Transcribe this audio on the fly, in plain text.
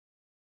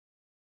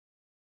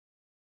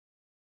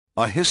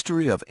A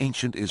History of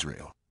Ancient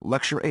Israel,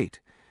 Lecture 8,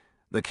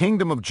 The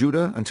Kingdom of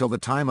Judah until the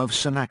Time of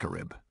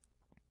Sennacherib.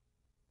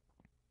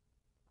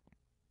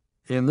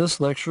 In this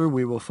lecture,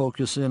 we will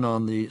focus in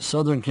on the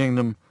southern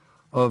kingdom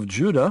of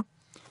Judah,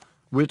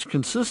 which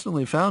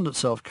consistently found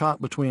itself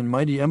caught between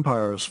mighty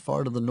empires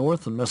far to the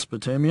north in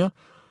Mesopotamia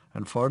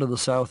and far to the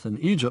south in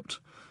Egypt.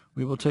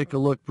 We will take a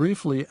look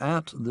briefly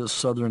at this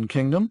southern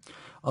kingdom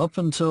up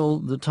until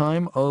the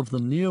time of the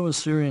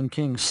Neo-Assyrian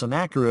king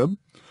Sennacherib,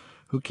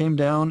 who came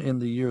down in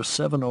the year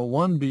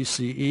 701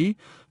 BCE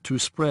to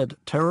spread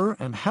terror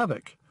and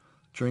havoc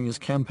during his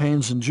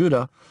campaigns in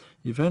Judah,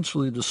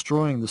 eventually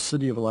destroying the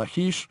city of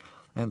Lachish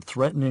and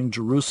threatening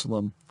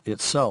Jerusalem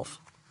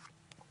itself.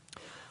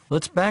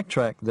 Let's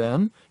backtrack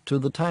then to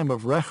the time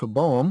of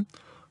Rehoboam,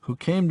 who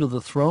came to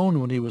the throne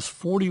when he was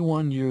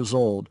 41 years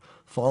old,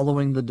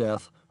 following the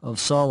death of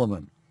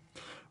Solomon.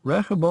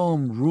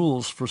 Rehoboam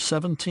rules for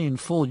 17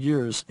 full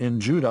years in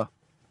Judah.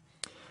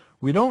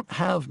 We don't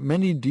have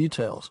many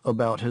details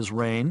about his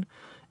reign,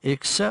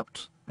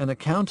 except an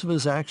account of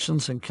his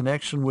actions in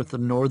connection with the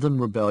northern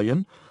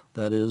rebellion,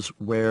 that is,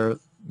 where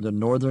the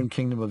northern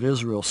kingdom of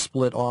Israel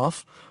split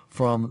off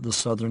from the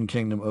southern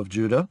kingdom of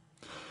Judah,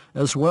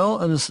 as well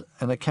as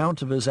an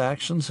account of his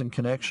actions in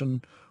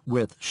connection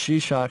with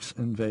Shishak's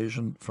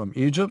invasion from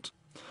Egypt,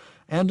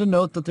 and a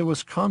note that there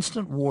was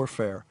constant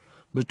warfare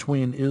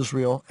between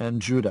Israel and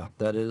Judah,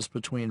 that is,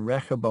 between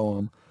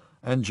Rehoboam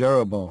and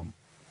Jeroboam.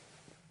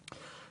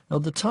 Now,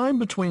 the time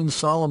between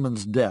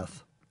Solomon's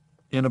death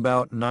in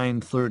about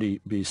 930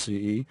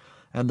 BCE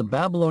and the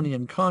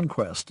Babylonian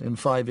conquest in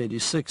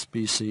 586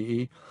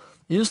 BCE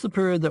is the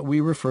period that we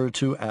refer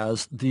to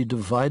as the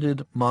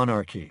divided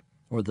monarchy,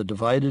 or the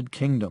divided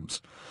kingdoms.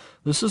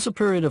 This is a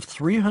period of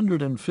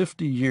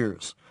 350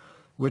 years,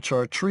 which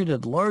are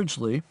treated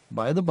largely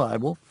by the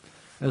Bible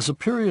as a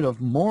period of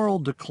moral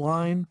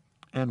decline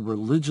and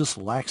religious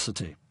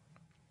laxity.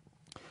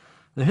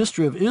 The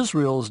history of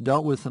Israel is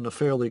dealt with in a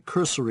fairly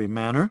cursory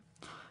manner,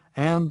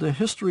 and the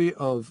history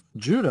of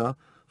Judah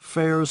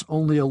fares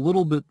only a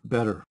little bit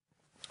better.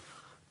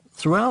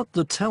 Throughout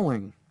the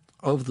telling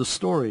of the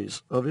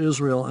stories of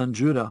Israel and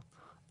Judah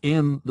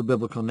in the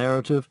biblical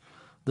narrative,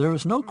 there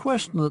is no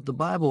question that the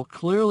Bible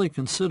clearly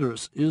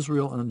considers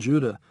Israel and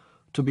Judah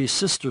to be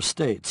sister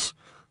states,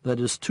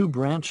 that is, two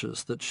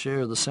branches that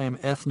share the same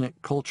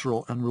ethnic,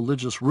 cultural, and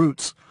religious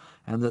roots,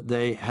 and that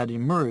they had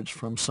emerged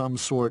from some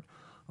sort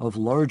of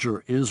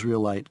larger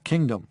Israelite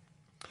kingdom.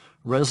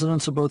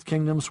 Residents of both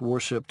kingdoms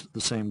worshipped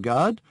the same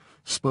God,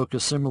 spoke a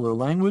similar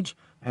language,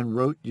 and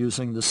wrote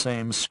using the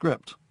same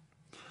script.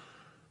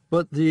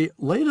 But the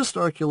latest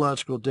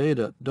archaeological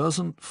data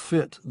doesn't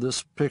fit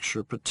this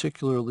picture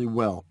particularly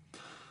well.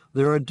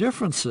 There are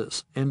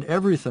differences in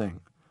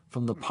everything,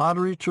 from the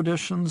pottery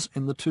traditions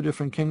in the two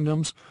different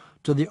kingdoms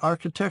to the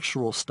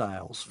architectural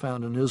styles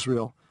found in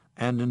Israel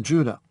and in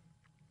Judah.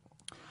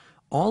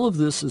 All of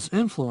this is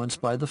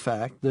influenced by the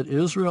fact that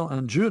Israel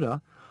and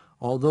Judah,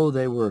 although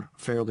they were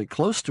fairly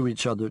close to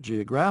each other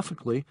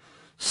geographically,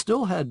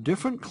 still had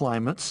different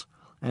climates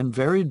and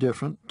very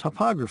different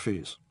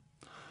topographies.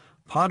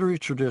 Pottery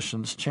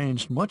traditions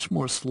changed much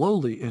more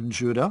slowly in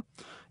Judah,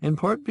 in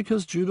part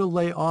because Judah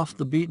lay off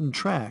the beaten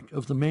track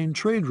of the main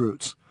trade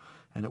routes,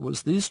 and it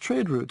was these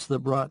trade routes that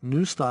brought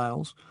new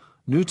styles,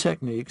 new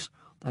techniques,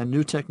 and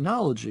new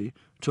technology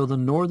to the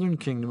northern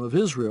kingdom of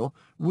Israel,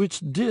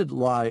 which did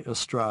lie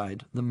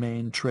astride the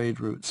main trade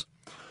routes.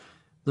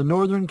 The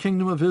northern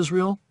kingdom of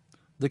Israel,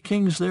 the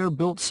kings there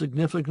built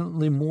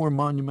significantly more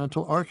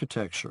monumental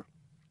architecture.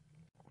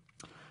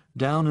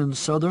 Down in the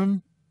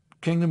southern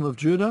kingdom of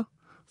Judah,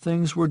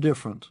 things were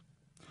different.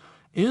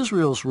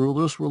 Israel's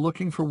rulers were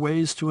looking for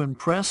ways to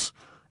impress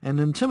and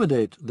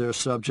intimidate their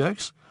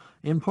subjects,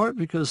 in part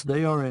because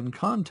they are in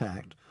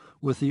contact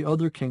with the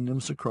other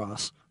kingdoms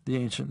across the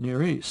ancient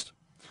Near East.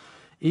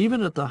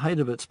 Even at the height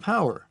of its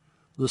power,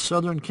 the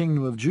southern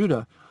kingdom of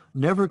Judah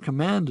never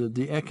commanded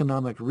the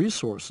economic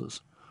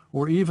resources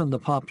or even the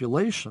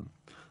population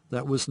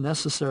that was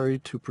necessary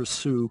to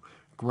pursue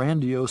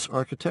grandiose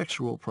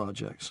architectural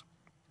projects.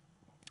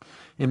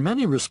 In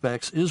many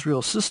respects,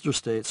 Israel's sister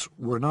states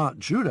were not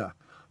Judah,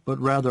 but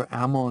rather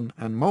Ammon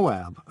and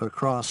Moab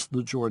across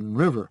the Jordan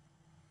River.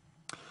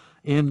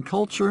 In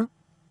culture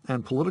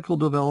and political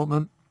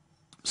development,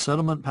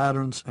 settlement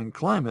patterns, and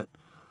climate,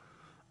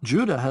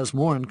 Judah has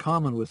more in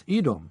common with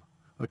Edom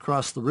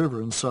across the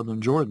river in southern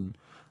Jordan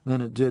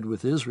than it did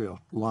with Israel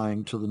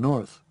lying to the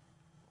north.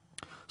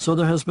 So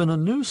there has been a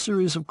new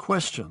series of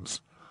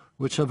questions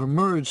which have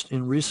emerged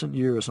in recent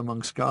years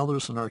among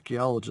scholars and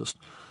archaeologists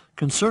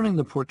concerning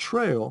the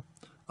portrayal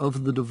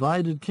of the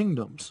divided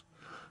kingdoms.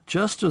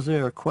 Just as they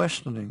are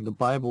questioning the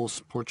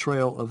Bible's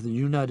portrayal of the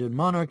united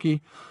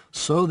monarchy,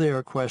 so they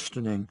are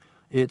questioning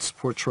its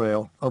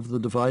portrayal of the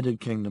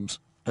divided kingdoms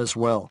as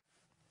well.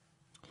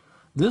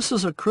 This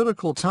is a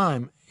critical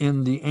time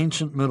in the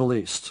ancient Middle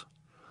East.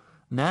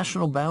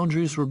 National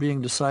boundaries were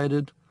being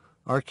decided.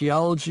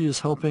 Archaeology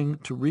is helping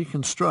to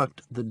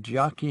reconstruct the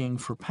jockeying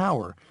for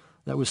power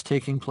that was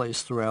taking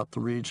place throughout the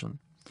region.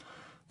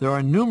 There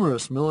are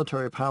numerous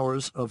military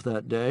powers of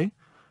that day,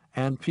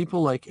 and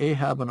people like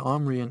Ahab and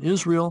Omri in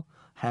Israel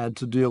had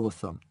to deal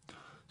with them.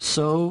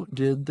 So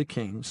did the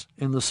kings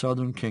in the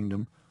southern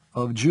kingdom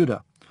of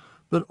Judah,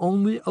 but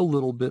only a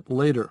little bit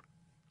later.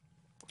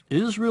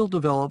 Israel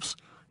develops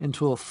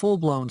into a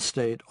full-blown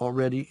state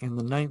already in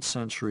the 9th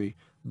century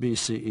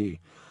BCE.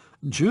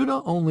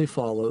 Judah only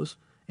follows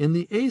in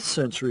the 8th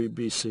century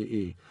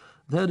BCE.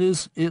 That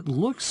is, it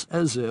looks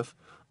as if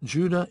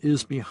Judah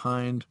is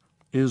behind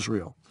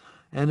Israel.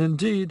 And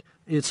indeed,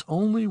 it's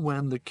only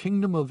when the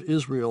kingdom of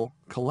Israel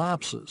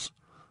collapses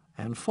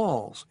and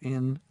falls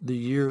in the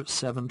year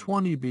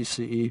 720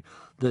 BCE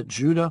that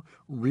Judah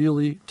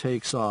really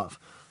takes off.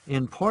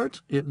 In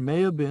part, it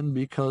may have been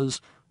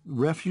because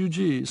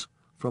refugees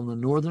from the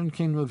northern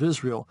kingdom of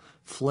Israel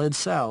fled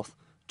south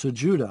to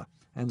Judah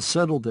and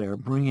settled there,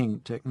 bringing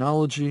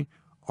technology,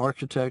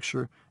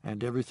 architecture,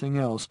 and everything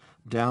else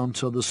down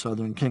to the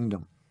southern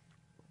kingdom.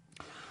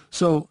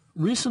 So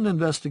recent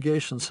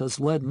investigations has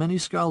led many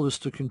scholars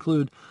to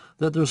conclude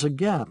that there's a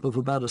gap of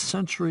about a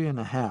century and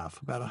a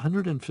half, about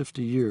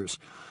 150 years,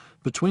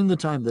 between the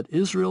time that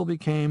Israel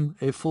became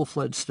a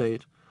full-fledged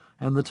state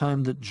and the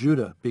time that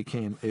Judah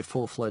became a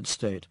full-fledged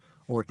state,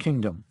 or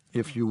kingdom,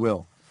 if you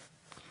will.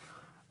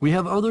 We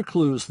have other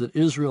clues that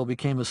Israel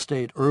became a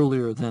state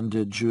earlier than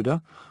did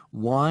Judah.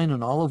 Wine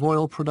and olive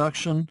oil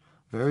production,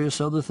 various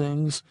other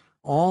things,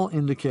 all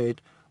indicate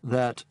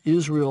that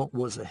Israel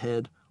was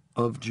ahead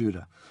of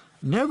Judah.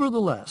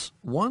 Nevertheless,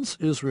 once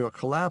Israel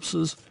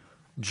collapses,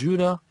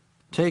 Judah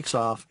takes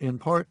off, in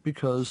part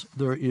because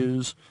there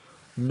is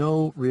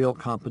no real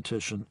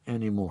competition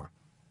anymore.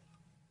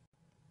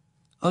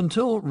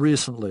 Until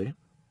recently,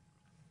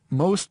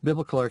 most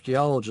biblical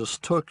archaeologists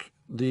took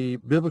the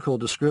biblical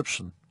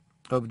description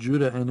of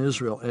Judah and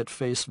Israel at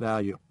face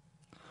value.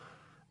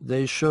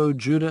 They showed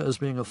Judah as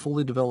being a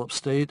fully developed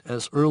state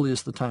as early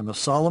as the time of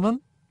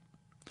Solomon,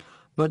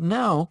 but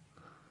now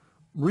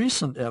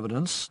recent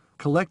evidence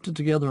collected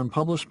together and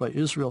published by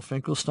Israel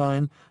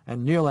Finkelstein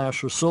and Neil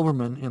Asher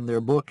Silverman in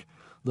their book,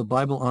 The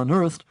Bible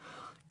Unearthed,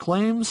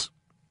 claims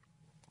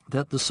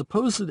that the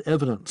supposed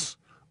evidence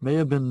may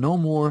have been no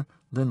more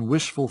than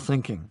wishful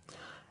thinking,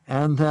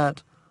 and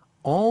that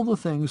all the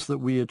things that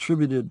we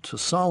attributed to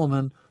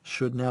Solomon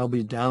should now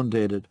be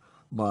downdated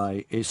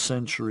by a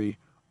century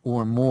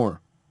or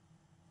more.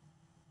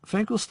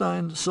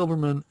 Finkelstein,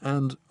 Silverman,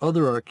 and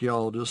other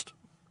archaeologists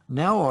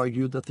now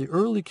argue that the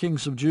early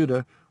kings of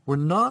Judah were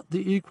not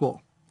the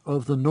equal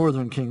of the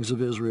northern kings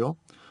of Israel,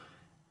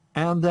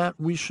 and that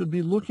we should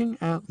be looking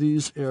at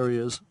these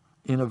areas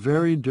in a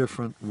very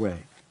different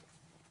way.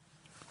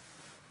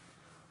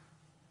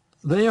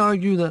 They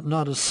argue that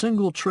not a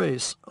single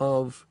trace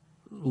of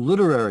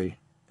literary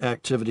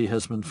activity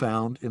has been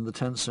found in the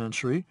 10th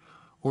century,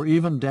 or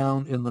even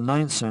down in the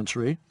 9th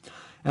century,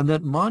 and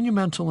that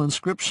monumental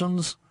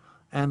inscriptions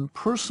and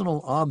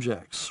personal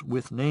objects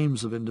with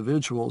names of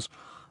individuals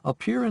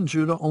appear in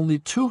Judah only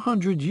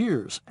 200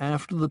 years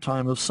after the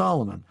time of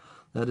Solomon,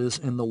 that is,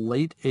 in the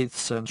late 8th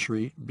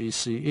century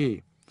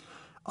BCE.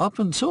 Up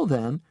until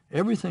then,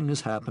 everything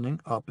is happening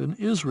up in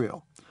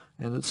Israel,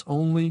 and it's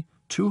only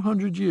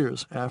 200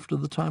 years after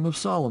the time of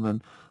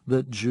Solomon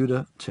that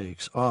Judah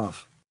takes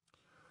off.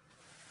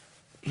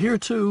 Here,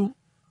 too,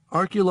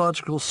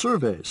 archaeological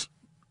surveys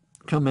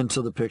come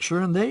into the picture,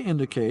 and they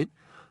indicate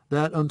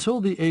that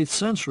until the 8th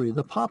century,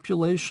 the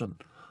population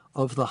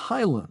of the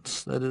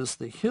highlands, that is,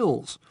 the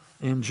hills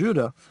in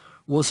Judah,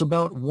 was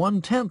about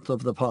 1/10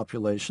 of the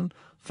population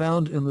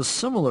found in the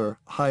similar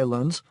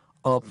highlands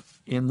up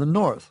in the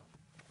north.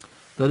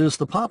 That is,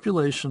 the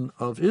population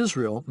of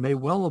Israel may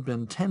well have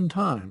been 10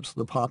 times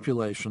the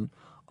population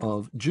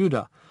of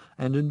Judah.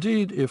 And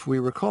indeed, if we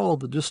recall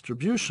the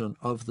distribution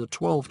of the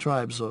 12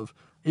 tribes of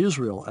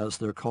Israel, as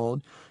they're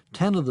called,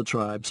 10 of the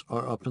tribes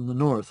are up in the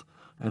north,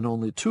 and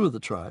only 2 of the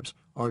tribes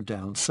are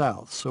down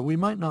south. So we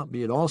might not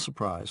be at all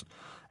surprised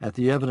at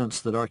the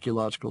evidence that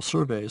archaeological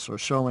surveys are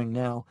showing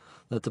now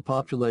that the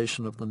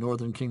population of the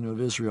northern kingdom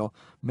of Israel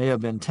may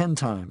have been 10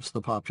 times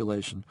the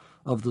population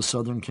of the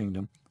southern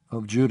kingdom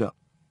of Judah.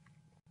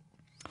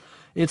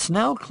 It's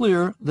now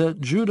clear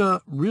that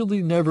Judah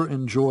really never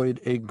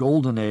enjoyed a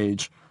golden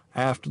age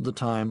after the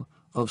time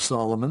of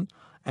Solomon,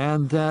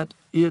 and that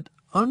it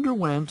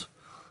underwent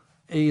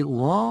a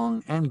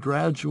long and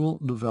gradual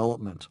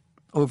development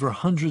over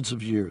hundreds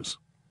of years.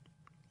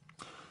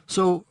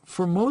 So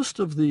for most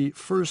of the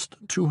first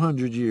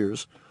 200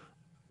 years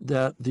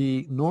that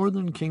the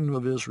northern kingdom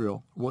of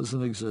Israel was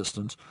in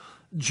existence,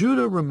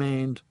 Judah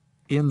remained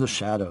in the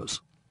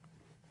shadows.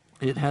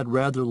 It had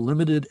rather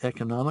limited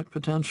economic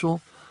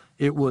potential.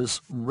 It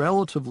was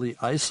relatively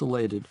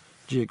isolated,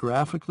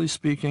 geographically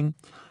speaking,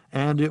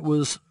 and it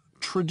was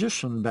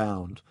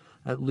tradition-bound,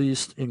 at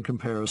least in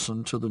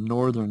comparison to the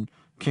northern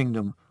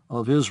kingdom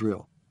of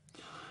Israel.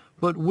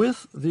 But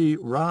with the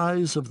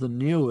rise of the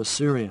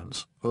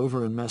Neo-Assyrians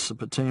over in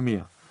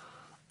Mesopotamia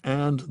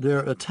and their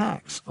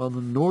attacks on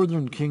the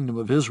northern kingdom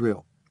of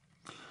Israel,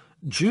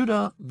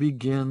 Judah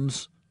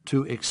begins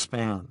to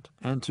expand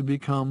and to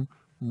become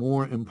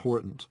more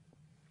important.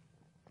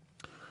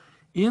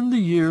 In the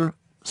year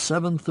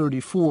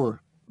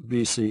 734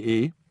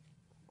 BCE,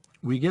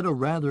 we get a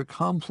rather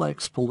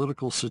complex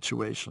political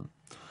situation.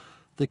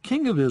 The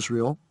king of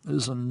Israel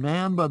is a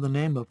man by the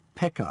name of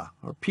Pekah,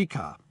 or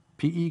Pekah,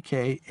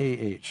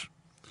 P-E-K-A-H.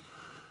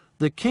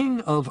 The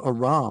king of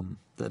Aram,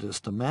 that is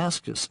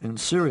Damascus in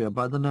Syria,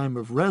 by the name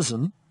of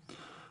Rezin,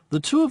 the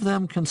two of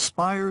them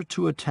conspire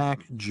to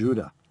attack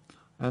Judah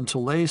and to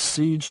lay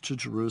siege to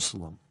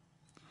Jerusalem.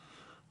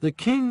 The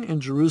king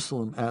in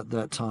Jerusalem at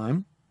that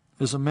time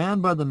is a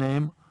man by the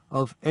name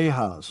of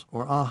Ahaz,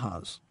 or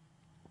Ahaz.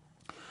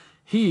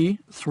 He,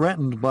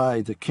 threatened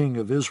by the king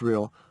of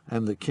Israel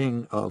and the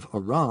king of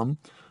Aram,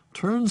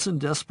 turns in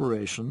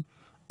desperation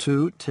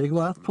to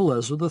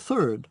Tiglath-Pileser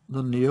III,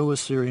 the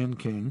Neo-Assyrian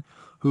king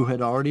who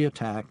had already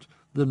attacked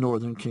the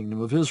northern kingdom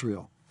of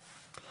Israel.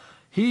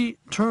 He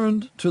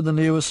turned to the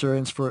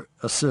Neo-Assyrians for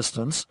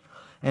assistance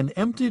and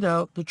emptied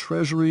out the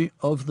treasury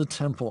of the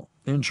temple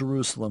in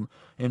Jerusalem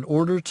in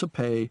order to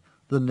pay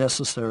the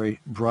necessary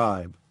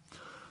bribe.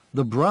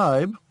 The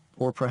bribe,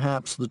 or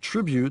perhaps the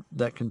tribute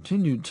that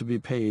continued to be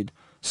paid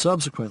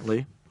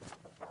subsequently,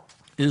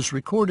 is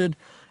recorded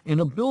in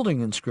a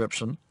building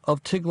inscription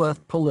of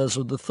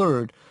Tiglath-Pileser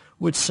III,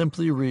 which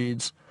simply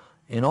reads,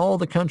 "In all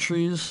the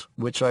countries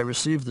which I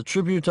received the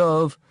tribute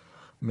of,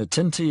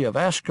 Metinti of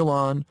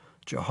Ashkelon,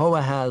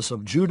 Jehoahaz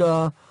of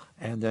Judah,"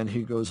 and then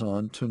he goes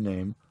on to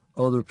name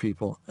other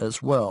people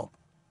as well.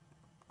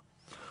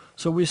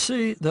 So we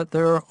see that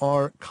there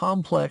are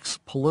complex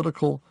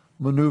political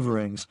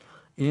maneuverings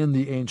in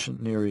the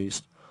ancient Near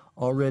East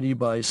already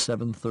by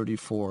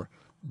 734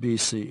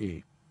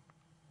 BCE.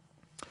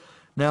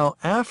 Now,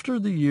 after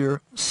the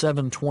year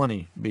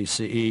 720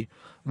 BCE,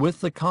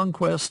 with the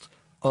conquest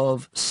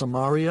of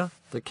Samaria,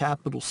 the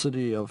capital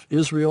city of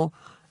Israel,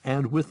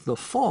 and with the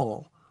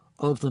fall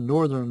of the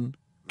northern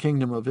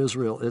kingdom of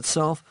Israel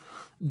itself,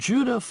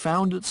 Judah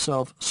found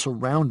itself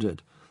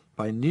surrounded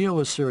by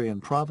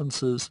Neo-Assyrian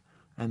provinces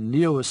and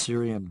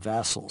Neo-Assyrian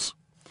vassals.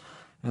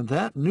 And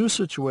that new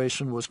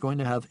situation was going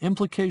to have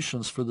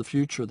implications for the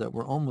future that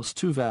were almost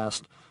too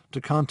vast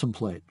to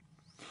contemplate.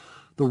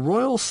 The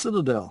royal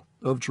citadel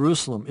of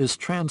Jerusalem is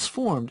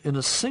transformed in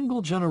a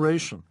single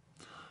generation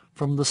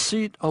from the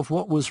seat of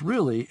what was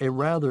really a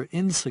rather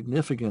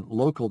insignificant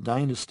local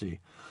dynasty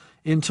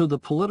into the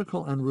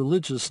political and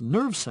religious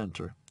nerve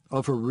center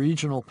of a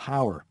regional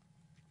power,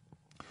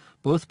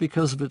 both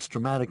because of its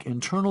dramatic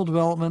internal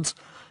developments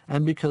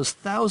and because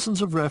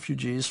thousands of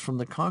refugees from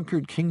the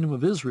conquered kingdom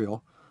of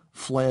Israel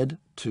fled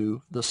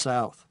to the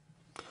south.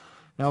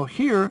 Now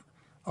here,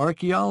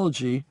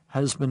 archaeology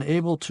has been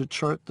able to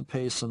chart the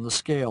pace and the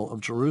scale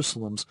of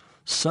Jerusalem's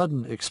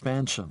sudden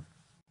expansion.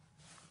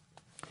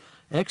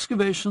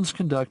 Excavations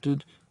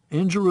conducted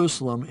in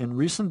Jerusalem in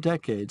recent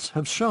decades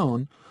have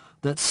shown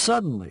that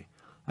suddenly,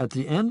 at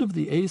the end of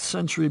the 8th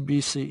century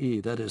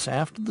BCE, that is,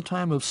 after the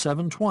time of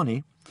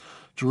 720,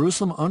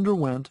 Jerusalem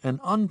underwent an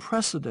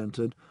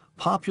unprecedented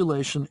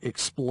population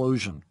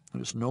explosion.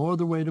 There's no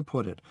other way to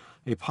put it.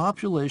 A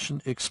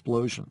population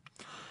explosion.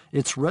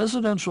 Its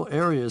residential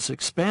areas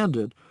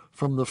expanded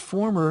from the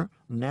former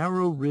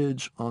narrow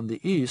ridge on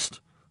the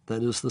east,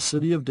 that is the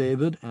city of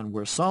David and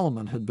where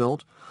Solomon had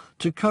built,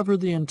 to cover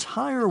the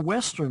entire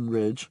western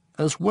ridge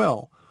as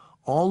well.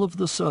 All of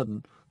the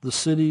sudden, the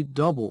city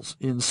doubles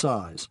in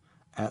size,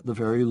 at the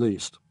very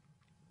least.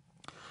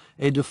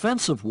 A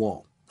defensive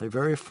wall, a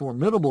very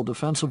formidable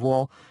defensive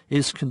wall,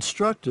 is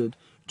constructed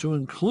to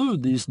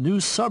include these new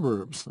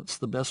suburbs. That's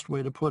the best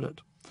way to put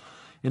it.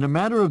 In a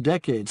matter of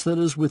decades, that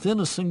is, within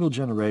a single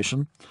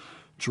generation,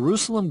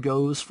 Jerusalem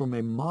goes from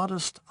a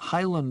modest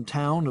highland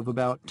town of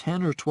about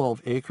 10 or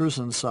 12 acres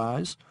in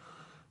size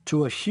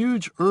to a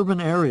huge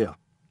urban area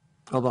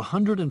of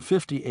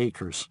 150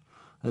 acres.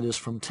 That is,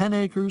 from 10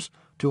 acres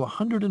to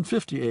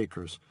 150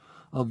 acres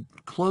of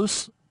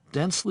close,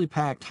 densely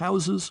packed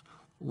houses,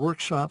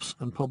 workshops,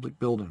 and public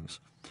buildings.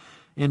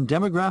 In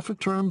demographic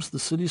terms, the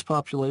city's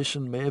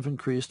population may have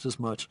increased as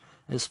much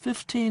as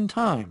 15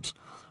 times,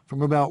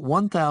 from about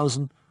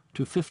 1,000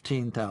 to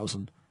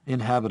 15,000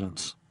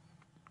 inhabitants.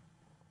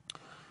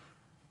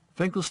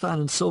 Finkelstein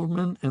and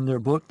Silverman, in their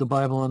book, The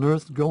Bible on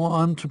Earth, go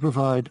on to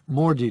provide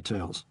more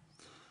details.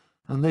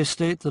 And they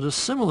state that a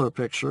similar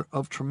picture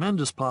of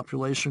tremendous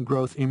population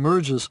growth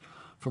emerges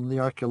from the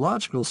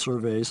archaeological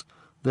surveys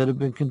that have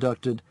been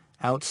conducted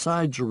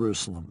outside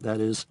Jerusalem,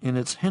 that is, in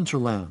its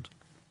hinterland.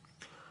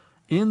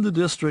 In the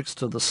districts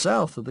to the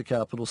south of the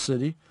capital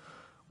city,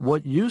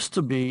 what used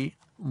to be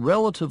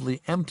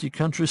relatively empty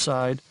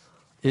countryside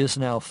is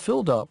now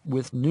filled up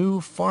with new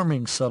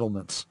farming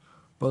settlements,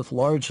 both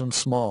large and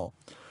small.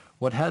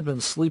 What had been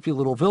sleepy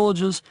little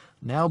villages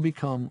now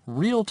become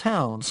real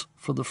towns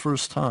for the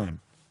first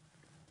time.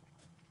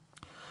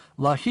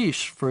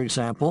 Lachish, for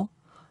example,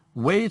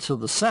 way to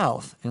the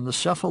south in the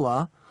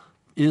Shephelah,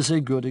 is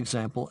a good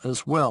example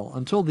as well.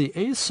 Until the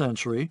 8th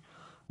century,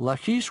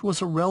 Lachish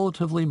was a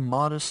relatively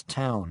modest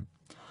town.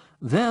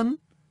 Then,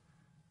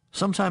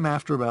 sometime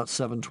after about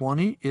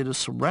 720, it is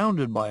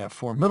surrounded by a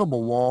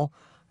formidable wall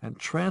and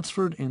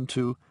transferred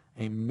into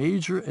a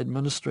major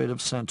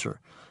administrative center.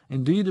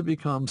 Indeed, it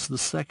becomes the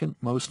second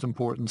most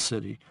important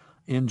city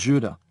in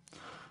Judah.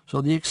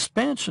 So the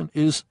expansion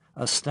is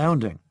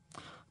astounding.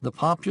 The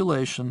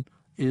population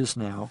is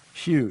now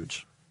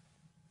huge.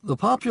 The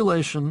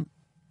population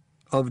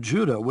of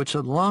Judah, which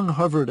had long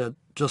hovered at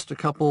just a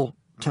couple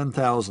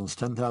 10,000s,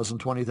 10,000,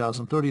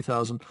 20,000,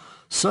 30,000,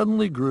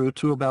 suddenly grew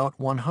to about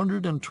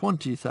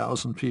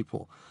 120,000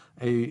 people,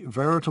 a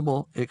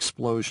veritable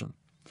explosion.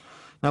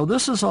 Now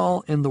this is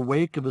all in the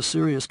wake of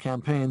Assyria's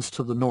campaigns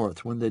to the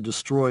north when they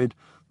destroyed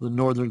the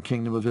northern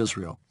kingdom of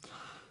Israel.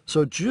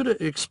 So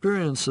Judah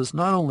experiences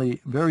not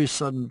only very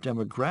sudden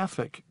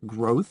demographic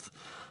growth,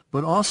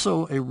 but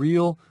also a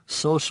real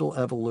social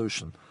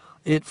evolution.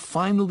 It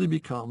finally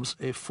becomes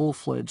a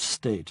full-fledged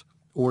state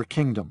or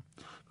kingdom.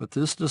 But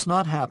this does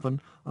not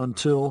happen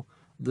until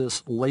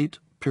this late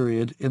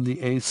period in the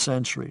 8th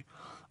century.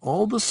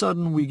 All of a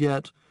sudden we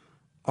get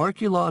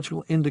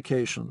archaeological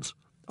indications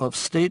of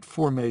state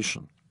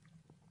formation,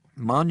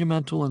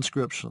 monumental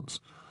inscriptions,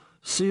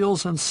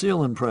 seals and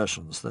seal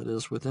impressions, that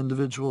is, with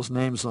individuals'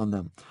 names on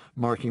them,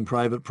 marking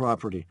private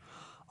property,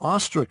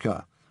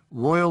 ostraca,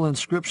 royal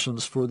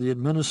inscriptions for the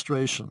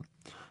administration,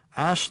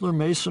 ashlar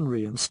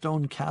masonry and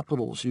stone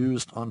capitals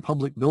used on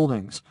public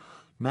buildings,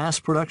 mass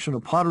production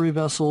of pottery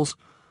vessels,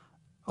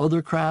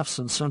 other crafts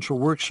and central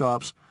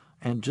workshops,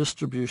 and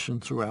distribution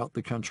throughout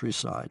the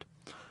countryside.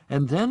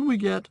 And then we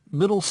get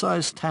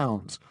middle-sized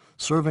towns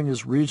serving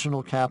as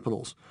regional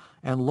capitals,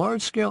 and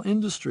large-scale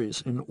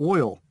industries in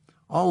oil,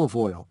 olive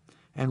oil,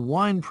 and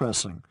wine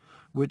pressing,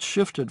 which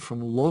shifted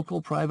from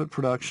local private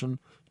production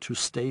to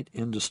state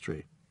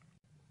industry.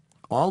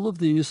 All of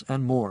these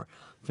and more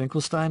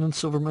Finkelstein and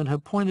Silverman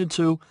have pointed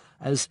to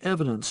as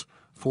evidence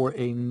for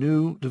a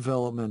new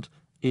development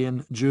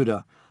in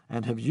Judah,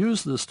 and have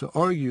used this to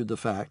argue the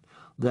fact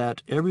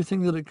that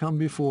everything that had come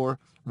before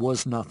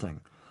was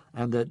nothing,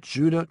 and that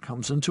Judah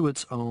comes into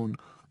its own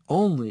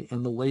only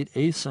in the late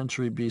 8th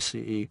century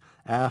BCE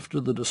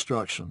after the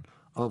destruction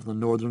of the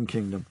northern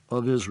kingdom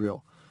of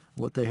Israel.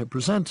 What they have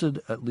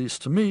presented, at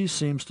least to me,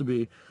 seems to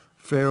be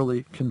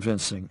fairly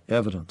convincing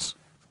evidence.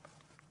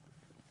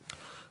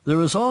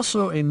 There is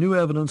also a new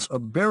evidence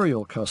of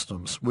burial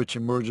customs which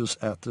emerges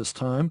at this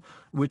time,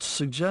 which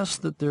suggests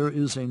that there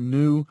is a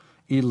new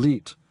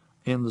elite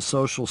in the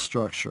social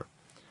structure.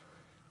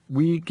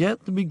 We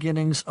get the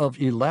beginnings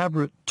of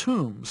elaborate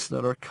tombs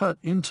that are cut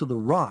into the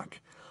rock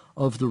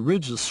of the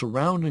ridges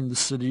surrounding the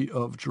city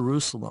of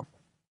Jerusalem.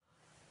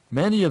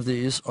 Many of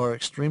these are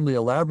extremely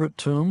elaborate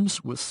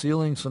tombs with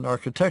ceilings and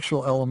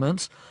architectural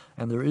elements,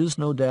 and there is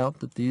no doubt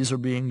that these are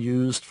being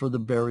used for the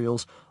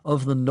burials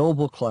of the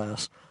noble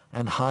class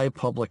and high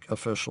public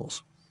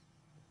officials.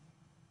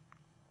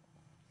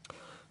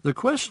 The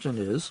question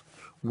is,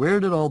 where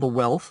did all the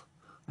wealth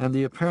and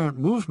the apparent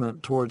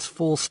movement towards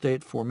full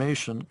state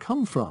formation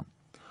come from?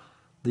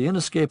 The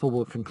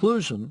inescapable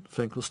conclusion,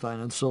 Finkelstein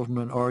and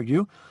Silverman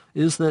argue,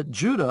 is that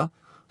Judah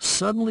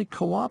suddenly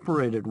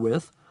cooperated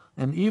with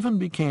and even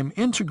became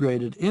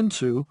integrated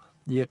into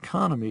the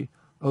economy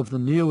of the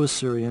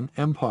Neo-Assyrian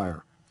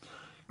Empire.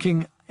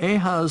 King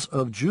Ahaz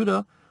of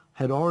Judah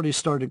had already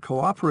started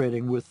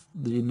cooperating with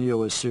the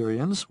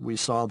Neo-Assyrians. We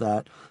saw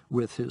that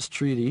with his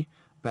treaty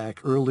back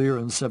earlier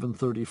in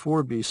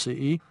 734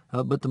 BCE,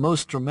 but the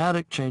most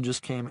dramatic changes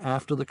came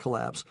after the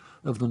collapse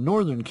of the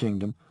northern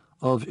kingdom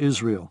of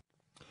Israel.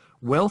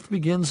 Wealth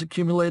begins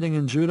accumulating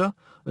in Judah,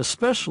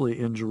 especially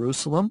in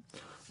Jerusalem.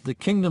 The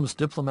kingdom's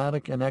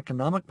diplomatic and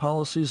economic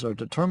policies are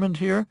determined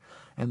here,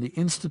 and the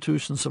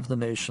institutions of the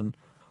nation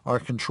are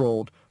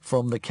controlled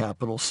from the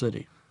capital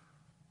city.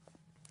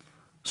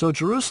 So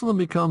Jerusalem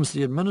becomes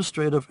the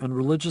administrative and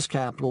religious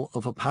capital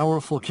of a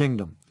powerful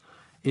kingdom.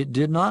 It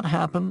did not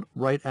happen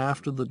right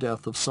after the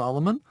death of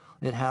Solomon.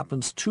 It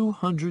happens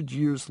 200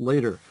 years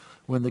later,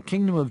 when the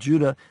kingdom of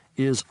Judah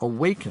is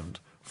awakened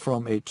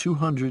from a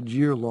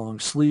 200-year-long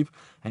sleep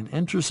and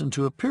enters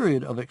into a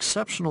period of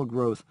exceptional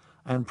growth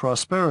and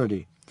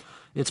prosperity.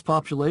 Its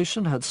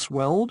population had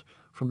swelled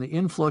from the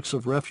influx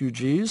of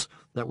refugees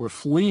that were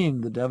fleeing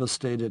the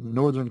devastated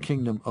northern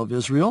kingdom of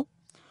Israel,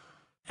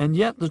 and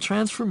yet the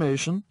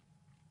transformation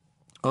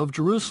of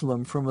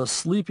Jerusalem from a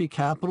sleepy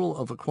capital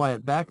of a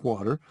quiet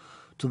backwater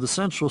to the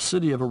central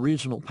city of a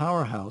regional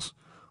powerhouse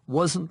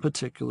wasn't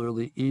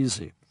particularly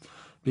easy,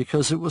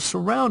 because it was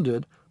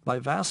surrounded by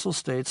vassal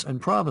states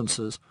and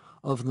provinces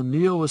of the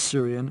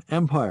Neo-Assyrian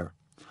Empire.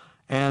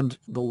 And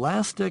the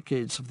last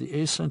decades of the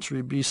 8th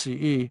century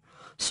BCE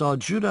saw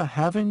Judah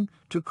having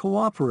to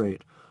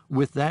cooperate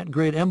with that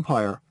great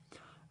empire,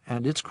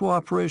 and its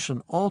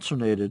cooperation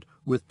alternated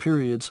with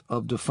periods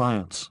of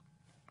defiance.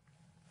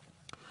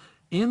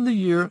 In the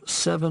year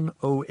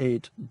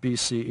 708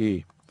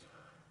 BCE,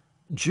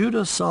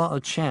 Judah saw a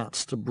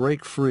chance to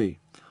break free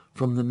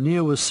from the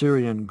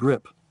Neo-Assyrian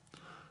grip.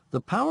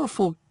 The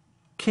powerful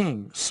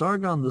king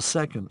Sargon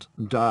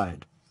II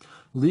died,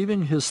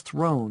 leaving his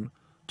throne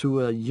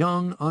to a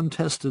young,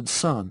 untested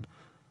son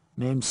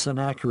named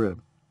Sennacherib.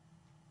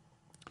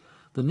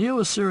 The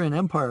Neo-Assyrian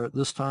Empire at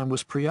this time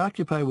was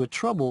preoccupied with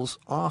troubles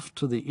off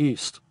to the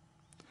east.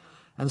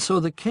 And so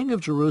the king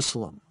of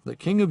Jerusalem, the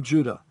king of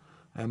Judah,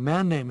 a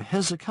man named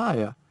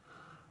Hezekiah,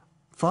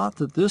 thought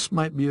that this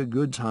might be a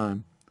good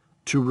time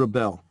to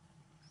rebel.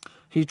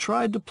 He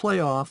tried to play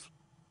off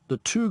the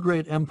two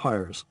great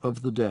empires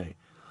of the day,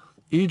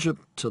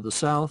 Egypt to the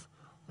south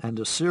and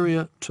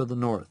Assyria to the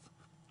north.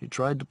 He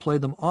tried to play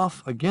them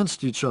off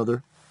against each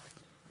other.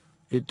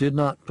 It did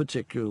not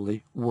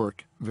particularly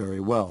work very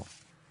well.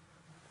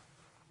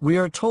 We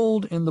are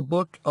told in the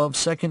book of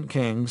 2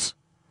 Kings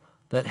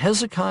that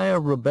Hezekiah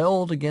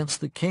rebelled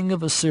against the king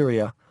of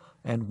Assyria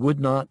and would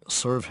not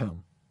serve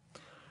him.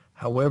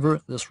 However,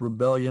 this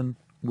rebellion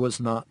was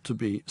not to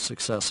be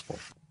successful.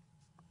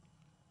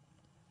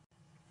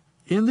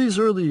 In these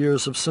early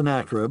years of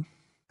Sennacherib,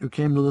 who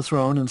came to the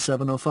throne in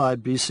 705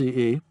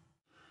 BCE,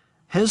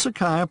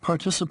 Hezekiah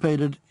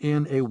participated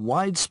in a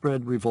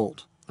widespread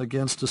revolt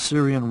against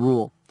Assyrian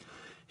rule.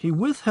 He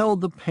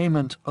withheld the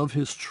payment of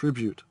his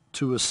tribute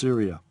to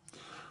Assyria.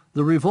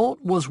 The revolt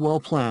was well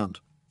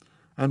planned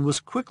and was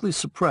quickly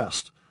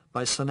suppressed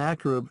by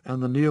Sennacherib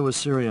and the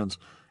Neo-Assyrians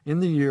in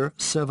the year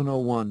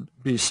 701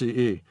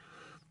 BCE.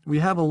 We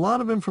have a lot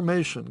of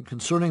information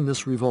concerning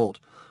this revolt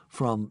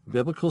from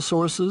biblical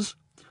sources,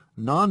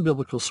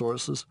 non-biblical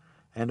sources,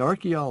 and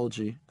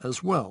archaeology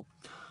as well.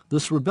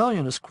 This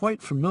rebellion is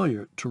quite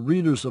familiar to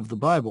readers of the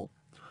Bible,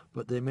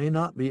 but they may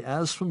not be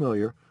as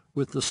familiar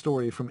with the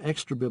story from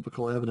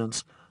extra-biblical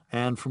evidence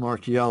and from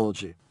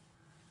archaeology.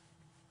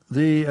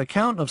 The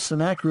account of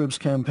Sennacherib's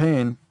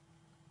campaign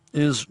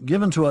is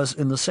given to us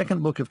in the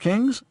second book of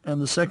Kings and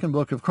the second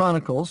book of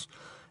Chronicles,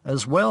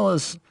 as well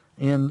as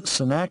in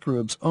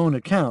Sennacherib's own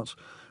account.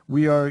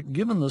 We are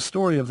given the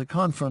story of the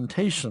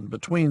confrontation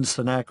between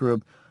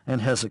Sennacherib and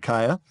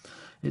Hezekiah.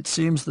 It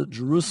seems that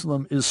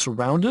Jerusalem is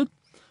surrounded,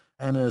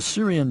 and an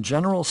Assyrian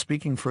general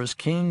speaking for his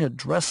king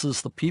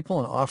addresses the people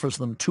and offers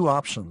them two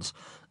options,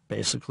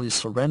 basically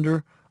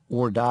surrender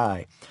or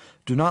die.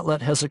 Do not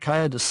let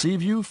Hezekiah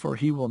deceive you, for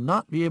he will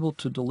not be able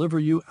to deliver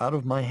you out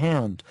of my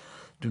hand.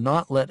 Do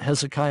not let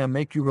Hezekiah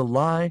make you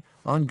rely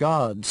on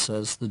God,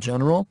 says the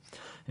general.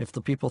 If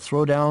the people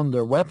throw down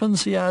their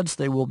weapons, he adds,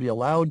 they will be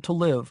allowed to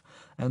live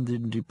and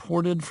then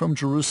deported from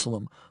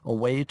Jerusalem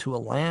away to a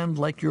land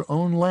like your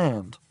own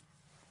land.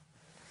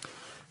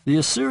 The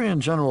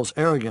Assyrian general's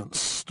arrogance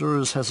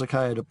stirs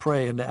Hezekiah to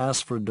pray and to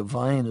ask for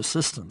divine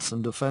assistance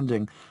in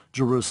defending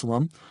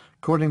Jerusalem.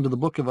 According to the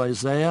book of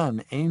Isaiah,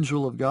 an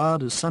angel of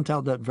God is sent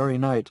out that very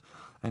night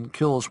and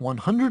kills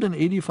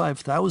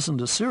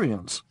 185,000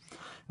 Assyrians.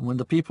 And when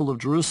the people of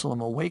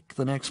Jerusalem awake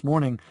the next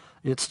morning,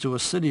 it's to a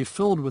city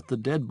filled with the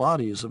dead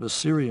bodies of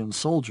Assyrian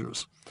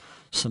soldiers.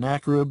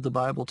 Sennacherib, the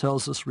Bible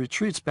tells us,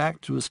 retreats back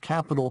to his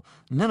capital,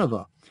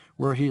 Nineveh,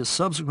 where he is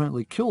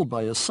subsequently killed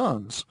by his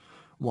sons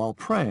while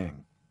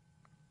praying.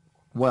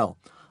 Well,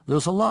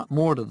 there's a lot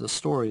more to the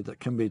story that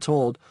can be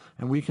told,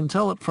 and we can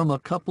tell it from a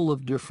couple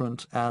of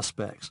different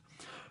aspects.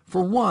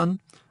 For one,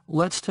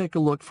 let's take a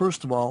look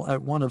first of all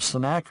at one of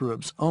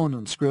Sennacherib's own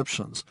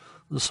inscriptions,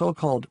 the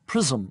so-called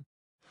prism.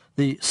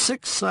 The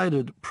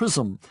six-sided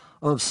prism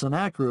of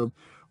Sennacherib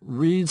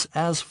reads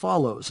as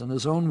follows in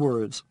his own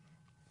words: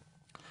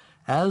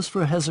 As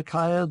for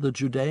Hezekiah the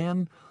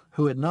Judean,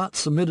 who had not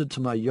submitted to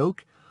my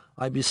yoke,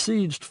 I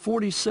besieged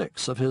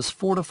 46 of his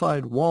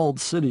fortified walled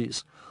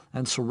cities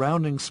and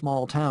surrounding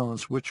small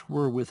towns which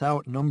were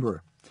without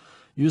number.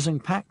 Using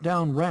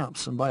packed-down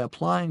ramps and by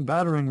applying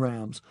battering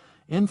rams,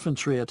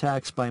 infantry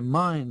attacks by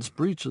mines,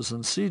 breaches,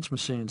 and siege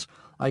machines,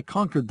 I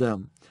conquered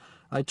them.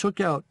 I took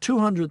out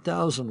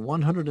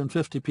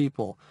 200,150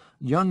 people,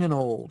 young and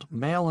old,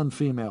 male and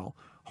female,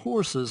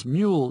 horses,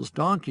 mules,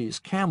 donkeys,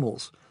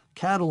 camels,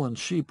 cattle and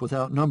sheep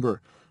without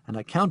number, and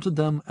I counted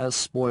them as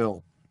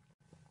spoil.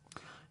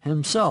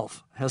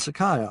 Himself,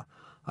 Hezekiah,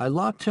 I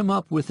locked him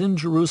up within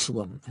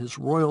Jerusalem, his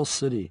royal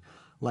city,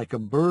 like a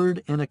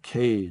bird in a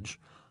cage.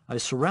 I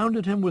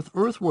surrounded him with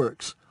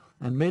earthworks,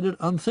 and made it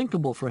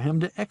unthinkable for him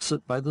to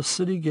exit by the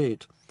city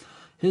gate.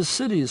 His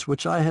cities,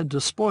 which I had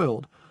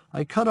despoiled,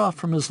 I cut off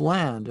from his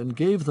land, and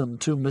gave them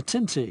to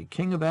Metinti,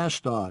 king of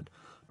Ashdod,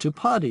 to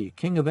Padi,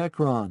 king of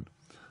Ekron,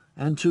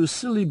 and to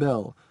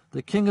Silibel,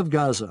 the king of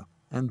Gaza,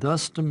 and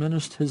thus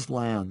diminished his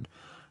land.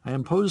 I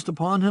imposed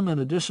upon him, in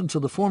addition to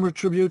the former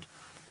tribute,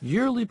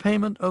 yearly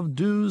payment of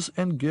dues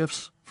and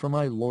gifts for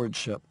my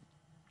lordship.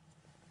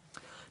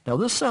 Now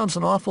this sounds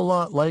an awful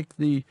lot like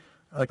the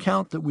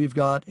account that we've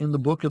got in the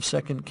book of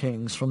 2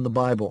 Kings from the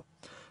Bible.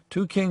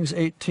 2 Kings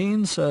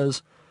 18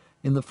 says,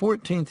 In the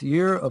 14th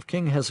year of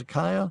King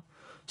Hezekiah,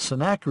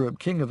 Sennacherib,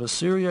 king of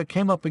Assyria,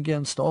 came up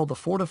against all the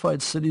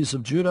fortified cities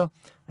of Judah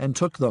and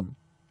took them.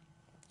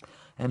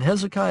 And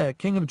Hezekiah,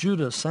 king of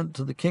Judah, sent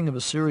to the king of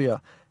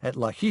Assyria at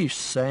Lachish,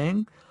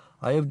 saying,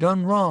 I have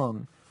done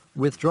wrong.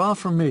 Withdraw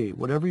from me.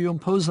 Whatever you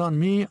impose on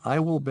me, I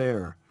will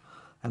bear.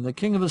 And the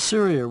king of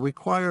Assyria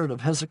required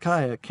of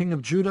Hezekiah, king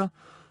of Judah,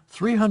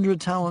 300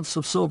 talents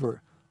of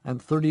silver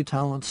and 30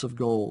 talents of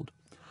gold.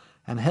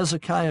 And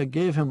Hezekiah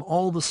gave him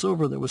all the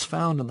silver that was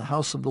found in the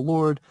house of the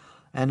Lord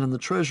and in the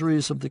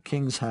treasuries of the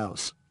king's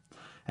house.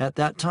 At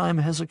that time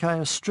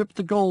Hezekiah stripped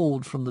the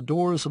gold from the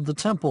doors of the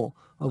temple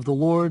of the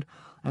Lord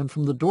and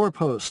from the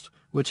doorpost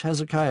which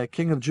Hezekiah,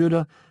 king of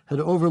Judah, had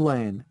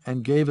overlain,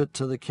 and gave it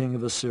to the king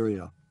of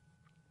Assyria.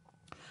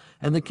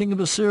 And the king of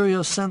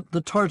Assyria sent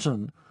the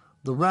Tartan,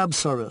 the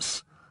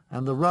Rabsaris,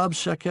 and the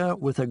Rabshakeh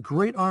with a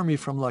great army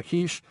from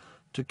Lachish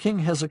to King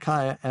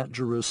Hezekiah at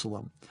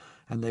Jerusalem.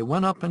 And they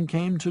went up and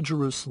came to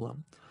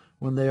Jerusalem.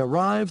 When they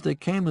arrived, they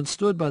came and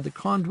stood by the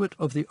conduit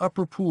of the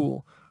upper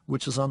pool,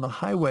 which is on the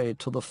highway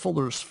to the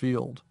fuller's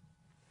field.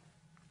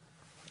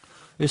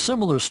 A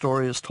similar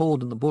story is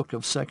told in the book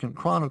of 2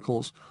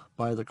 Chronicles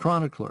by the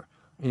chronicler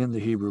in the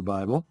Hebrew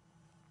Bible.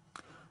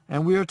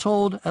 And we are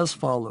told as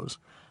follows: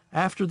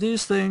 After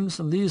these things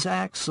and these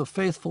acts of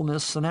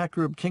faithfulness,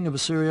 Sennacherib king of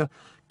Assyria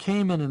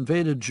came and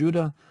invaded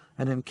Judah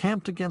and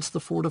encamped against the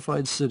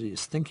fortified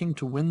cities, thinking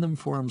to win them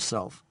for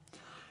himself.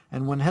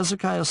 And when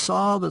Hezekiah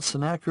saw that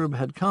Sennacherib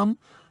had come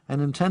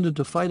and intended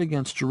to fight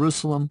against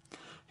Jerusalem,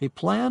 he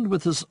planned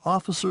with his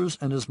officers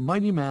and his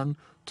mighty men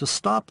to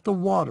stop the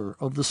water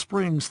of the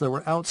springs that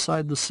were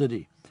outside the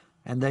city,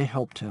 and they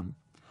helped him.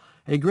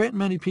 A great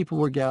many people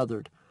were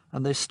gathered,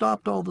 and they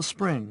stopped all the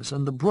springs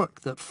and the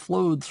brook that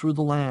flowed through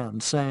the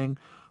land, saying,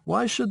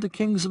 Why should the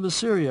kings of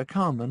Assyria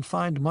come and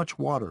find much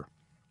water?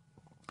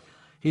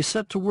 He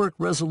set to work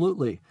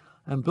resolutely,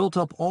 and built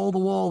up all the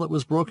wall that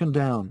was broken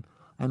down,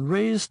 and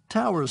raised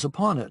towers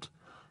upon it.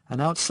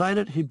 And outside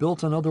it he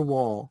built another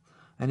wall,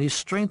 and he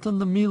strengthened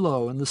the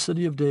Millo in the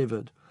city of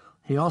David.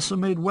 He also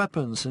made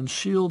weapons and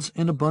shields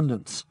in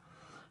abundance.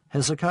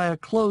 Hezekiah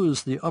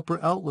closed the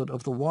upper outlet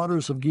of the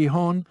waters of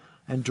Gihon,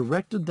 and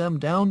directed them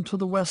down to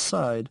the west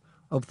side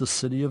of the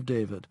city of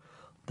David.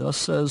 Thus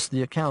says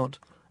the account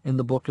in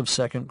the book of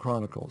 2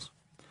 Chronicles.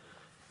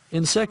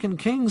 In 2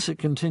 Kings it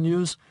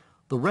continues,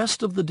 the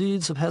rest of the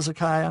deeds of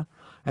Hezekiah,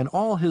 and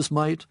all his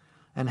might,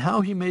 and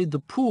how he made the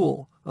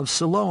pool of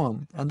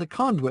Siloam and the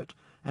conduit,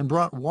 and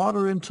brought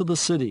water into the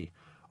city.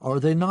 Are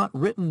they not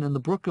written in the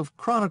book of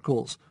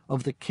Chronicles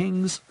of the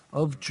kings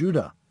of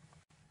Judah?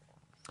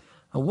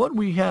 Now what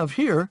we have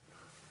here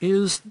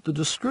is the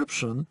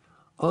description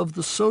of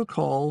the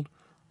so-called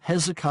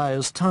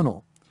Hezekiah's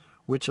tunnel,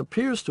 which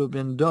appears to have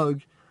been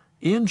dug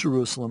in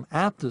Jerusalem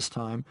at this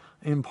time,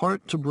 in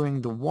part to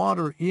bring the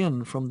water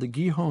in from the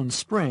Gihon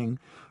spring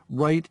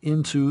right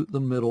into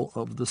the middle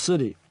of the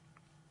city.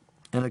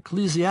 And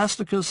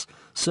Ecclesiasticus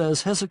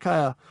says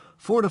Hezekiah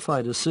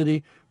fortified his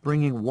city,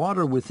 bringing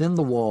water within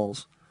the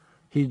walls.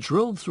 He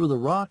drilled through the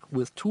rock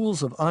with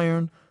tools of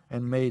iron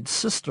and made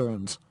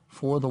cisterns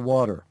for the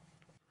water.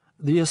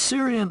 The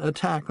Assyrian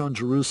attack on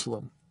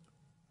Jerusalem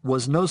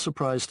was no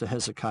surprise to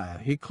Hezekiah.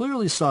 He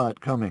clearly saw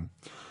it coming.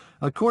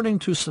 According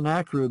to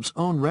Sennacherib's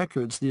own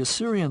records, the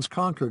Assyrians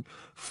conquered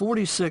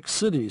 46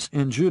 cities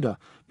in Judah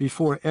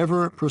before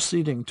ever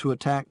proceeding to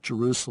attack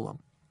Jerusalem.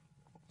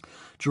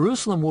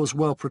 Jerusalem was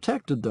well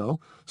protected, though,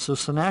 so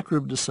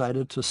Sennacherib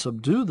decided to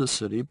subdue the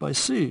city by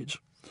siege.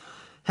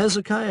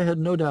 Hezekiah had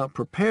no doubt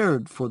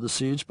prepared for the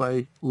siege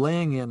by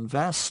laying in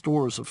vast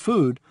stores of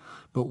food,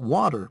 but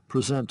water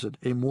presented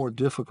a more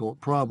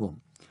difficult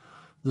problem.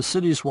 The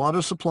city's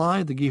water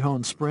supply, the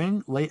Gihon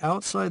Spring, lay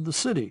outside the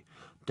city,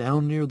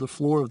 down near the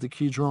floor of the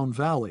Kidron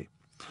Valley.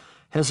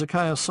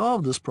 Hezekiah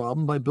solved this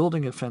problem by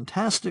building a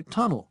fantastic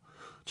tunnel,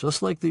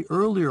 just like the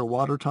earlier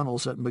water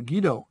tunnels at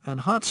Megiddo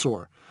and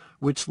Hatzor,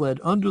 which led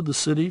under the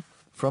city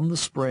from the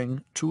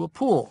spring to a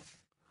pool.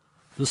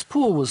 This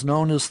pool was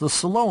known as the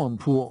Siloam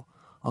Pool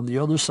on the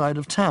other side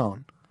of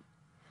town.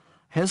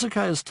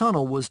 Hezekiah's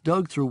tunnel was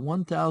dug through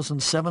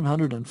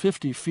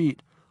 1,750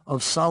 feet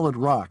of solid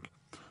rock,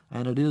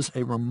 and it is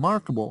a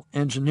remarkable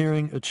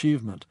engineering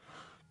achievement.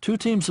 2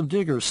 teams of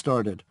diggers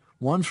started,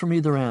 one from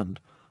either end,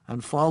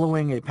 and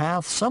following a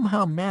path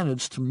somehow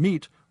managed to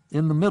meet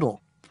in the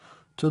middle.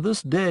 To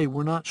this day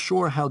we're not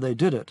sure how they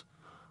did it,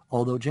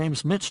 although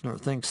James Michener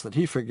thinks that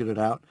he figured it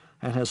out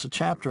and has a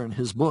chapter in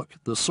his book,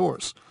 The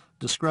Source,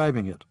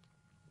 describing it.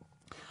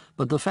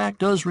 But the fact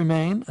does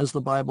remain, as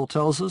the Bible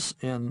tells us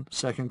in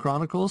 2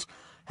 Chronicles,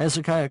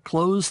 Hezekiah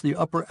closed the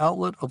upper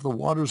outlet of the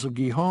waters of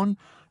Gihon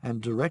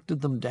and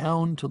directed them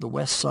down to the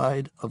west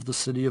side of the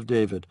city of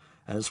David,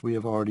 as we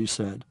have already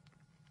said.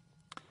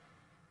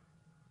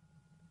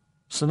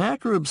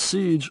 Sennacherib's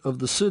siege of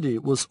the city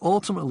was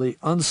ultimately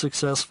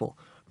unsuccessful,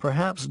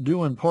 perhaps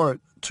due in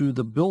part to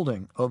the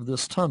building of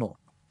this tunnel.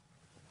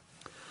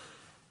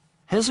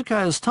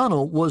 Hezekiah's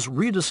tunnel was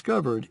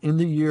rediscovered in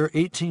the year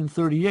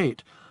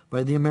 1838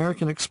 by the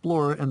American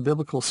explorer and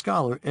biblical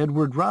scholar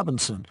Edward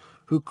Robinson,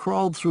 who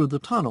crawled through the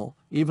tunnel,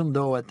 even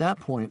though at that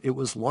point it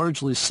was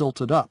largely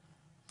silted up.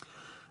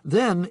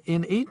 Then,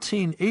 in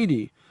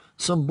 1880,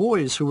 some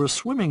boys who were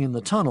swimming in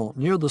the tunnel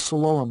near the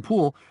Siloam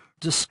Pool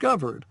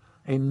discovered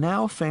a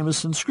now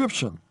famous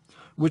inscription,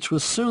 which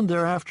was soon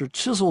thereafter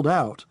chiseled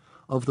out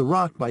of the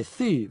rock by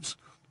thieves,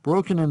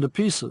 broken into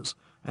pieces,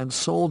 and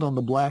sold on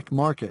the black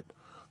market.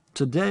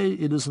 Today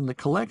it is in the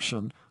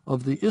collection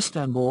of the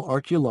Istanbul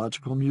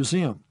Archaeological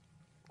Museum.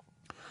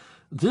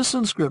 This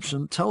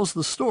inscription tells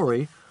the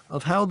story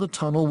of how the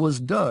tunnel was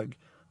dug,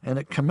 and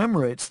it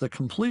commemorates the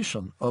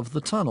completion of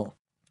the tunnel.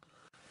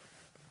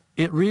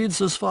 It reads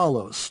as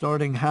follows,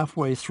 starting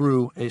halfway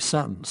through a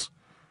sentence.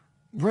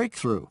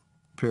 Breakthrough,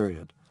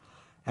 period.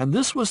 And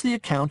this was the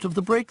account of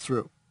the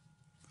breakthrough.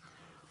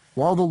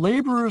 While the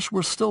laborers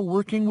were still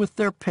working with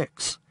their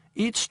picks,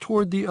 each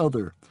toward the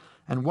other,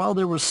 and while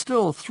there were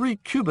still 3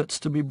 cubits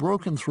to be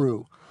broken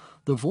through,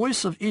 the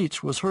voice of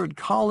each was heard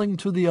calling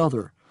to the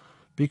other,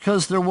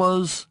 because there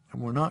was,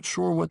 and we're not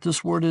sure what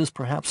this word is,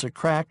 perhaps a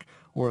crack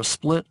or a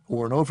split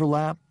or an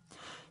overlap,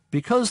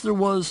 because there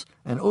was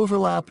an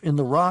overlap in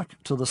the rock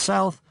to the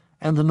south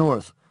and the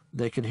north,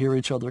 they could hear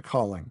each other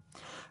calling.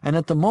 And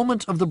at the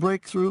moment of the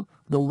breakthrough,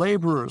 the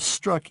laborers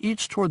struck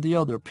each toward the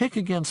other, pick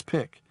against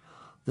pick.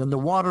 Then the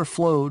water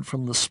flowed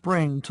from the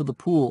spring to the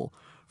pool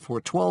for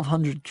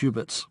 1,200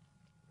 cubits.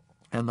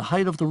 And the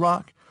height of the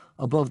rock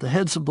above the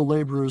heads of the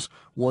laborers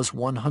was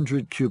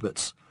 100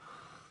 cubits.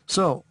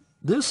 So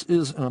this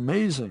is an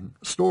amazing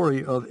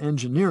story of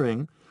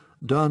engineering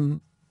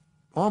done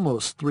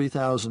almost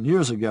 3,000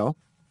 years ago.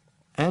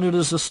 And it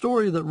is a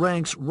story that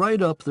ranks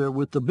right up there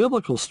with the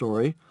biblical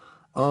story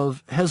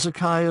of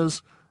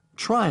Hezekiah's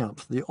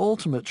triumph, the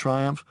ultimate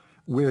triumph,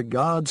 where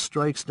God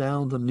strikes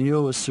down the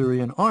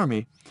Neo-Assyrian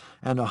army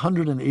and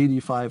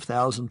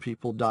 185,000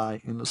 people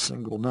die in a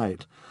single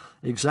night.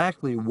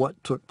 Exactly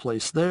what took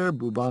place there,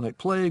 bubonic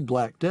plague,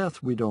 Black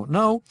Death, we don't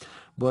know,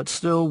 but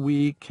still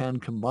we can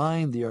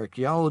combine the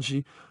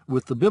archaeology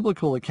with the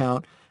biblical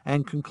account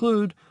and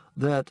conclude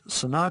that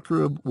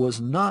Sennacherib was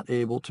not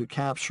able to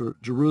capture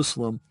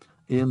Jerusalem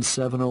in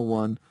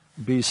 701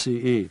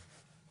 BCE.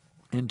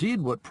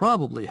 Indeed, what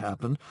probably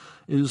happened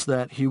is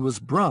that he was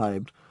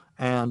bribed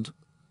and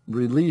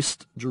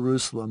released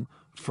Jerusalem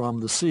from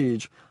the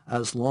siege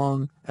as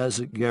long as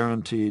it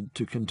guaranteed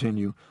to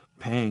continue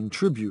paying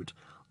tribute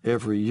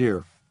every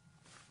year.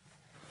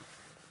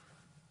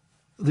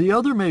 The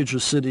other major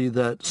city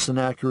that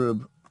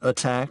Sennacherib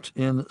attacked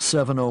in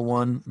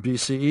 701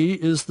 BCE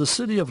is the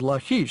city of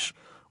Lachish,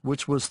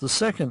 which was the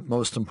second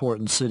most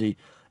important city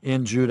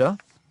in Judah.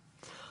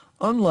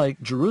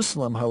 Unlike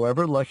Jerusalem,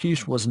 however,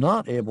 Lachish was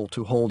not able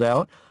to hold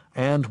out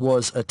and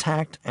was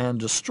attacked and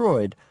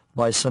destroyed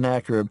by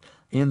Sennacherib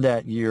in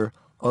that year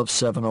of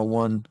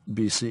 701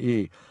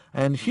 BCE.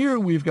 And here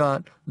we've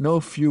got no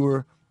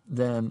fewer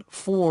than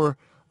 4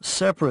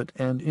 separate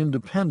and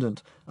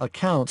independent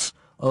accounts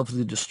of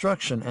the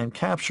destruction and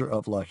capture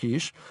of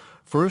Lachish.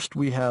 First,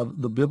 we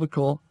have the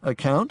biblical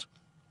account.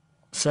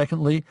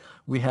 Secondly,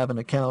 we have an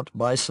account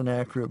by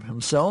Sennacherib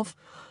himself.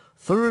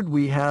 Third,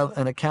 we have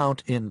an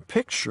account in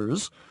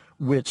pictures,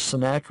 which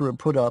Sennacherib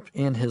put up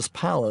in his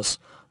palace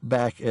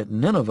back at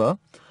Nineveh.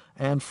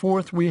 And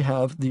fourth, we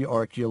have the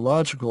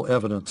archaeological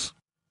evidence.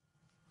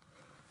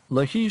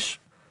 Lachish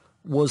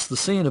was the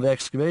scene of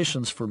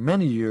excavations for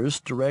many years,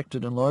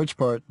 directed in large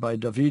part by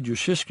David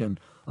Yushishkin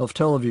of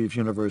Tel Aviv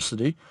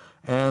University,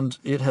 and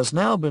it has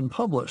now been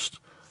published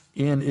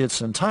in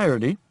its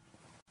entirety.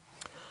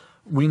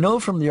 We know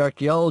from the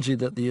archaeology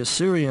that the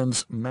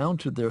Assyrians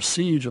mounted their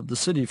siege of the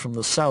city from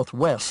the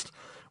southwest,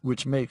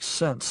 which makes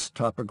sense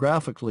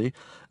topographically.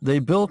 They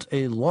built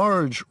a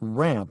large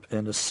ramp,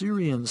 an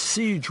Assyrian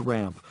siege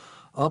ramp,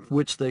 up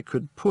which they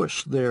could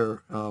push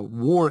their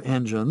war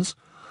engines.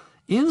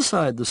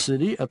 Inside the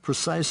city, at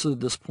precisely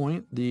this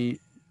point, the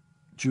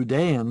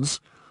Judeans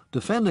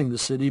defending the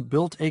city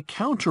built a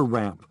counter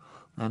ramp,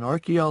 and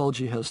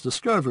archaeology has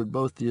discovered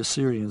both the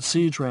Assyrian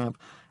siege ramp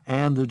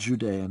and the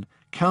Judean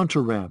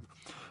counter ramp.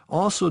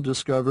 Also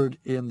discovered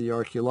in the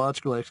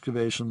archaeological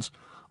excavations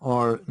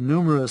are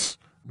numerous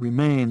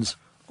remains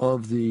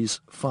of these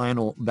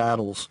final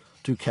battles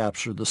to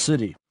capture the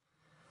city.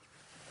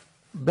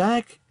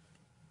 Back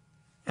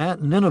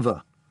at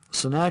Nineveh,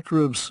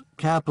 Sennacherib's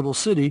capital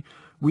city,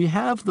 we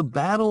have the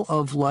Battle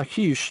of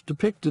Lachish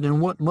depicted in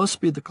what must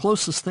be the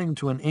closest thing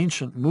to an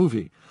ancient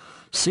movie.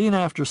 Scene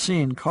after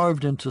scene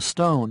carved into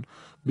stone,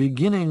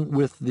 beginning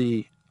with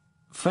the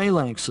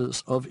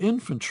phalanxes of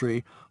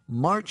infantry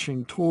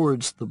marching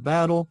towards the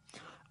battle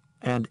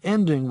and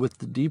ending with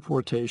the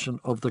deportation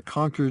of the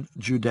conquered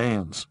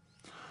Judeans.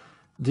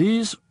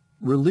 These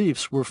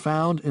reliefs were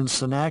found in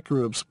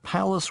Sennacherib's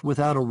palace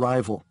without a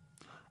rival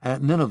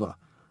at Nineveh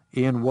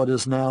in what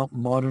is now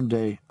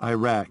modern-day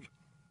Iraq.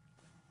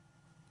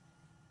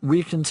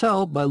 We can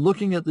tell by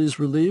looking at these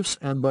reliefs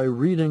and by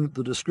reading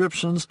the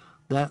descriptions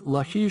that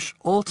Lachish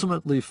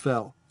ultimately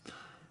fell,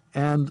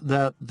 and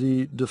that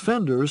the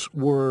defenders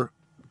were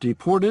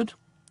deported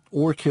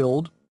or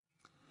killed,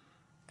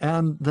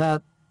 and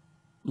that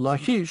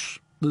Lachish,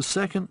 the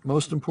second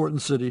most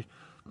important city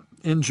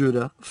in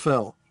Judah,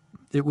 fell.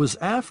 It was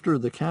after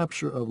the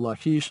capture of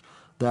Lachish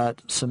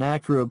that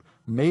Sennacherib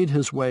made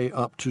his way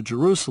up to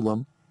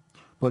Jerusalem,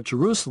 but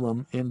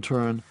Jerusalem, in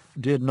turn,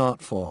 did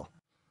not fall.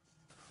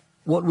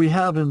 What we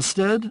have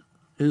instead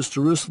is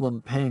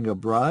Jerusalem paying a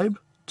bribe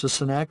to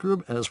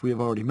Sennacherib, as we have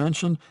already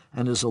mentioned,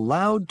 and is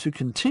allowed to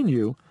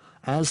continue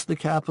as the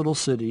capital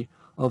city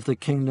of the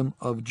kingdom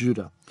of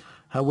Judah.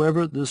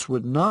 However, this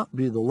would not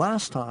be the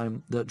last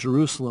time that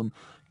Jerusalem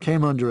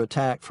came under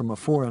attack from a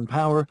foreign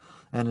power,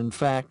 and in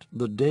fact,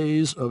 the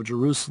days of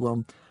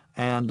Jerusalem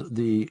and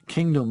the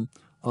kingdom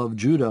of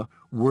Judah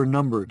were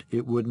numbered.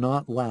 It would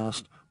not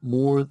last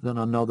more than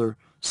another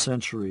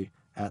century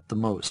at the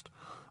most.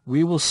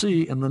 We will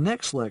see in the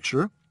next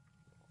lecture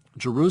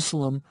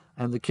Jerusalem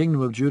and the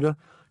kingdom of Judah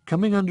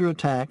coming under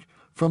attack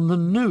from the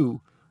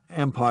new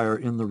empire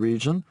in the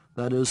region,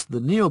 that is, the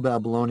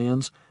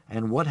Neo-Babylonians,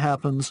 and what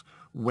happens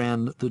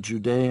when the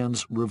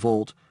Judeans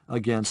revolt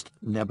against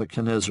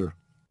Nebuchadnezzar.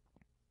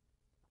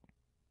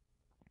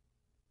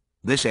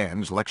 This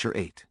ends Lecture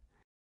 8.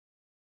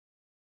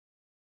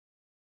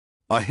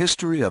 A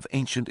History of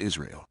Ancient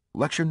Israel.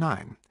 Lecture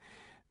 9.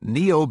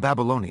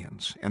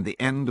 Neo-Babylonians and the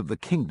End of the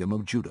Kingdom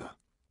of Judah.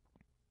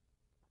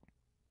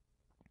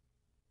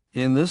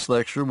 In this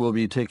lecture, we'll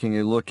be taking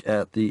a look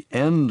at the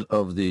end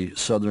of the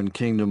southern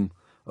kingdom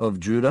of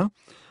Judah.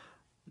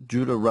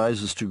 Judah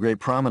rises to great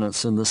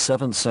prominence in the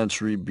 7th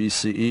century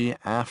BCE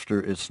after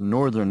its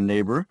northern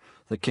neighbor,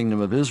 the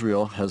kingdom of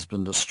Israel, has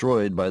been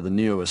destroyed by the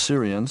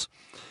Neo-Assyrians.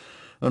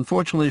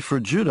 Unfortunately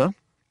for Judah,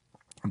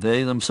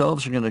 they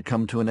themselves are going to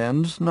come to an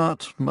end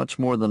not much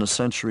more than a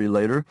century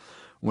later,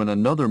 when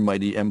another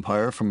mighty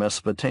empire from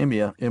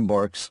Mesopotamia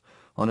embarks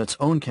on its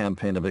own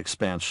campaign of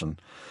expansion.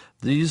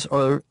 These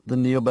are the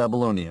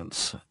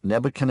Neo-Babylonians.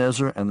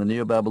 Nebuchadnezzar and the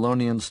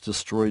Neo-Babylonians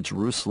destroyed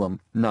Jerusalem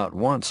not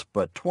once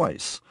but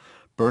twice,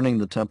 burning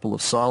the Temple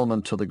of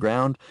Solomon to the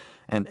ground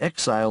and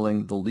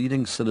exiling the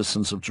leading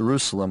citizens of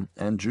Jerusalem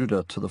and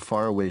Judah to the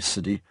faraway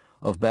city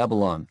of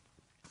Babylon.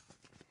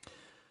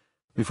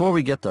 Before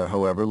we get there,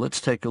 however, let's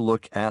take a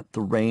look at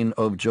the reign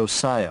of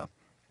Josiah.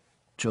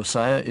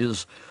 Josiah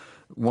is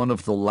one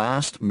of the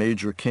last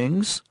major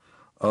kings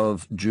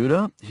of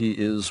Judah. He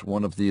is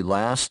one of the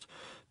last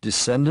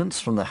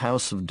descendants from the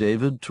house of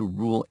David to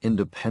rule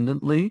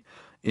independently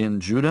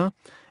in Judah,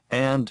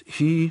 and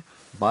he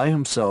by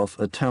himself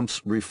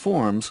attempts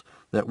reforms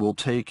that will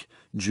take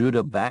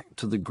Judah back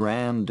to the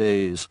grand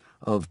days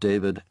of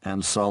David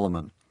and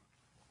Solomon.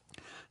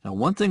 Now,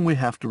 one thing we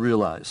have to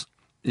realize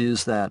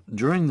is that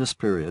during this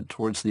period,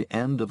 towards the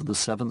end of the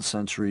 7th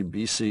century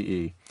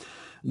BCE,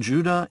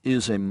 Judah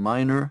is a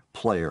minor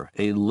player,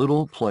 a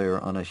little player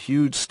on a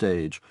huge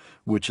stage,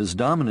 which is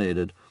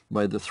dominated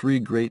by the three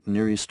great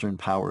Near Eastern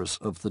powers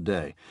of the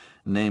day,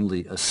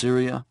 namely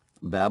Assyria,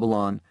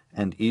 Babylon,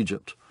 and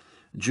Egypt.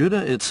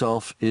 Judah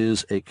itself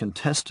is a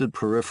contested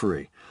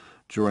periphery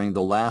during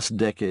the last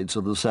decades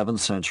of the 7th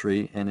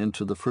century and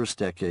into the first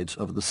decades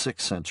of the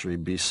 6th century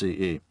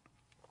BCE.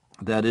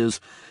 That is,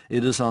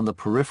 it is on the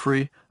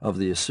periphery of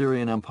the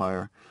Assyrian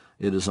Empire,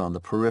 it is on the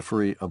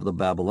periphery of the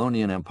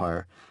Babylonian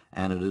Empire,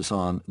 and it is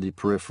on the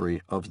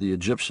periphery of the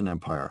Egyptian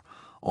Empire.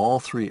 All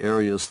three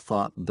areas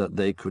thought that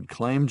they could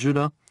claim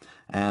Judah,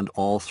 and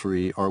all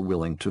three are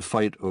willing to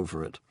fight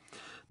over it.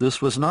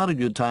 This was not a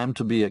good time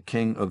to be a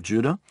king of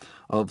Judah.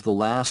 Of the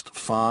last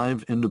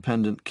 5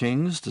 independent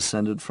kings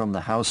descended from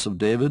the house of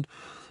David,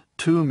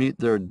 2 meet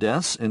their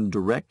deaths in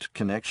direct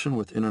connection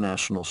with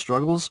international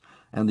struggles,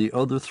 and the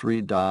other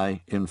 3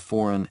 die in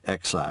foreign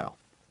exile.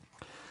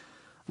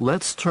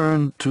 Let's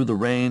turn to the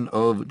reign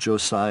of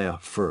Josiah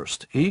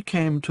first. He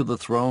came to the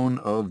throne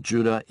of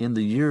Judah in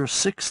the year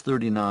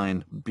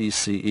 639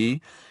 BCE.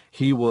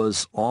 He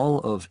was all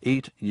of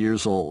 8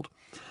 years old.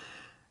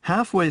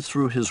 Halfway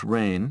through his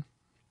reign,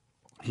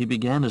 he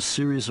began a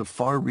series of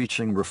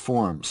far-reaching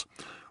reforms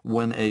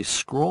when a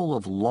scroll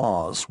of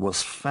laws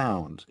was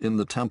found in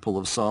the Temple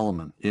of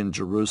Solomon in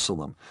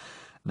Jerusalem.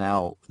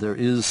 Now, there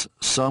is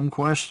some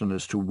question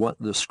as to what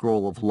this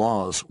scroll of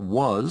laws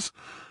was.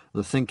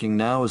 The thinking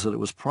now is that it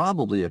was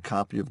probably a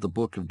copy of the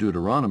book of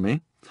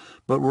Deuteronomy,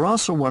 but we're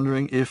also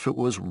wondering if it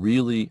was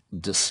really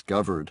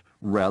discovered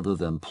rather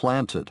than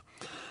planted.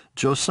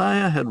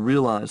 Josiah had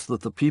realized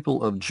that the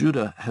people of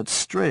Judah had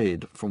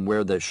strayed from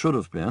where they should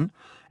have been,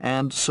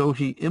 and so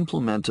he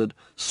implemented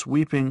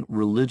sweeping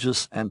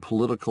religious and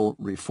political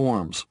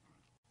reforms.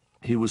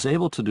 He was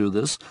able to do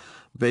this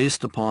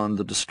based upon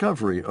the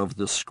discovery of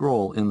this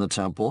scroll in the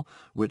temple,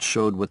 which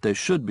showed what they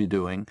should be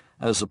doing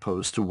as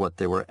opposed to what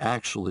they were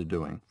actually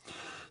doing.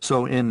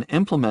 So in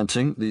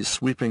implementing these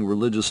sweeping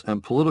religious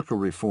and political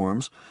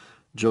reforms,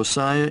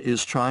 Josiah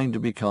is trying to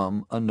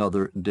become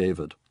another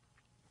David.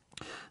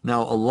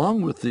 Now,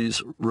 along with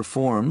these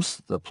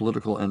reforms, the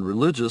political and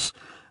religious,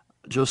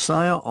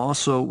 Josiah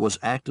also was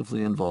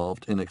actively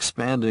involved in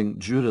expanding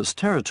Judah's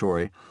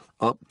territory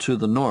up to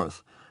the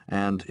north,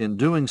 and in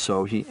doing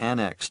so he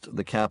annexed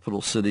the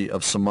capital city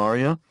of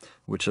Samaria,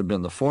 which had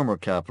been the former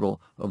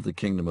capital of the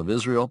kingdom of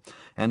Israel,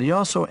 and he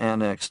also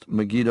annexed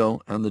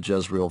Megiddo and the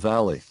Jezreel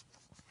Valley.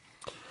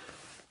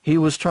 He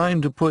was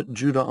trying to put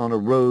Judah on a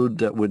road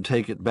that would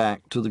take it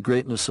back to the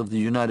greatness of the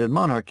United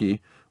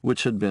Monarchy,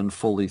 which had been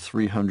fully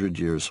 300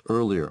 years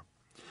earlier.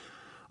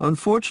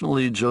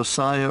 Unfortunately,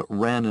 Josiah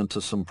ran into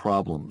some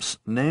problems.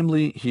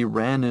 Namely, he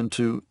ran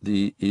into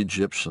the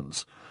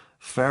Egyptians.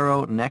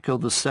 Pharaoh Necho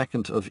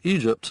II of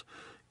Egypt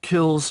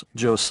kills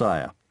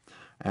Josiah.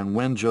 And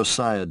when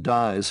Josiah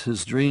dies,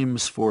 his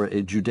dreams for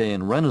a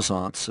Judean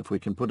Renaissance, if we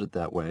can put it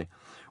that way,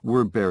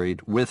 were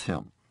buried with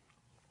him.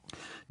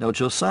 Now,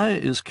 Josiah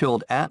is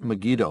killed at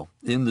Megiddo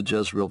in the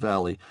Jezreel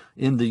Valley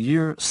in the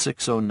year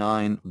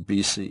 609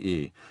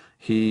 BCE.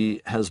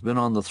 He has been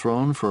on the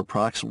throne for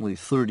approximately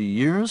 30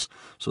 years,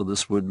 so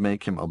this would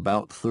make him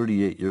about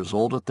 38 years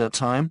old at that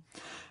time.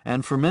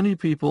 And for many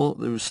people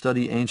who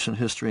study ancient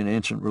history and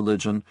ancient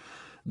religion,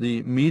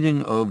 the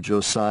meeting of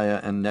Josiah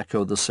and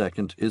Necho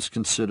II is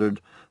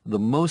considered the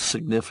most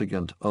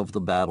significant of the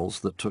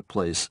battles that took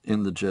place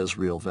in the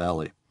Jezreel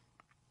Valley.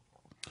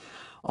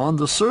 On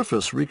the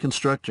surface,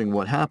 reconstructing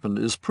what happened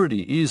is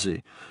pretty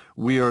easy.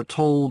 We are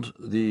told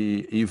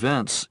the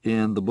events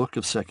in the book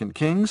of 2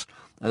 Kings,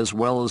 as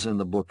well as in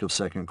the book of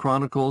 2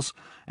 Chronicles,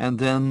 and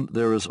then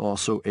there is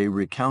also a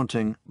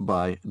recounting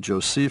by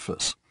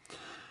Josephus.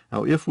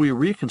 Now, if we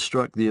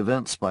reconstruct the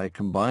events by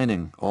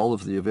combining all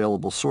of the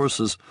available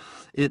sources,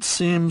 it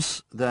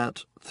seems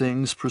that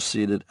things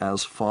proceeded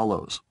as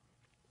follows.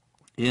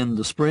 In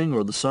the spring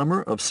or the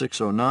summer of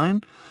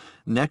 609,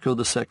 Necho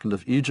II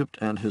of Egypt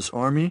and his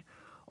army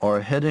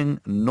are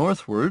heading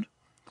northward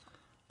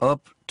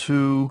up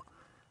to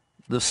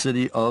the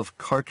city of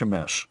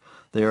Carchemish.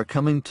 They are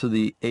coming to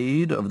the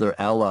aid of their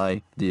ally,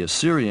 the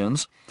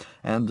Assyrians,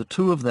 and the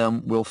two of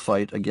them will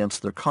fight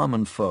against their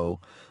common foe,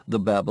 the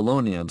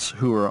Babylonians,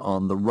 who are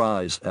on the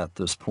rise at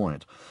this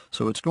point.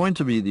 So it's going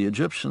to be the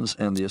Egyptians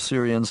and the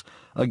Assyrians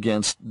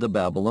against the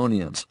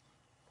Babylonians.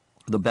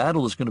 The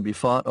battle is going to be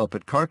fought up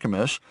at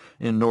Carchemish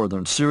in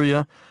northern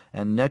Syria,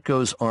 and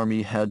Necho's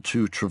army had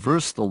to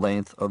traverse the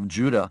length of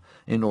Judah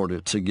in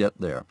order to get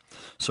there.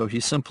 So he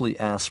simply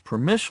asked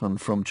permission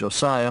from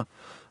Josiah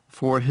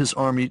for his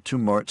army to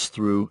march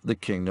through the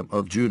kingdom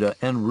of Judah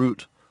en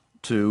route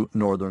to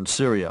northern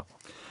Syria.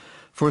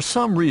 For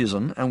some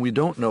reason, and we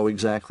don't know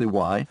exactly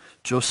why,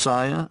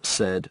 Josiah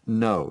said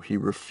no. He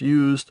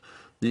refused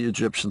the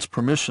Egyptians'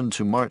 permission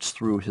to march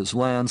through his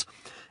lands,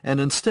 and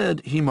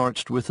instead he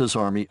marched with his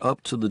army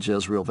up to the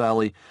Jezreel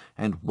Valley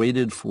and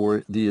waited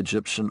for the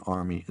Egyptian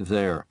army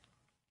there.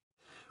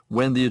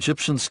 When the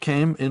Egyptians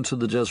came into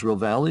the Jezreel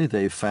Valley,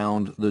 they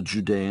found the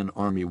Judean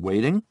army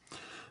waiting.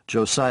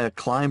 Josiah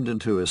climbed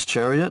into his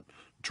chariot,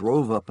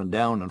 drove up and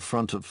down in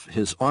front of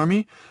his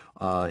army,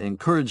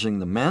 encouraging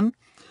the men.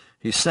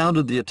 He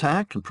sounded the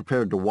attack and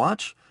prepared to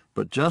watch,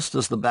 but just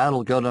as the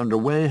battle got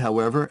underway,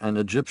 however, an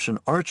Egyptian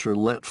archer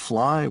let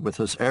fly with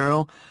his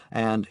arrow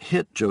and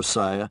hit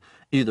Josiah,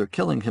 either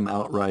killing him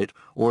outright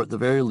or at the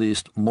very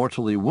least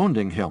mortally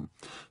wounding him.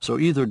 So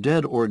either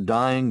dead or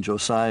dying,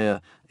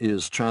 Josiah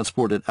is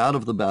transported out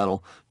of the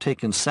battle,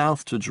 taken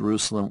south to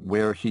Jerusalem,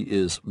 where he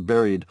is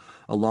buried,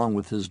 along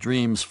with his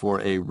dreams for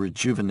a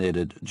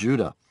rejuvenated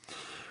Judah.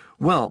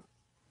 Well,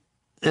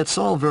 it's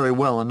all very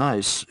well and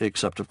nice,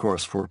 except, of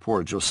course, for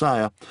poor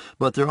Josiah,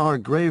 but there are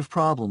grave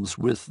problems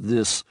with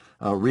this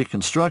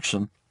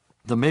reconstruction.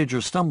 The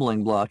major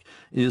stumbling block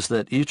is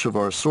that each of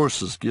our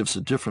sources gives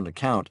a different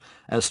account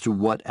as to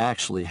what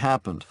actually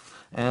happened.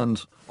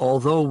 And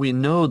although we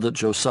know that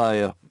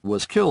Josiah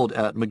was killed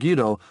at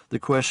Megiddo, the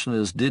question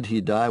is, did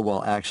he die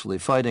while actually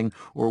fighting,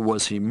 or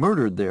was he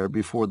murdered there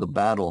before the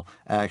battle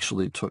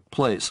actually took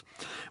place?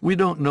 We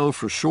don't know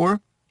for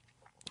sure.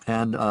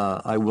 And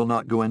I will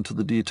not go into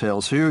the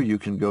details here. You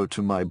can go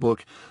to my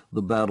book,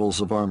 The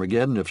Battles of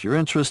Armageddon, if you're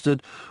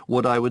interested.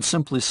 What I would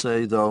simply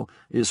say, though,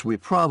 is we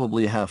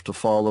probably have to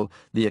follow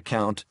the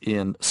account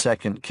in 2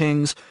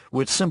 Kings,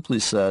 which simply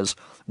says,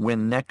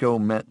 when Necho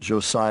met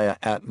Josiah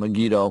at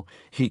Megiddo,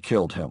 he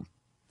killed him.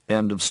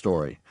 End of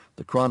story.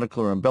 The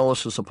chronicler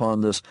embellishes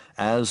upon this,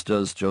 as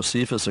does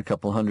Josephus a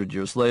couple hundred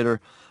years later,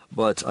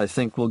 but I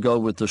think we'll go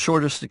with the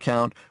shortest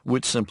account,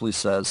 which simply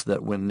says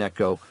that when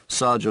Necho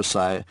saw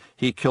Josiah,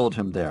 he killed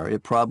him there.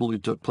 It probably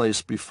took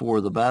place before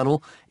the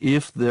battle,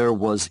 if there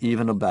was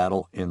even a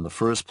battle in the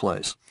first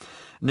place.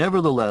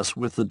 Nevertheless,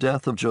 with the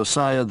death of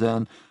Josiah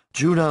then,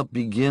 Judah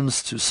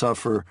begins to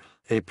suffer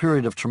a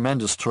period of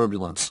tremendous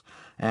turbulence,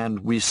 and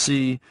we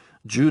see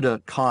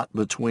Judah caught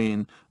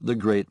between the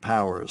great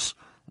powers,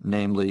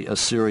 namely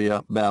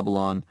Assyria,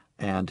 Babylon,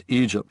 and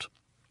Egypt.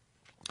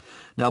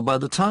 Now, by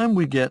the time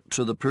we get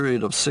to the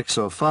period of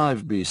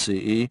 605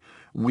 BCE,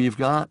 we've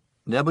got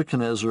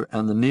Nebuchadnezzar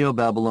and the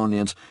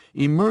Neo-Babylonians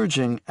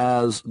emerging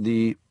as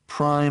the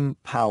prime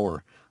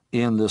power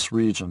in this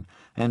region.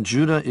 And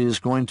Judah is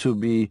going to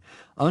be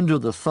under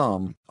the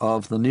thumb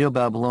of the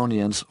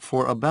Neo-Babylonians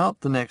for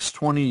about the next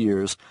 20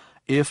 years,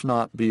 if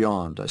not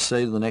beyond. I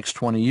say the next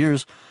 20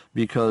 years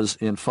because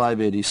in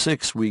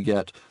 586 we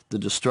get the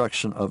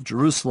destruction of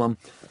Jerusalem,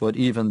 but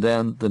even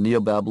then the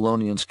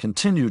Neo-Babylonians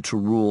continue to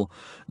rule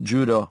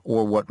Judah,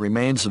 or what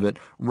remains of it,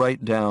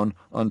 right down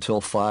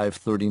until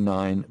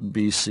 539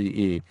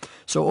 BCE.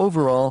 So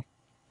overall,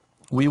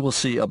 we will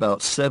see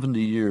about 70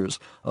 years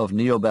of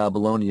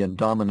Neo-Babylonian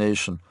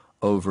domination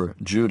over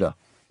Judah.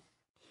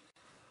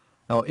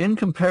 Now, in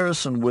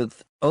comparison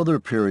with other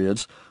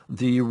periods,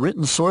 the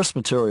written source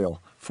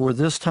material for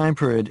this time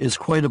period is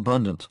quite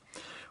abundant.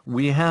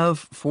 We have,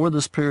 for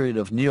this period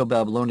of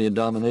Neo-Babylonian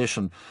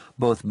domination,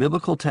 both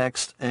biblical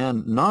text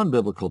and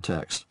non-biblical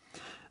text.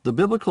 The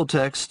biblical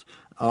texts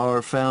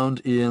are found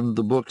in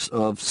the books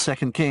of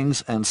 2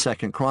 Kings and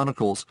 2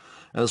 Chronicles,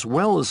 as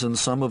well as in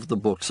some of the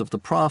books of the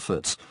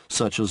prophets,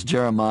 such as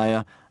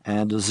Jeremiah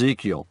and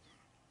Ezekiel.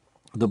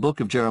 The book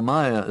of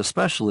Jeremiah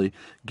especially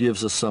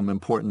gives us some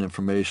important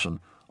information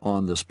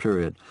on this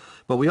period.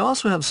 But we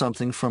also have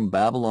something from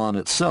Babylon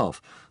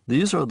itself.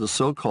 These are the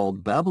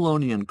so-called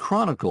Babylonian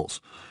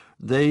Chronicles.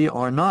 They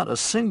are not a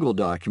single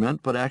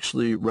document, but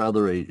actually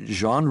rather a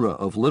genre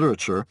of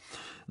literature.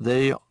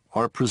 They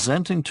are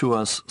presenting to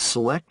us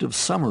selective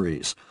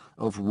summaries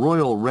of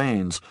royal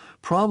reigns,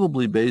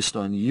 probably based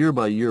on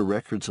year-by-year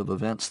records of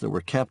events that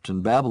were kept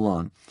in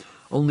Babylon.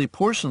 Only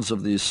portions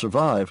of these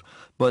survive,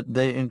 but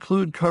they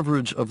include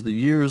coverage of the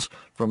years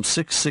from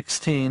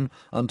 616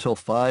 until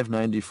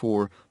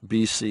 594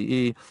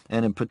 BCE,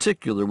 and in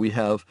particular we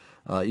have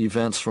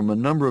events from a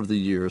number of the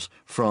years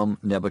from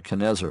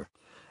Nebuchadnezzar.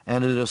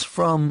 And it is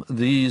from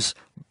these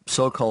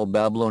so-called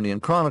Babylonian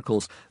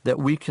Chronicles that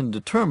we can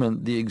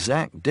determine the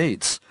exact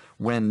dates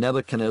when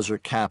Nebuchadnezzar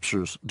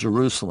captures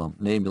Jerusalem,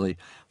 namely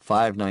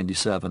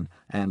 597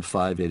 and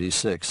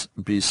 586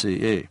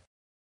 BCE.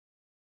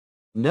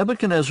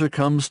 Nebuchadnezzar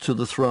comes to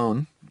the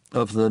throne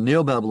of the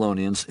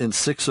Neo-Babylonians in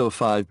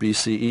 605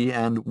 BCE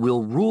and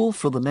will rule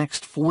for the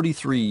next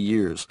 43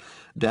 years,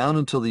 down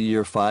until the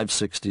year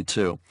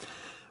 562.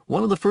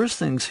 One of the first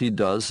things he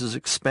does is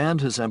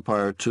expand his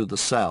empire to the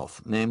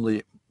south,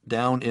 namely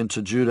down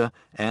into Judah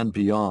and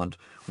beyond.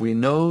 We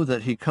know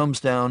that he comes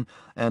down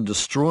and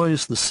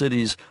destroys the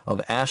cities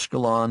of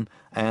Ashkelon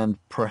and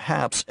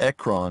perhaps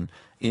Ekron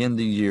in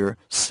the year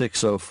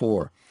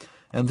 604.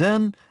 And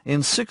then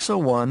in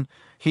 601,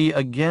 he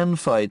again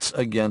fights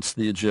against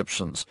the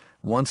Egyptians.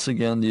 Once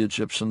again, the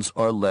Egyptians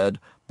are led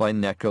by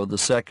Necho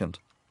II.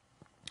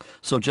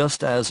 So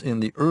just as in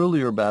the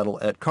earlier battle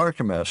at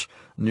Carchemish,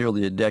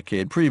 nearly a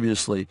decade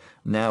previously,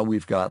 now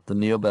we've got the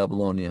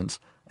Neo-Babylonians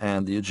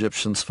and the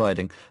Egyptians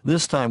fighting,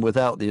 this time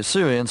without the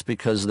Assyrians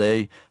because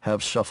they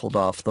have shuffled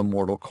off the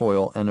mortal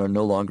coil and are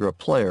no longer a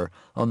player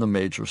on the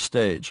major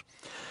stage.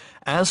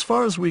 As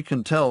far as we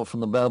can tell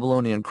from the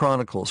Babylonian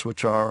Chronicles,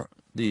 which are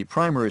the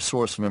primary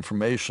source of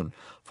information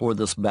for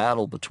this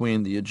battle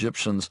between the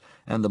Egyptians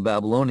and the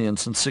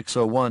Babylonians in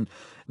 601,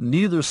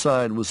 neither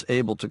side was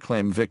able to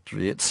claim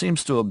victory. It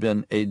seems to have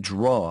been a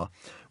draw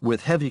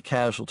with heavy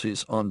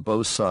casualties on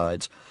both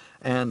sides,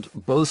 and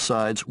both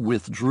sides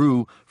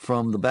withdrew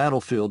from the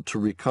battlefield to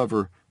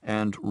recover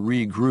and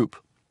regroup.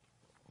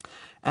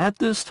 At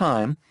this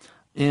time,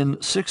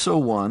 in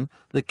 601,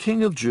 the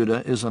king of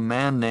Judah is a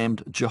man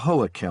named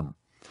Jehoiakim.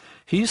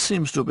 He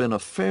seems to have been a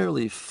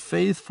fairly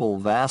faithful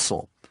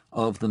vassal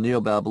of the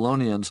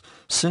Neo-Babylonians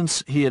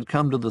since he had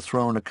come to the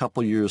throne a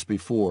couple years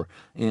before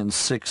in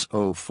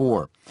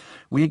 604.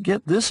 We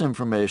get this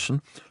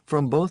information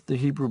from both the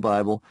Hebrew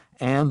Bible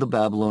and the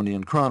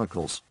Babylonian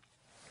Chronicles.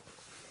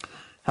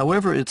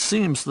 However, it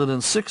seems that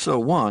in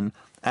 601,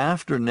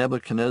 after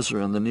Nebuchadnezzar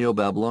and the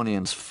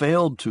Neo-Babylonians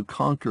failed to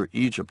conquer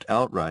Egypt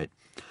outright,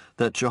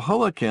 that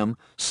Jehoiakim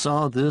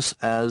saw this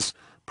as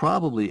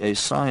probably a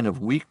sign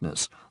of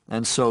weakness,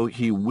 and so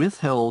he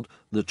withheld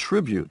the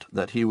tribute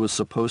that he was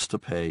supposed to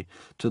pay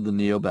to the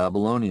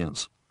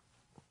Neo-Babylonians.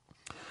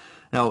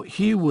 Now,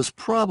 he was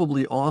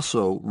probably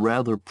also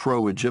rather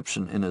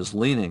pro-Egyptian in his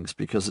leanings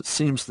because it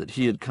seems that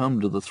he had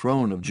come to the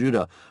throne of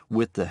Judah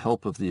with the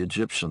help of the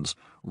Egyptians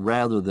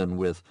rather than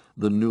with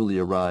the newly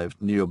arrived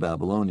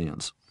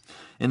Neo-Babylonians.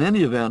 In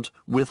any event,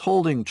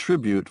 withholding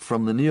tribute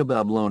from the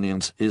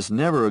Neo-Babylonians is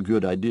never a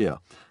good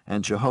idea,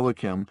 and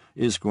Jehoiakim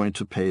is going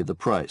to pay the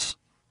price.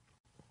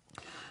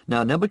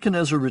 Now,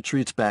 Nebuchadnezzar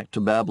retreats back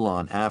to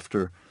Babylon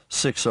after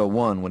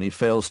 601 when he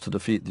fails to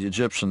defeat the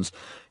Egyptians.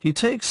 He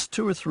takes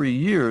 2 or 3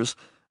 years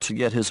to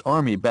get his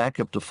army back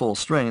up to full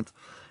strength,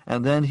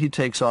 and then he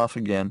takes off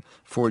again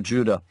for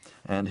Judah.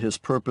 And his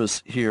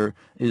purpose here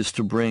is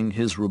to bring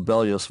his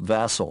rebellious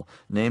vassal,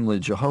 namely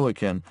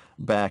Jehoiakim,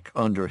 back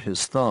under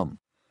his thumb.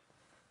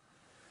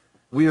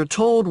 We are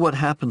told what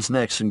happens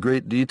next in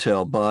great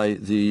detail by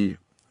the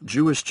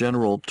Jewish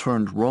general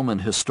turned Roman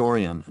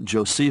historian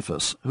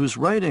Josephus, who's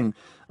writing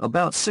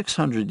about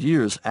 600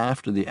 years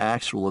after the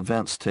actual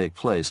events take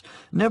place.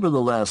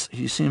 Nevertheless,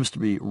 he seems to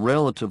be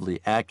relatively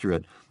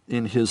accurate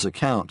in his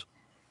account.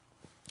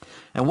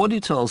 And what he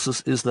tells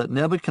us is that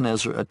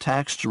Nebuchadnezzar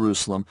attacks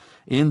Jerusalem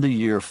in the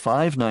year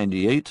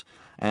 598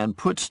 and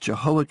puts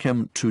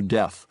Jehoiakim to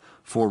death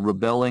for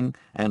rebelling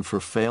and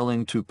for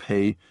failing to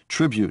pay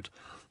tribute.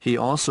 He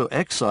also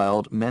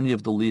exiled many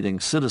of the leading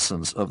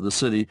citizens of the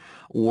city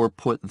or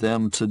put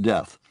them to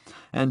death.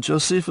 And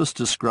Josephus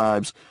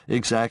describes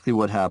exactly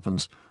what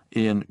happens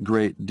in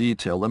great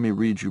detail. Let me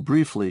read you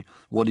briefly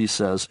what he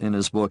says in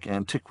his book,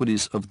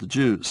 Antiquities of the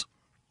Jews.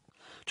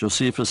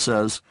 Josephus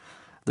says,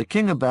 "The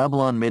king of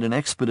Babylon made an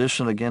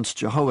expedition against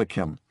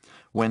Jehoiakim.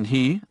 When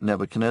he,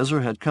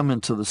 Nebuchadnezzar, had come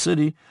into the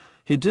city,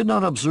 he did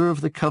not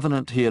observe the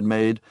covenant he had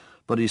made,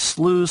 but he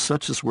slew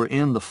such as were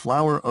in the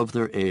flower of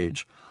their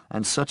age,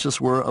 and such as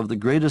were of the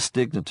greatest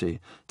dignity,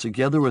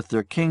 together with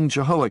their king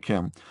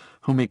Jehoiakim,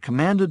 whom he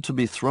commanded to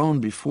be thrown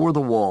before the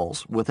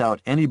walls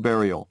without any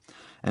burial,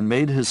 and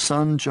made his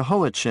son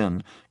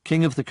Jehoiachin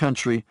king of the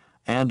country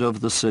and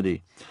of the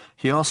city.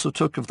 He also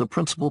took of the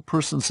principal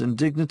persons in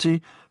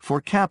dignity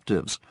for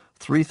captives,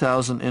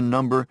 3,000 in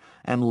number,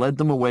 and led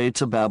them away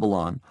to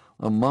Babylon,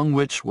 among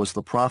which was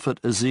the prophet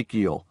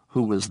Ezekiel,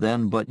 who was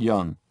then but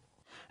young.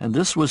 And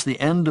this was the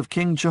end of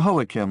King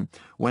Jehoiakim,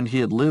 when he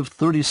had lived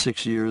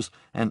 36 years,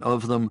 and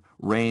of them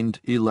reigned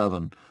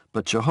 11.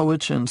 But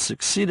Jehoiachin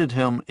succeeded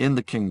him in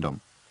the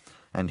kingdom,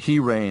 and he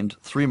reigned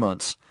 3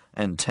 months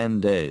and 10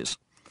 days.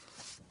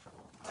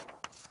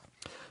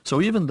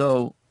 So even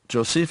though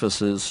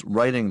Josephus is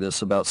writing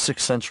this about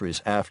 6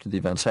 centuries after the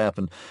events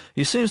happened,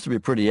 he seems to be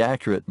pretty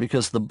accurate,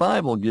 because the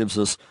Bible gives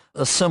us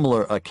a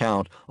similar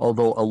account,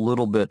 although a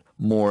little bit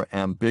more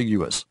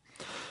ambiguous.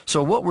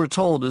 So what we're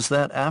told is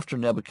that after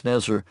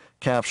Nebuchadnezzar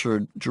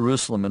captured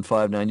Jerusalem in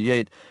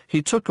 598,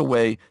 he took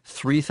away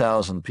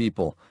 3,000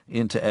 people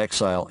into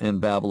exile in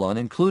Babylon,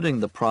 including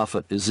the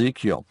prophet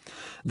Ezekiel.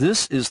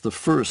 This is the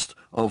first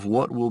of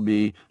what will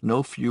be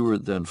no fewer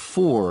than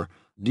 4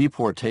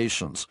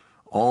 deportations.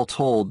 All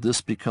told, this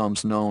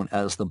becomes known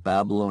as the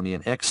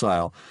Babylonian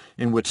exile,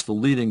 in which the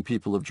leading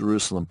people of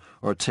Jerusalem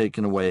are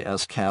taken away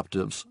as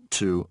captives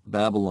to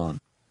Babylon.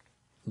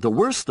 The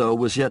worst, though,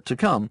 was yet to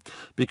come,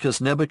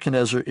 because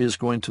Nebuchadnezzar is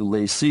going to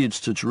lay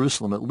siege to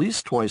Jerusalem at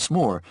least twice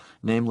more,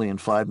 namely in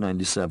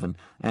 597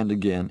 and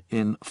again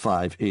in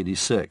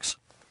 586.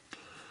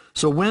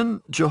 So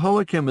when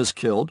Jehoiakim is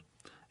killed,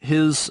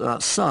 his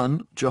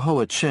son,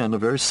 Jehoiachin, a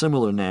very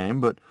similar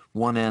name, but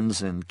one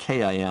ends in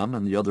K-I-M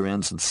and the other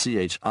ends in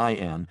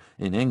C-H-I-N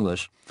in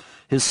English,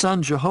 his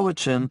son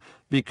Jehoiachin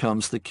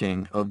becomes the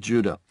king of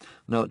Judah.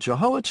 Now,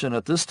 Jehoiachin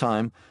at this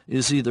time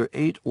is either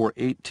 8 or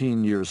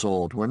 18 years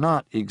old. We're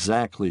not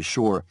exactly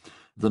sure.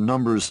 The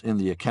numbers in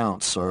the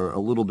accounts are a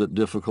little bit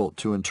difficult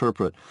to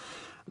interpret.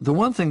 The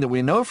one thing that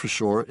we know for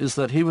sure is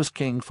that he was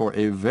king for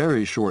a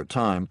very short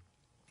time,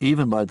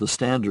 even by the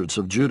standards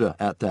of Judah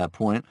at that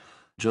point.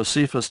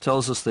 Josephus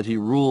tells us that he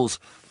rules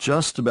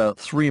just about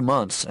 3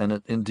 months, and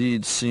it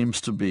indeed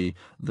seems to be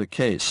the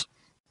case.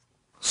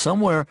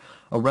 Somewhere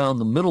around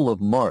the middle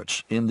of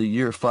March in the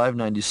year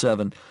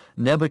 597,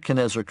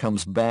 Nebuchadnezzar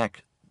comes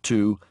back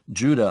to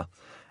Judah,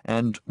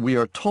 and we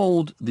are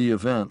told the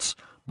events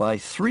by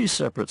 3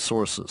 separate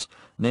sources,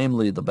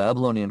 namely the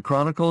Babylonian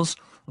Chronicles,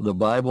 the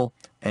Bible,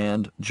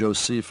 and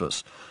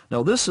Josephus.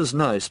 Now this is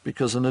nice,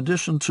 because in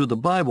addition to the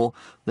Bible,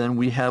 then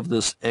we have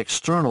this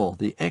external,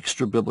 the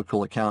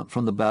extra-biblical account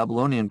from the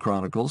Babylonian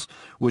Chronicles,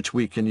 which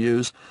we can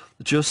use.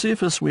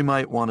 Josephus we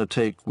might want to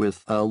take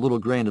with a little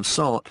grain of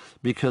salt,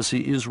 because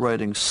he is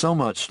writing so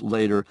much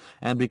later,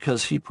 and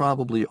because he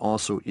probably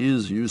also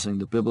is using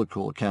the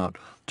biblical account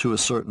to a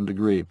certain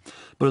degree.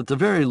 But at the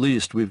very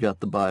least, we've got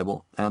the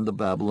Bible and the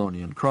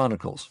Babylonian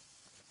Chronicles.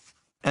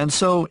 And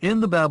so in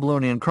the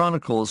Babylonian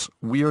Chronicles,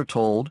 we are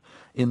told,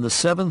 in the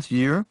 7th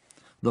year,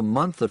 the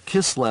month of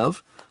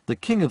Kislev, the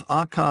king of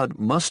Akkad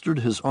mustered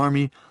his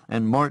army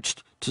and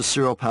marched to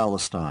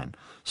Syro-Palestine.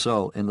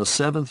 So in the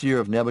 7th year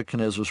of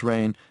Nebuchadnezzar's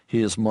reign,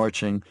 he is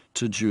marching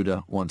to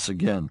Judah once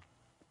again.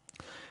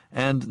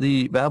 And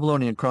the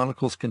Babylonian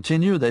Chronicles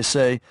continue. They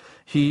say,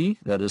 he,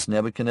 that is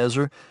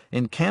Nebuchadnezzar,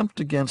 encamped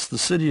against the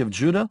city of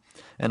Judah,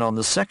 and on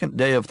the 2nd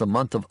day of the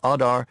month of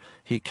Adar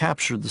he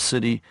captured the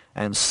city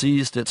and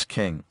seized its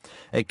king.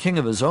 A king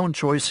of his own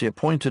choice he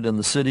appointed in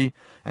the city,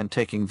 and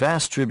taking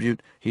vast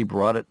tribute he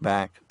brought it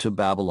back to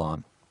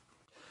Babylon.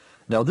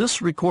 Now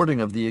this recording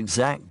of the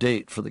exact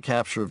date for the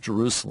capture of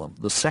Jerusalem,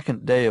 the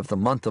 2nd day of the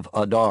month of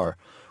Adar,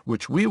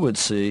 which we would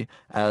see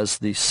as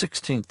the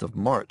 16th of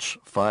March,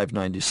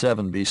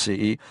 597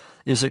 BCE,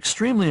 is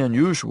extremely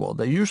unusual.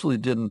 They usually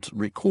didn't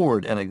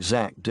record an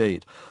exact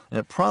date, and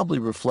it probably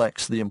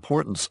reflects the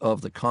importance of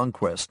the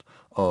conquest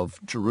of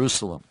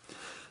Jerusalem.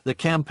 The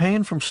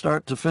campaign from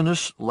start to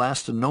finish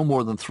lasted no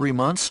more than 3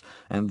 months,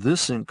 and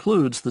this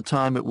includes the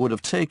time it would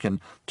have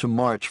taken to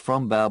march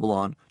from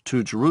Babylon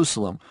to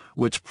Jerusalem,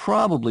 which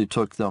probably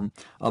took them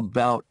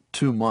about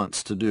 2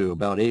 months to do,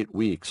 about 8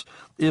 weeks.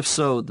 If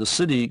so, the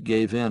city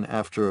gave in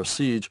after a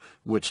siege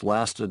which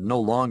lasted no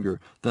longer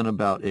than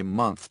about a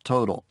month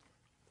total.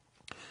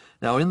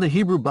 Now, in the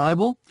Hebrew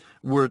Bible,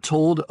 we're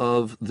told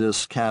of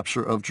this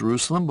capture of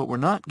Jerusalem, but we're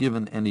not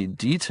given any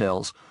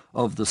details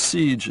of the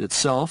siege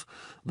itself.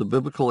 The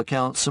biblical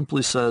account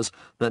simply says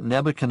that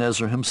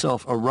Nebuchadnezzar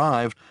himself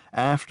arrived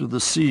after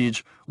the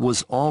siege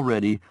was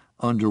already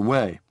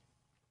underway.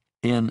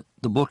 In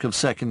the book of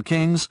 2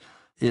 Kings,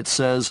 it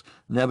says,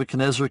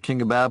 Nebuchadnezzar,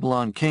 king of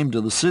Babylon, came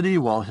to the city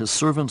while his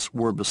servants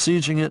were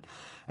besieging it,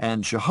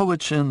 and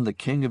Jehoiachin, the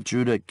king of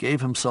Judah,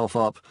 gave himself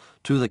up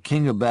to the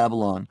king of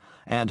Babylon,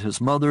 and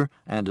his mother,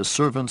 and his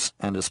servants,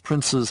 and his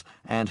princes,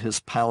 and his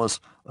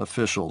palace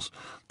officials.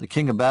 The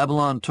king of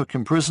Babylon took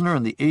him prisoner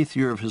in the 8th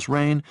year of his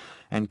reign,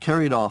 and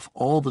carried off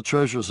all the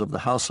treasures of the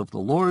house of the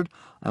Lord,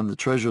 and the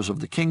treasures of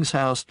the king's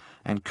house,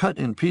 and cut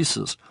in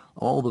pieces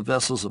all the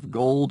vessels of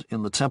gold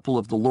in the temple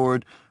of the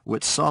Lord,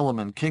 which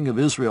Solomon king of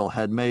Israel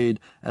had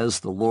made, as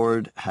the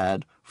Lord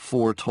had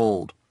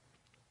foretold.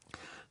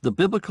 The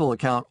biblical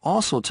account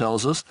also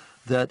tells us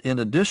that in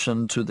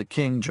addition to the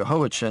king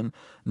Jehoiachin,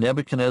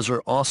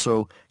 Nebuchadnezzar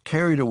also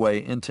carried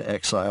away into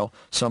exile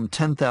some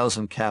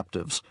 10,000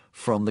 captives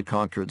from the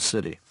conquered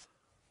city.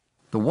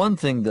 The one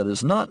thing that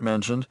is not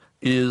mentioned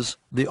is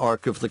the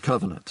Ark of the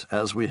Covenant.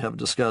 As we have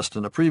discussed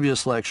in a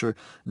previous lecture,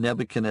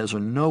 Nebuchadnezzar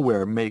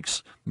nowhere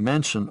makes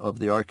mention of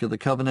the Ark of the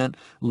Covenant,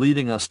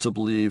 leading us to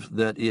believe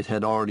that it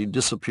had already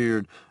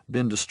disappeared,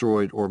 been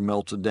destroyed, or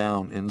melted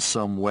down in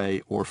some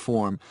way or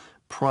form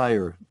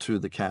prior to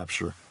the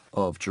capture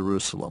of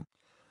Jerusalem.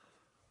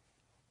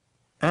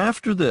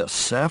 After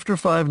this, after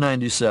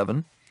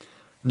 597,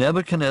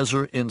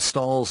 Nebuchadnezzar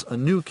installs a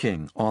new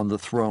king on the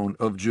throne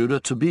of Judah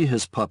to be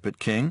his puppet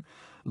king.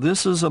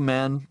 This is a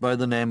man by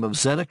the name of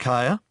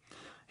Zedekiah.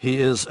 He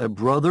is a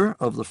brother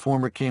of the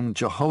former king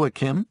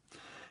Jehoiakim,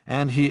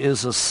 and he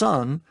is a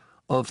son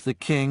of the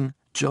king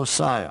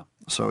Josiah.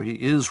 So he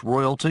is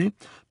royalty,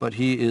 but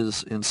he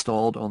is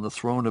installed on the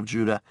throne of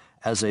Judah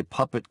as a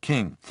puppet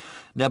king.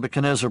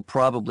 Nebuchadnezzar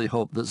probably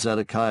hoped that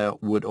Zedekiah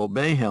would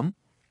obey him,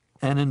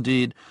 and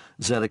indeed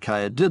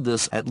Zedekiah did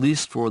this at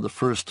least for the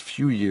first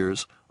few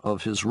years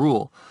of his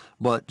rule.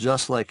 But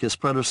just like his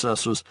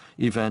predecessors,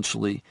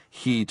 eventually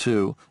he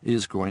too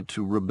is going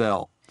to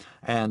rebel.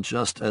 And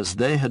just as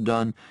they had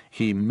done,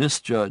 he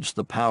misjudged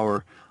the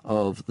power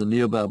of the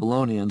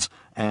Neo-Babylonians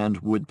and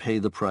would pay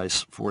the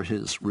price for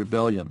his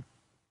rebellion.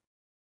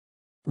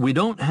 We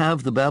don't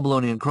have the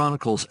Babylonian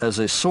Chronicles as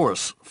a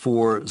source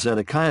for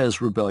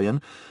Zedekiah's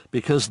rebellion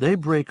because they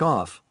break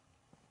off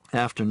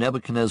after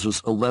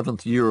Nebuchadnezzar's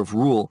 11th year of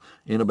rule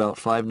in about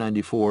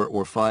 594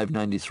 or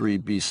 593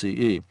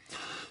 BCE.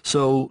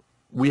 So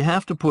we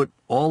have to put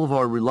all of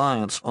our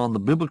reliance on the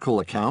biblical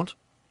account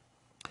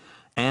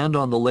and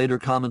on the later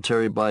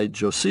commentary by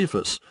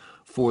Josephus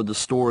for the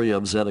story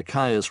of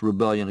Zedekiah's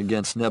rebellion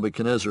against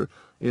Nebuchadnezzar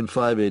in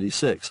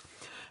 586.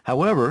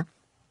 However,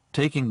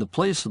 taking the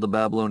place of the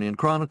Babylonian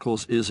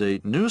Chronicles is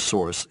a new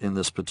source in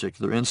this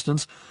particular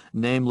instance,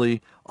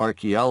 namely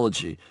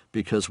archaeology,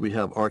 because we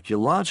have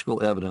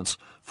archaeological evidence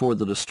for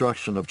the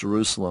destruction of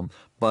Jerusalem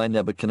by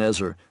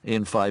Nebuchadnezzar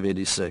in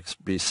 586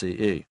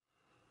 BCE.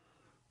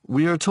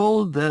 We are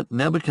told that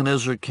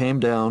Nebuchadnezzar came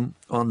down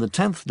on the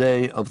 10th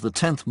day of the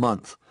 10th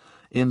month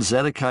in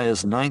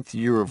Zedekiah's 9th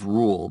year of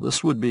rule.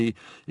 This would be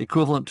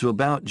equivalent to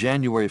about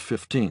January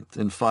 15th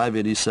in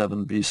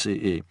 587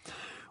 BCE.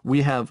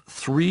 We have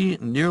three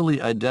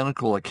nearly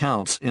identical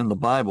accounts in the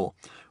Bible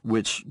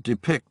which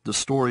depict the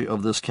story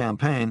of this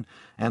campaign,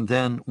 and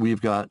then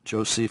we've got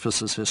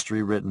Josephus's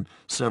history written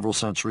several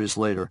centuries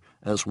later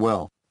as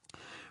well.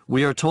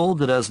 We are told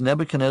that as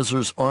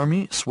Nebuchadnezzar's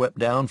army swept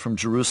down from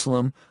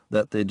Jerusalem,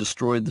 that they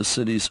destroyed the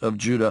cities of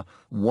Judah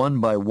one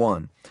by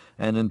one.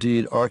 And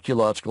indeed,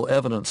 archaeological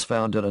evidence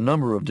found in a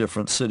number of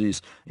different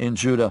cities in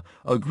Judah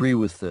agree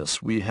with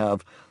this. We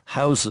have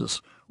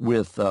houses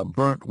with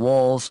burnt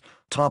walls,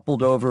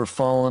 toppled over,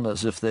 fallen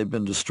as if they've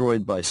been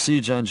destroyed by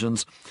siege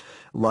engines.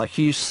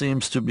 Lachish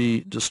seems to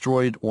be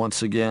destroyed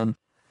once again.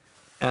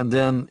 And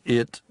then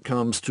it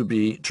comes to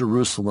be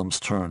Jerusalem's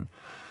turn.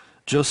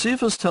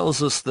 Josephus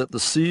tells us that the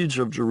siege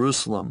of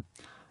Jerusalem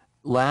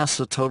lasts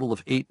a total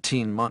of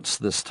 18 months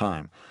this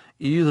time.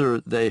 Either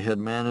they had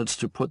managed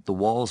to put the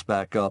walls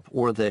back up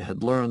or they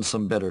had learned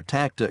some better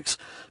tactics,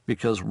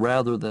 because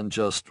rather than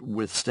just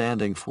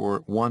withstanding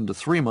for 1 to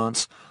 3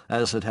 months,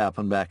 as had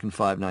happened back in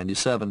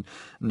 597,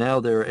 now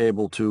they're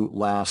able to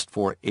last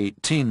for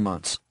 18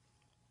 months.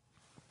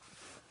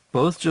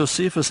 Both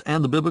Josephus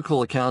and the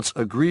biblical accounts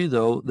agree,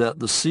 though, that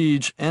the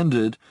siege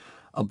ended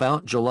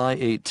about July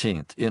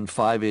 18th in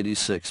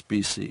 586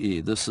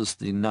 BCE. This is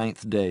the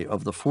 9th day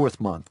of the 4th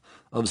month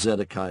of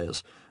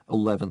Zedekiah's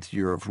 11th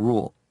year of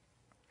rule.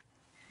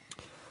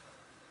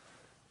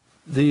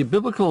 The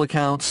biblical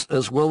accounts,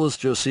 as well as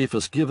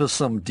Josephus, give us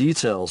some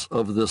details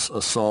of this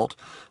assault.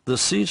 The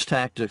siege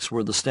tactics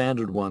were the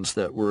standard ones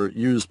that were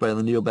used by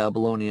the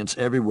Neo-Babylonians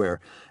everywhere,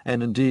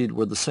 and indeed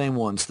were the same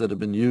ones that had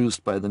been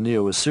used by the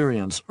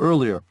Neo-Assyrians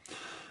earlier.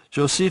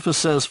 Josephus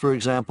says, for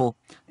example,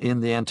 in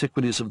the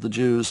Antiquities of the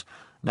Jews,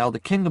 "Now the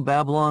king of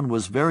Babylon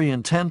was very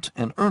intent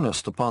and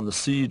earnest upon the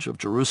siege of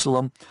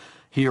Jerusalem.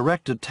 He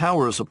erected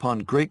towers upon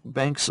great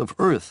banks of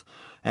earth,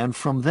 and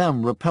from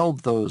them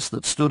repelled those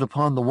that stood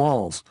upon the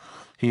walls.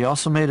 He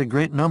also made a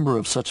great number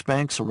of such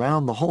banks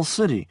around the whole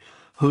city,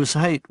 whose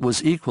height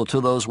was equal to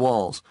those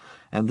walls.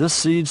 And this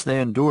siege they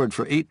endured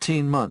for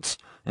 18 months,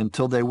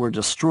 until they were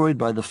destroyed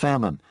by the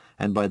famine,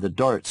 and by the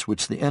darts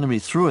which the enemy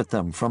threw at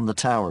them from the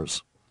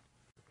towers."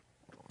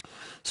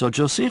 So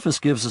Josephus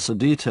gives us a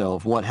detail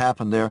of what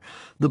happened there.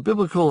 The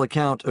biblical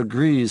account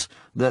agrees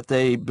that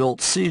they built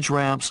siege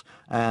ramps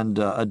and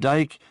a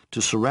dike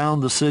to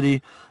surround the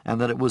city, and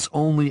that it was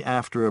only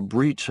after a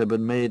breach had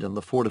been made in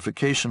the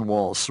fortification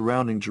walls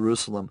surrounding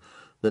Jerusalem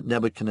that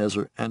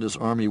Nebuchadnezzar and his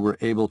army were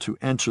able to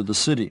enter the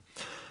city.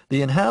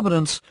 The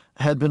inhabitants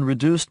had been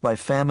reduced by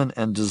famine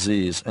and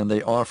disease, and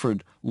they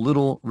offered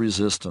little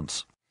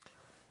resistance.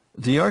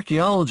 The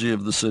archaeology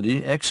of the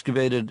city,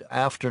 excavated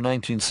after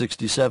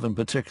 1967,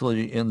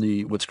 particularly in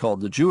what's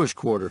called the Jewish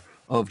quarter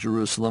of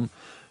Jerusalem,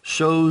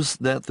 shows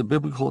that the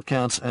biblical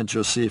accounts and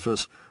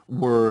Josephus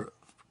were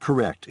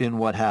correct in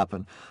what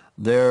happened.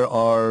 There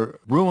are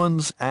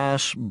ruins,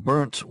 ash,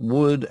 burnt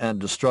wood,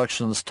 and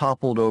destructions,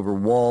 toppled over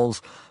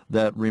walls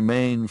that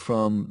remain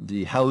from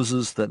the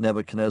houses that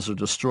Nebuchadnezzar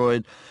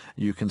destroyed.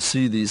 You can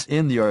see these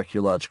in the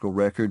archaeological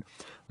record.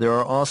 There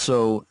are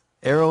also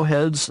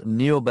arrowheads,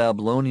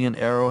 Neo-Babylonian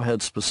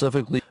arrowheads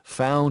specifically,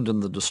 found in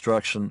the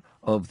destruction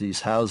of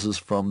these houses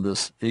from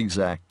this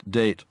exact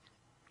date.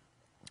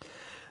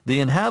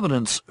 The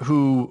inhabitants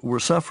who were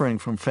suffering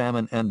from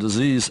famine and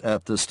disease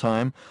at this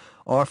time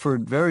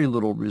offered very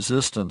little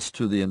resistance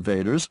to the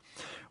invaders.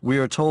 We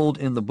are told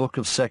in the book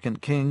of 2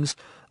 Kings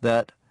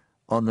that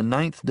on the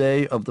 9th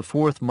day of the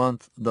 4th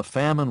month, the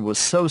famine was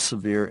so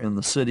severe in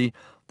the city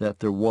that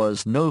there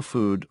was no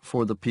food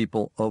for the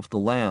people of the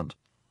land.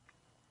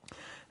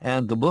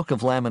 And the book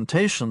of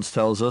Lamentations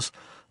tells us,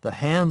 the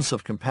hands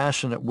of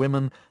compassionate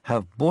women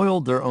have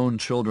boiled their own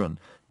children.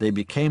 They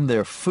became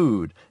their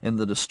food in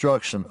the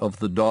destruction of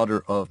the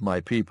daughter of my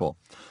people.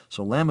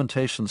 So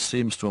Lamentations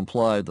seems to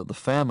imply that the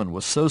famine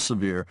was so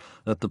severe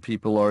that the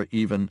people are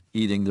even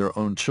eating their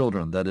own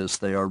children. That is,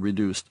 they are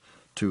reduced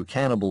to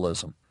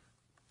cannibalism.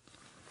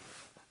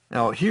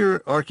 Now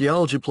here,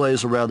 archaeology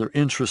plays a rather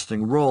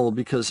interesting role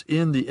because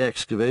in the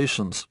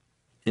excavations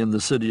in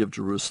the city of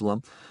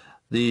Jerusalem,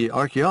 the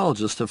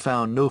archaeologists have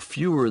found no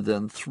fewer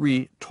than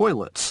 3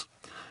 toilets.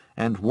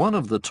 And one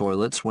of the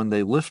toilets, when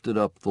they lifted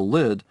up the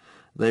lid,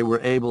 they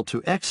were able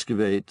to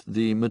excavate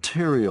the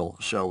material,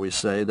 shall we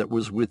say, that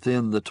was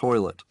within the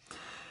toilet.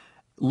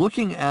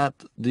 Looking at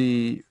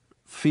the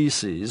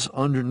feces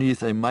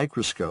underneath a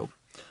microscope,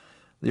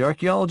 the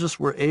archaeologists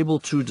were able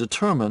to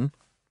determine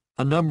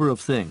a number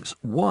of things.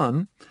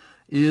 One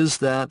is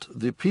that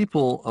the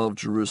people of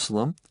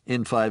Jerusalem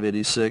in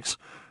 586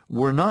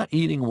 were not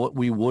eating what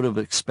we would have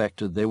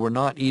expected. They were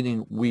not eating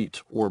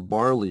wheat or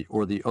barley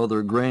or the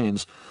other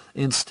grains.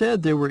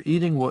 Instead, they were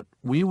eating what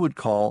we would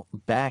call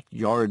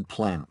backyard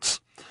plants,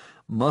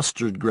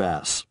 mustard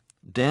grass,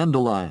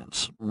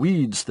 dandelions,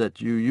 weeds that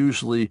you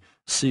usually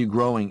see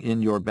growing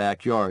in your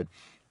backyard.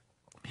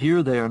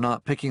 Here they are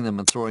not picking them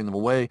and throwing them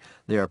away.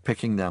 They are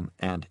picking them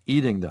and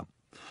eating them.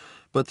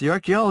 But the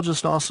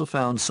archaeologist also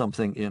found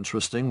something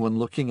interesting when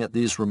looking at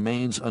these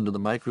remains under the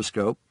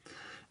microscope,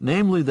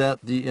 namely that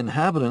the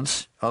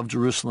inhabitants of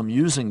Jerusalem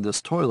using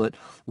this toilet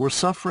were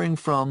suffering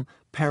from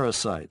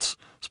parasites,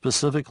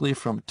 specifically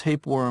from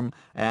tapeworm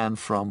and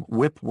from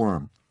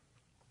whipworm.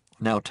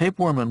 Now,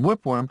 tapeworm and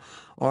whipworm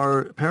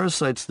are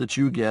parasites that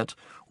you get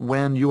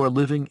when you are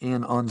living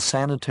in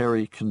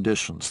unsanitary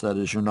conditions. That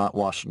is, you're not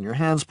washing your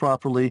hands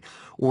properly,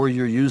 or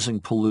you're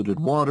using polluted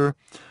water,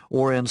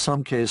 or in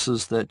some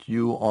cases that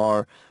you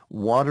are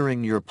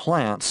watering your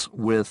plants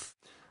with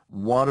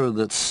water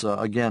that's,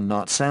 again,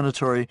 not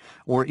sanitary,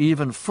 or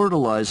even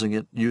fertilizing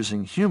it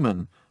using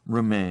human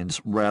remains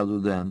rather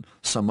than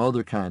some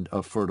other kind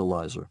of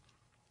fertilizer.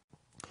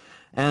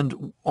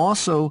 And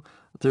also,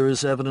 there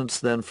is evidence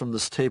then from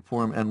this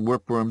tapeworm and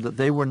whipworm that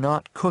they were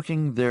not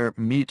cooking their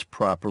meat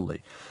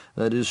properly.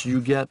 That is,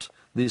 you get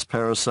these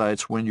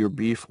parasites when your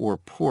beef or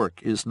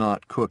pork is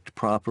not cooked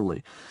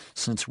properly.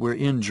 Since we're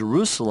in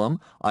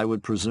Jerusalem, I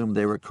would presume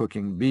they were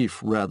cooking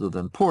beef rather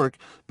than pork,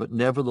 but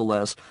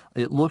nevertheless,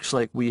 it looks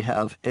like we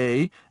have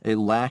A, a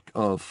lack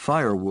of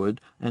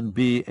firewood, and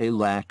B, a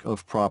lack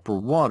of proper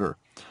water.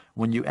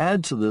 When you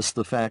add to this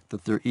the fact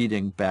that they're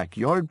eating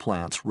backyard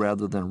plants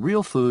rather than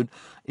real food,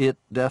 it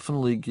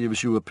definitely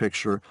gives you a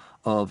picture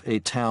of a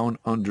town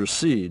under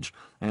siege,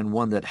 and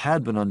one that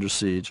had been under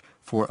siege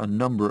for a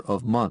number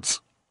of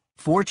months.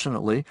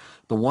 Fortunately,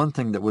 the one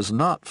thing that was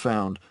not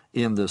found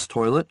in this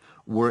toilet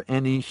were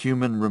any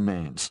human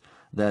remains.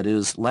 That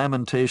is,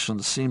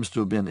 Lamentations seems to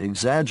have been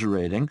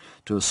exaggerating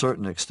to a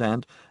certain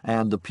extent,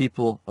 and the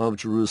people of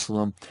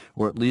Jerusalem,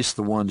 or at least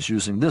the ones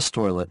using this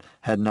toilet,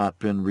 had not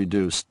been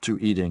reduced to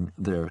eating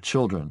their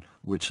children,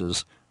 which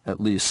is at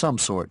least some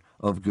sort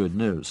of good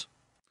news.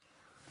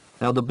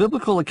 Now, the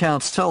biblical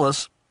accounts tell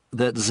us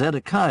that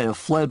Zedekiah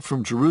fled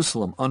from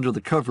Jerusalem under the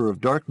cover of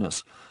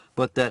darkness,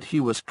 but that he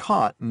was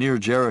caught near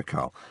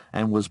Jericho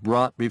and was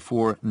brought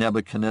before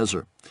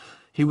Nebuchadnezzar.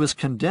 He was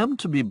condemned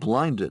to be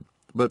blinded,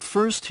 but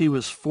first he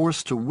was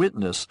forced to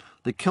witness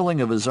the killing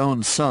of his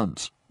own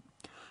sons.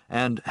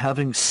 And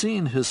having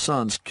seen his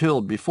sons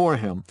killed before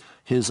him,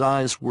 his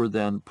eyes were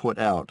then put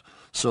out,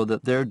 so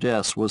that their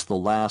deaths was the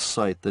last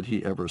sight that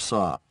he ever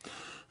saw.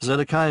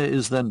 Zedekiah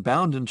is then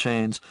bound in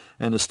chains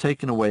and is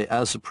taken away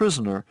as a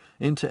prisoner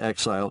into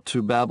exile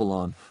to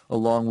Babylon,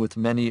 along with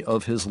many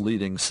of his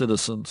leading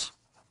citizens.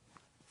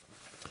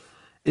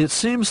 It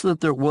seems that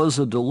there was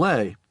a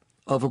delay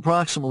of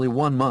approximately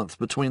 1 month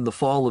between the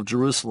fall of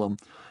Jerusalem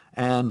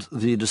and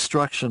the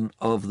destruction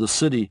of the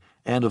city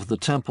and of the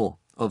Temple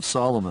of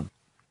Solomon.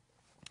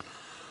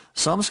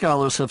 Some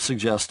scholars have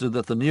suggested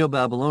that the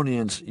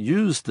Neo-Babylonians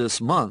used this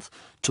month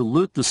to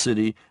loot the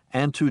city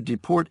and to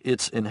deport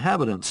its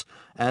inhabitants,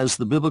 as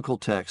the biblical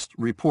text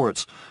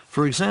reports.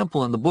 For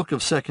example, in the book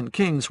of 2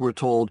 Kings, we're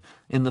told,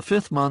 "In the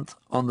 5th month,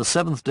 on the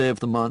 7th day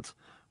of the month,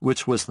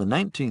 which was the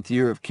 19th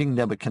year of King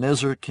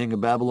Nebuchadnezzar, king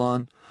of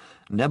Babylon,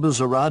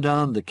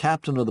 Nebuzaradan, the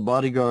captain of the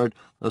bodyguard,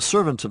 a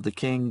servant of the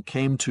king,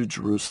 came to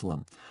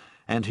Jerusalem.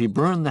 And he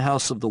burned the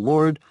house of the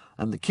Lord,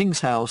 and the king's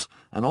house,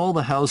 and all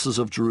the houses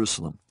of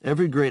Jerusalem.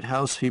 Every great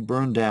house he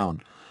burned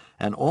down.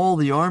 And all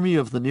the army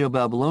of the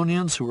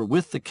Neo-Babylonians who were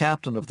with the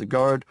captain of the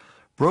guard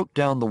broke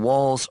down the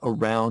walls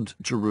around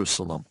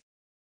Jerusalem.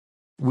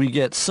 We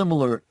get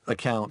similar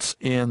accounts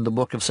in the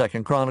book of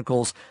 2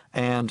 Chronicles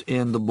and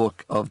in the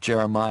book of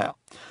Jeremiah.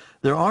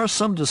 There are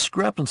some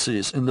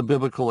discrepancies in the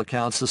biblical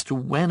accounts as to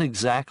when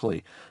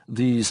exactly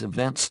these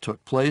events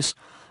took place,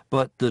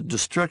 but the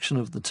destruction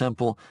of the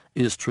temple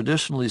is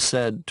traditionally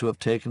said to have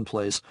taken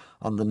place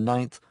on the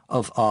 9th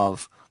of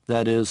Av,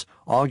 that is,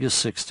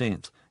 August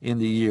 16th, in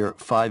the year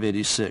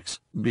 586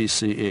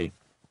 BCE.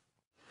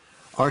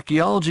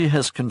 Archaeology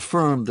has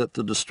confirmed that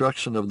the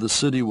destruction of the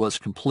city was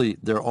complete.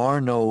 There are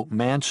no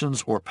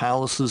mansions or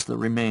palaces that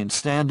remain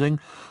standing.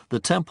 The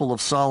Temple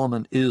of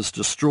Solomon is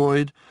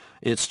destroyed.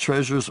 Its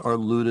treasures are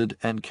looted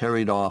and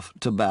carried off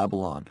to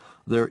Babylon.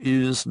 There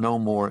is no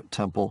more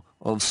Temple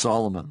of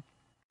Solomon.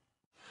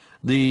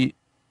 The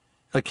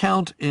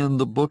account in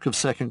the book of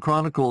 2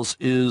 Chronicles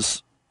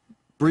is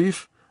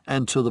brief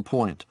and to the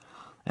point.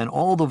 And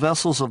all the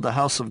vessels of the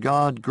house of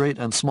God, great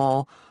and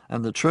small,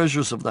 and the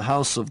treasures of the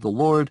house of the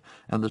Lord,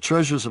 and the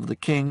treasures of the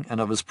king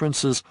and of his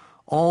princes,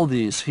 all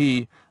these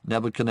he,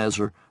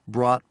 Nebuchadnezzar,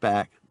 brought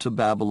back to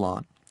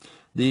Babylon.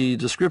 The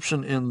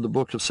description in the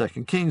book of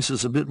 2 Kings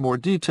is a bit more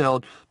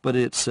detailed, but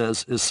it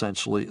says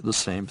essentially the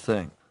same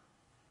thing.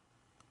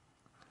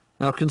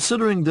 Now,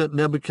 considering that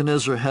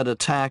Nebuchadnezzar had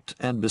attacked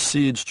and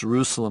besieged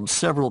Jerusalem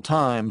several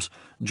times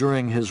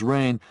during his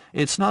reign,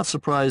 it's not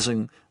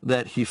surprising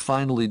that he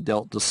finally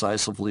dealt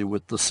decisively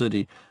with the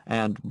city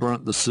and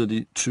burnt the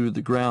city to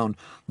the ground.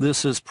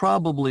 This is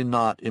probably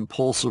not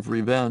impulsive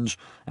revenge,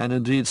 and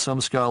indeed some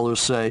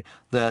scholars say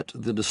that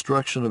the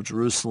destruction of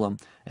Jerusalem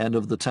and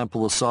of the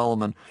Temple of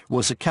Solomon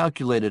was a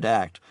calculated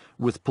act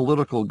with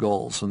political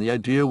goals, and the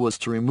idea was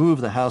to remove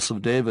the house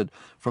of David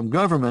from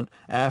government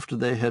after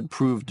they had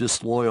proved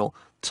disloyal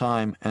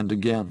time and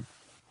again.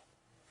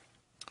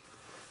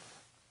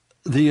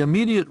 The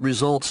immediate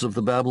results of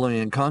the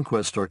Babylonian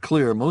conquest are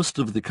clear. Most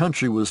of the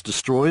country was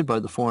destroyed by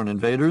the foreign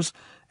invaders,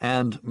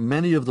 and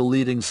many of the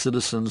leading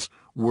citizens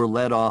were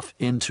led off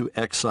into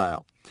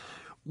exile.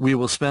 We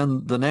will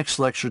spend the next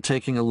lecture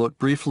taking a look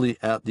briefly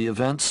at the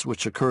events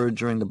which occurred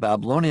during the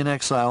Babylonian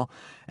exile,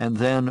 and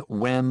then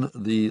when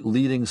the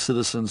leading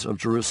citizens of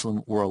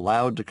Jerusalem were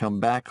allowed to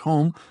come back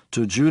home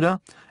to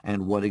Judah,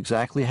 and what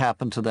exactly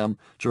happened to them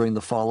during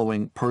the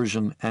following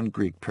Persian and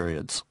Greek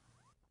periods.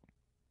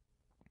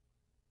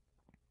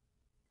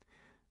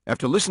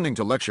 After listening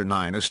to Lecture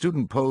 9, a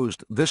student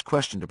posed this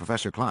question to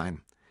Professor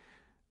Klein.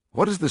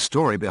 What is the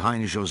story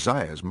behind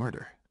Josiah's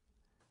murder?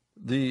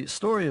 The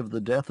story of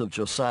the death of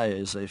Josiah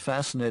is a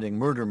fascinating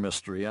murder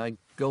mystery. I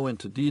go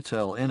into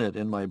detail in it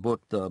in my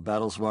book, The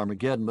Battles of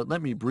Armageddon, but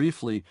let me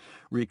briefly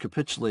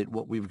recapitulate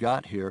what we've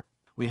got here.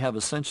 We have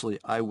essentially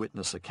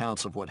eyewitness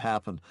accounts of what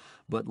happened,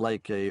 but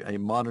like a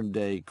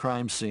modern-day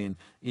crime scene,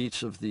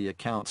 each of the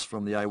accounts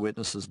from the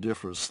eyewitnesses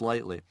differs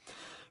slightly.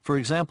 For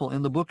example,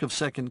 in the book of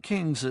 2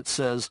 Kings, it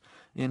says,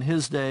 "In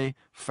his day,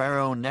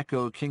 Pharaoh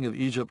Necho, king of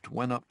Egypt,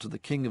 went up to the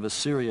king of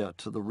Assyria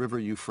to the river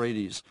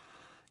Euphrates.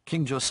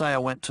 King Josiah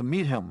went to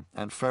meet him,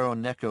 and Pharaoh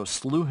Necho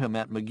slew him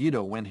at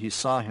Megiddo when he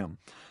saw him.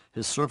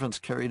 His servants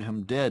carried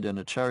him dead in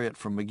a chariot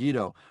from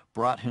Megiddo,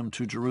 brought him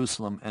to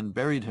Jerusalem, and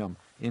buried him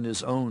in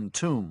his own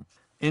tomb."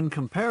 In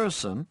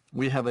comparison,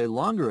 we have a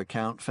longer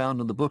account found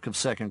in the book of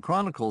 2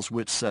 Chronicles,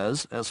 which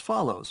says as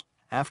follows.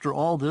 "After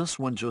all this,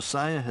 when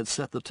Josiah had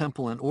set the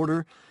temple in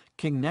order,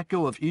 King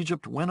Necho of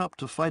Egypt went up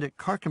to fight at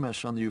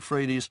Carchemish on the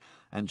Euphrates,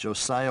 and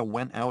Josiah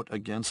went out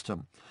against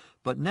him.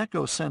 But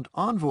Necho sent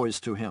envoys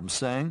to him,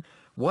 saying,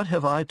 'What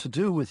have I to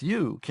do with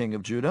you, king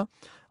of Judah?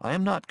 I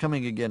am not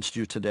coming against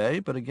you today,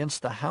 but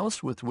against the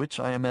house with which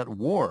I am at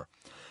war.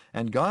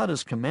 And God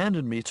has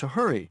commanded me to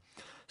hurry.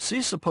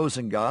 Cease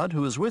opposing God,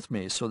 who is with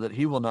me, so that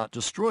he will not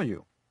destroy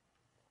you.'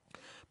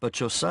 But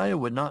Josiah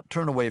would not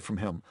turn away from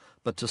him,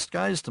 but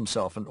disguised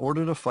himself in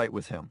order to fight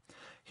with him.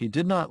 He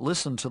did not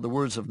listen to the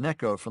words of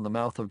Necho from the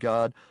mouth of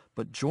God,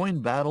 but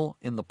joined battle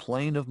in the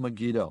plain of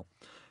Megiddo.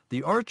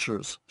 The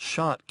archers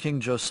shot King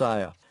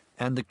Josiah,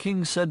 and the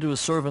king said to his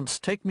servants,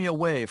 'Take me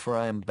away, for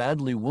I am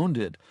badly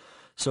wounded.'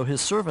 So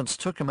his servants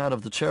took him out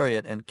of the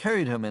chariot and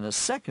carried him in a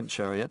second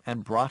chariot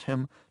and brought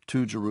him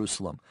to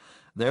Jerusalem.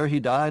 There he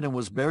died and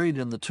was buried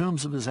in the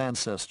tombs of his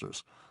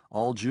ancestors.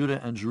 All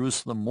Judah and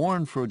Jerusalem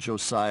mourned for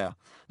Josiah."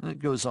 And it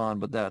goes on,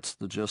 but that's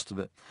the gist of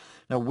it.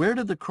 Now, where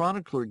did the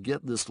chronicler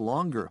get this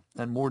longer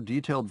and more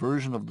detailed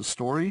version of the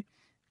story?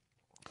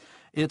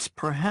 It's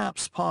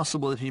perhaps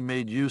possible that he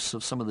made use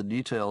of some of the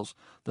details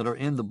that are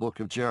in the book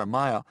of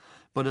Jeremiah,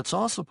 but it's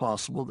also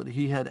possible that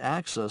he had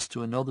access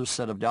to another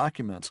set of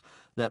documents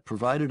that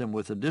provided him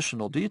with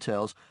additional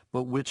details,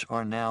 but which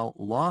are now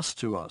lost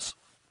to us.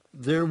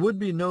 There would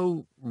be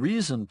no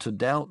reason to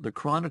doubt the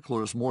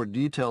chronicler's more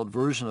detailed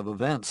version of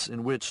events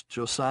in which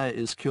Josiah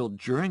is killed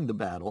during the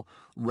battle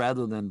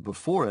rather than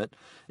before it,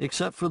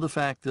 except for the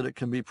fact that it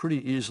can be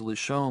pretty easily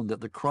shown that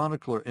the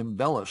chronicler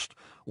embellished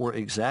or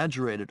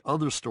exaggerated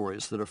other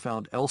stories that are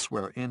found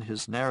elsewhere in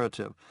his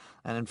narrative.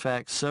 And in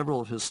fact,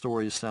 several of his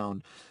stories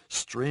sound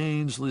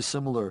strangely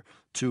similar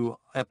to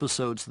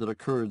episodes that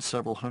occurred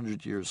several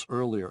hundred years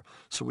earlier.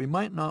 So we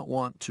might not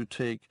want to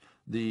take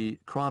the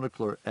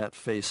chronicler at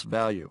face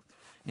value.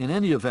 In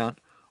any event,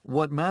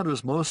 what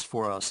matters most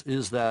for us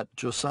is that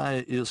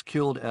Josiah is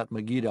killed at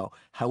Megiddo.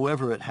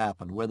 However it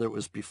happened, whether it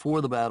was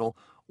before the battle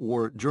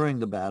or during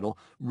the battle,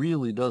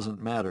 really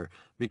doesn't matter,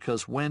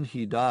 because when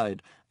he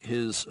died,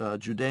 his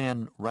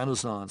Judean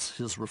Renaissance,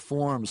 his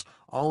reforms,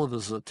 all of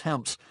his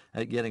attempts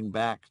at getting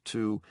back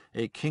to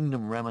a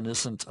kingdom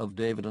reminiscent of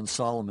David and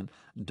Solomon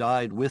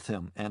died with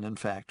him, and in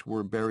fact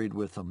were buried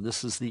with him.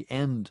 This is the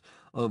end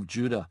of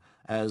Judah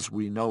as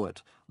we know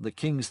it. The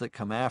kings that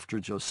come after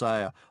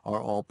Josiah are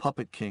all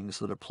puppet kings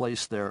that are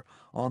placed there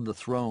on the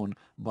throne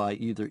by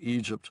either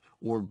Egypt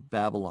or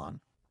Babylon.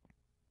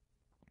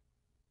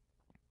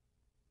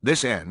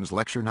 This ends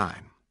Lecture 9.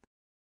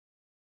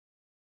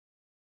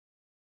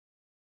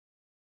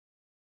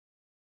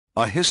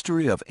 A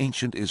History of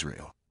Ancient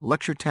Israel.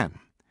 Lecture 10.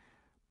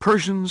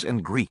 Persians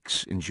and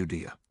Greeks in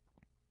Judea.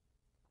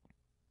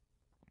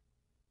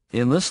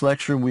 In this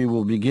lecture, we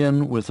will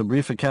begin with a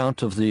brief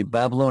account of the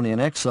Babylonian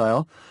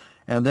exile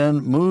and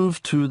then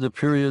move to the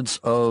periods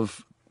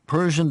of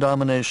Persian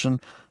domination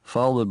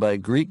followed by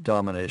Greek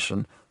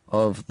domination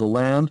of the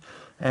land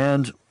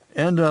and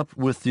end up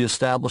with the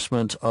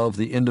establishment of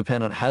the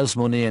independent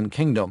Hasmonean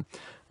kingdom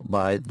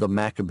by the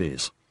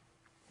Maccabees.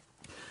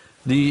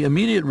 The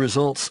immediate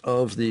results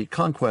of the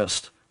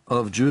conquest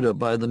of Judah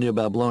by the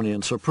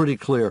Neo-Babylonians are pretty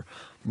clear.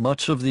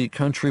 Much of the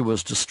country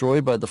was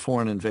destroyed by the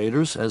foreign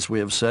invaders, as we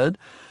have said,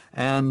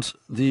 and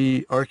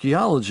the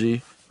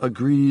archaeology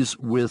agrees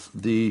with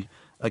the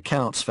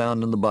accounts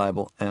found in the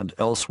Bible and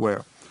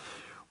elsewhere.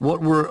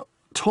 What we're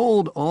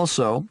told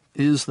also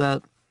is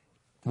that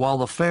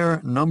while a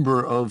fair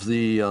number of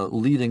the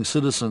leading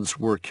citizens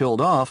were killed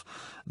off,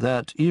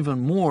 that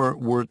even more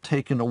were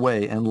taken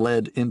away and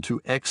led into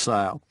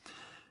exile.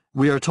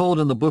 We are told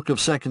in the book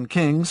of 2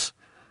 Kings,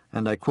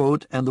 and I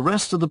quote, "And the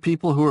rest of the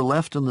people who were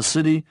left in the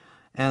city,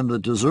 and the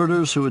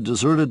deserters who had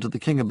deserted to the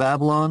king of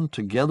Babylon,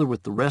 together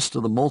with the rest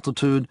of the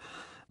multitude,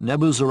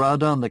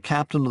 Nebuzaradan, the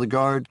captain of the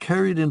guard,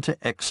 carried into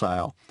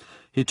exile.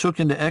 He took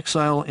into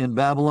exile in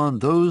Babylon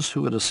those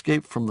who had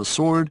escaped from the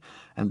sword,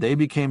 and they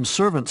became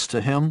servants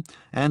to him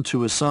and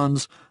to his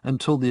sons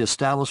until the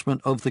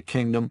establishment of the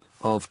kingdom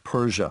of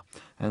Persia."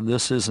 And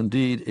this is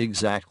indeed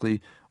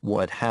exactly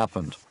what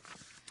happened.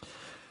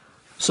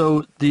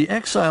 So the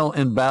exile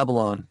in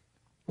Babylon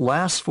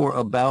lasts for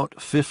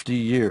about 50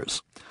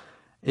 years.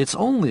 It's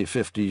only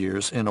 50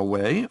 years in a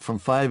way, from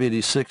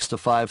 586 to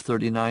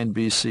 539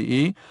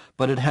 BCE,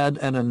 but it had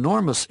an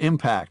enormous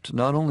impact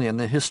not only on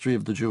the history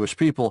of the Jewish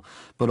people,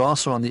 but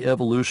also on the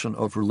evolution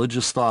of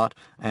religious thought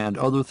and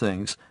other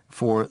things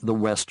for the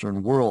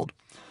Western world.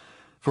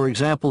 For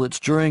example,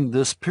 it's during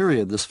this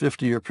period, this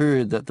 50-year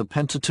period, that the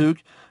Pentateuch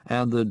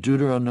and the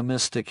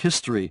Deuteronomistic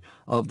history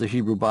of the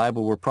Hebrew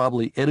Bible were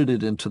probably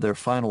edited into their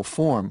final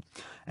form,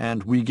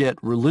 and we get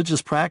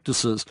religious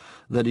practices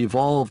that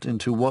evolved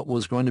into what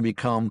was going to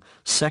become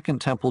Second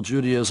Temple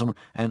Judaism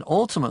and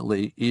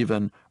ultimately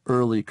even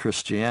early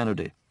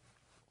Christianity.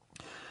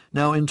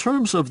 Now, in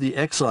terms of the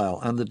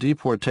exile and the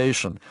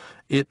deportation,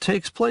 it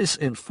takes place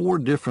in 4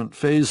 different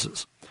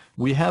phases.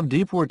 We have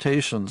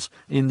deportations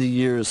in the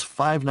years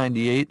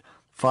 598,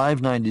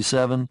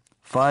 597,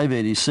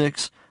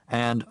 586,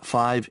 and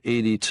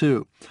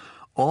 582.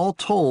 All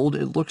told,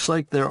 it looks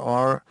like there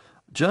are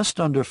just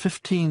under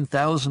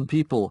 15,000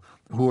 people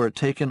who are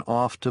taken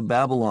off to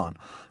Babylon.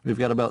 We've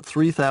got about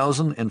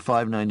 3,000 in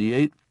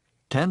 598,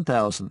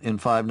 10,000 in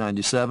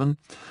 597,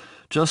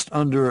 just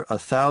under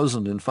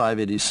 1,000 in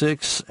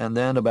 586, and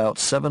then about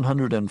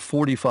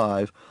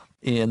 745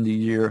 in the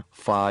year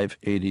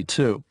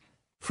 582.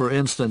 For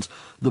instance,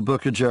 the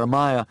book of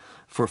Jeremiah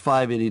for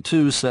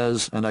 582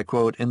 says, and I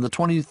quote, "In the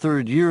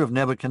 23rd year of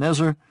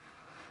Nebuchadnezzar,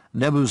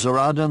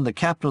 Nebuzaradan, the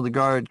captain of the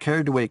guard,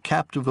 carried away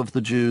captive of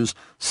the Jews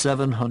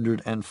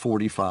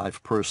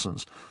 745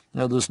 persons."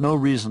 Now, there's no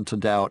reason to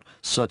doubt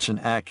such an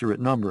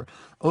accurate number.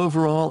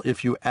 Overall,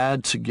 if you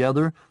add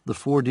together the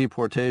 4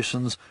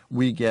 deportations,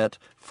 we get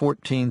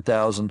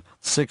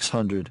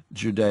 14,600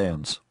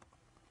 Judeans.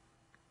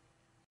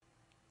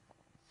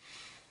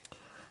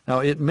 Now,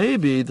 it may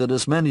be that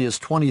as many as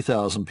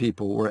 20,000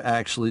 people were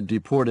actually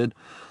deported.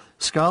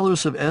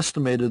 Scholars have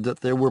estimated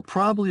that there were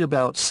probably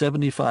about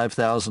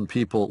 75,000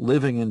 people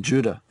living in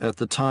Judah at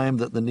the time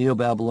that the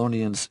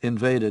Neo-Babylonians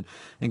invaded,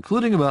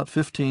 including about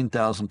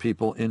 15,000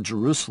 people in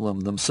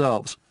Jerusalem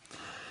themselves.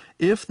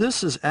 If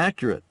this is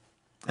accurate,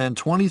 and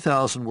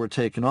 20,000 were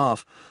taken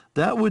off,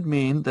 that would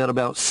mean that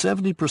about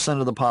 70%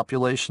 of the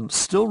population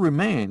still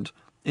remained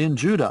in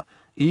Judah,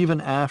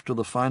 even after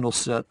the final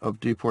set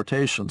of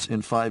deportations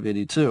in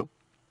 582.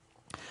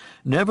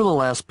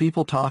 Nevertheless,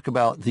 people talk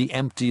about the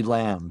empty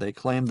land. They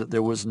claim that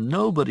there was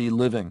nobody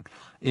living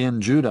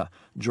in Judah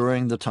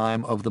during the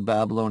time of the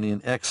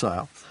Babylonian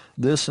exile.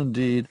 This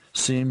indeed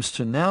seems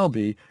to now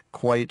be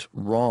quite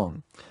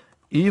wrong.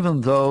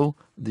 Even though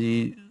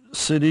the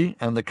city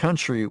and the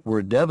country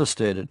were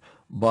devastated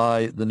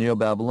by the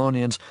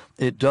Neo-Babylonians,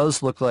 it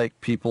does look like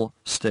people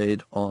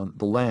stayed on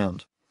the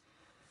land.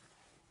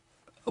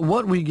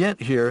 What we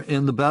get here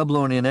in the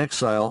Babylonian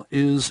exile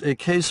is a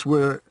case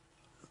where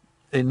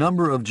a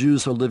number of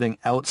Jews are living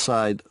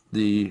outside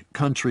the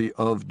country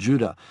of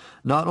Judah.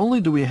 Not only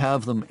do we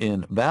have them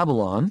in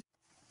Babylon,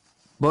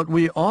 but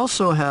we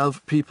also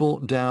have people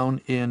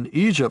down in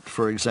Egypt,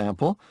 for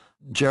example.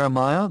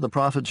 Jeremiah, the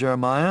prophet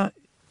Jeremiah,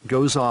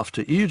 goes off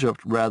to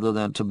Egypt rather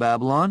than to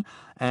Babylon,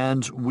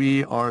 and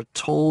we are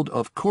told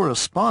of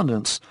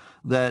correspondence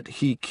that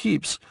he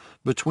keeps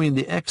between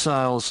the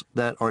exiles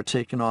that are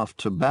taken off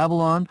to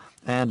Babylon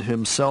and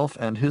himself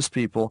and his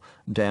people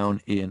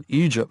down in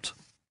Egypt.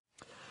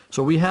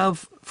 So we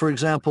have, for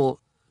example,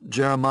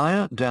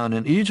 Jeremiah down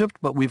in Egypt,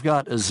 but we've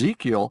got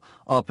Ezekiel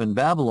up in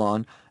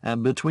Babylon,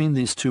 and between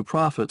these two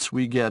prophets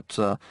we get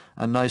a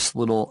nice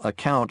little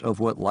account of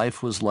what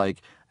life was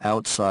like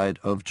outside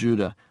of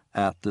Judah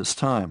at this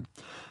time.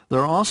 There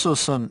are also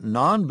some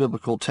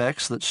non-biblical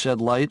texts that shed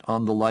light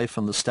on the life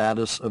and the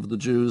status of the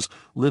Jews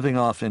living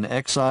off in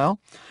exile.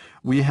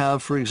 We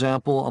have, for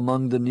example,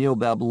 among the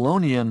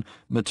Neo-Babylonian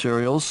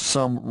materials,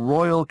 some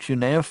royal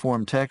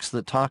cuneiform texts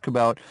that talk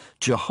about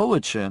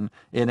Jehoiachin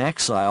in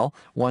exile.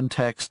 One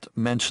text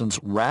mentions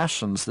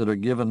rations that are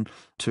given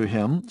to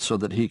him so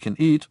that he can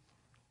eat.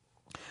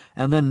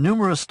 And then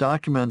numerous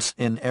documents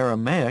in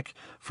Aramaic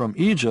from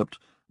Egypt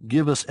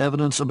give us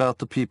evidence about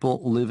the people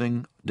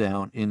living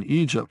down in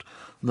Egypt.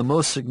 The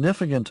most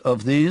significant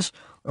of these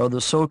are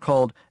the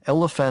so-called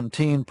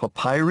Elephantine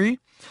papyri.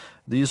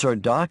 These are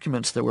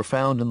documents that were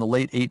found in the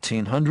late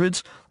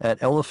 1800s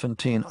at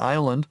Elephantine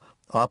Island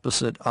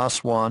opposite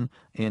Aswan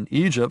in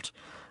Egypt,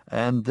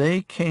 and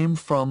they came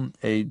from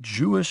a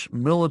Jewish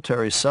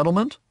military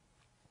settlement.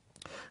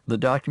 The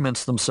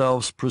documents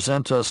themselves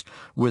present us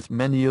with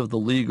many of the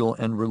legal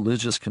and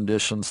religious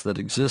conditions that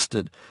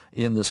existed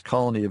in this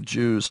colony of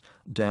Jews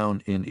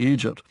down in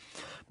Egypt.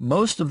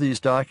 Most of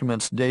these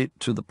documents date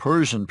to the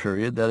Persian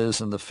period, that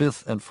is in the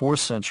 5th and 4th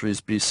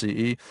centuries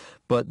BCE,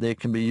 but they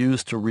can be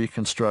used to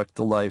reconstruct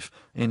the life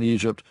in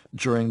Egypt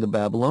during the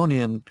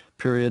Babylonian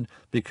period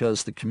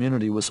because the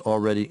community was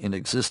already in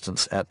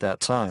existence at that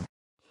time.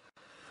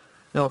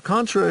 Now,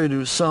 contrary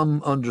to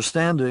some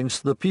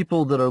understandings, the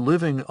people that are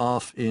living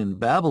off in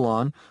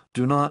Babylon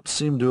do not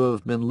seem to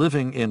have been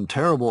living in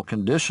terrible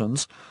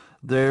conditions.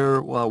 There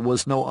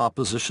was no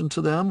opposition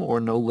to them or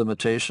no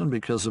limitation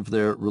because of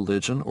their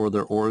religion or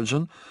their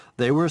origin.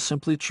 They were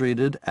simply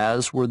treated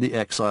as were the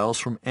exiles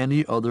from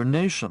any other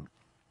nation.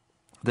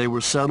 They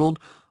were settled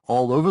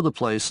all over the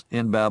place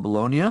in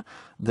Babylonia.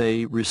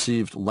 They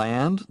received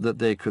land that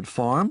they could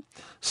farm,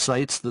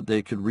 sites that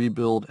they could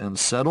rebuild and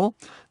settle.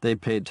 They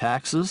paid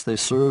taxes. They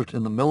served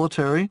in the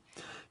military,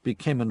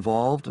 became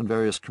involved in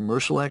various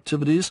commercial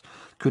activities,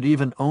 could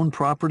even own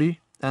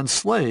property and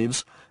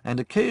slaves, and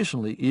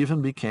occasionally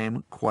even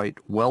became quite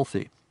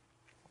wealthy.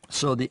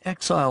 So the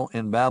exile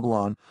in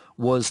Babylon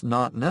was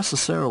not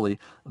necessarily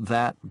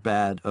that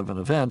bad of an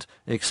event,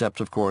 except,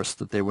 of course,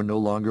 that they were no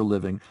longer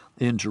living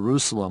in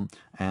Jerusalem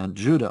and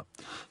Judah.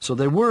 So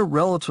they were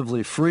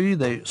relatively free.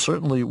 They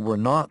certainly were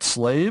not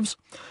slaves.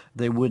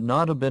 They would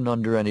not have been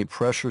under any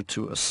pressure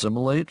to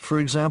assimilate, for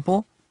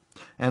example,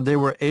 and they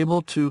were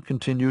able to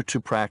continue to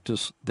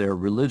practice their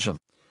religion.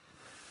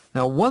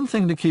 Now, one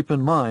thing to keep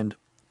in mind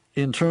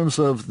in terms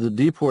of the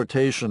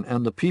deportation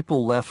and the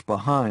people left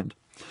behind,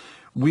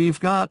 we've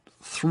got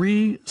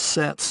three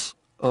sets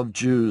of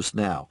Jews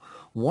now.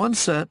 One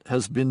set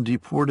has been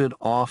deported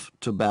off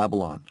to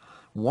Babylon.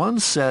 One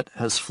set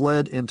has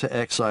fled into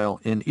exile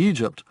in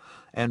Egypt,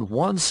 and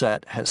one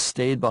set has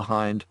stayed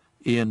behind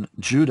in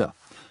Judah.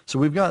 So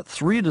we've got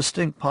three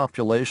distinct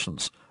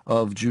populations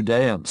of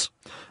Judeans.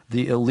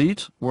 The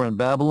elite were in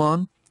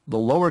Babylon, the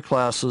lower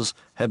classes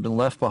had been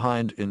left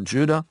behind in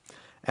Judah,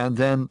 and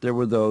then there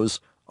were those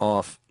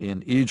off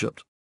in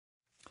Egypt.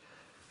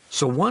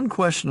 So one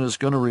question is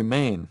going to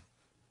remain: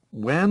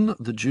 when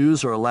the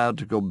Jews are allowed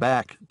to go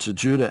back to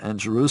Judah and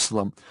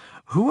Jerusalem,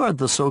 who are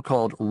the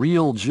so-called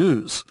real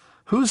Jews?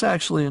 Who's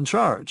actually in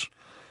charge?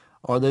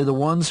 Are they the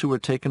ones who were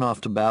taken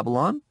off to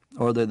Babylon?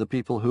 Are they the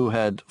people who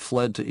had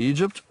fled to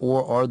Egypt?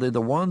 Or are they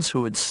the ones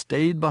who had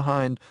stayed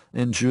behind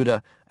in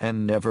Judah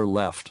and never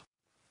left?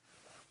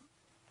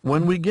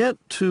 When we get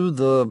to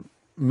the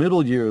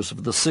middle years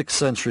of the 6th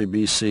century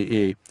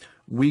BCE,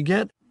 we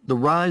get the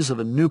rise of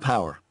a new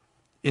power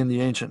in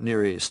the ancient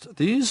Near East.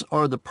 These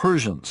are the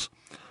Persians.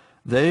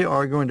 They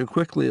are going to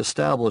quickly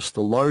establish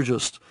the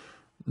largest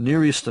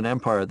Near Eastern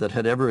empire that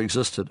had ever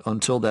existed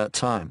until that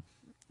time.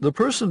 The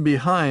person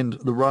behind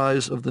the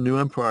rise of the new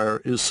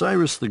empire is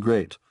Cyrus the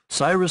Great,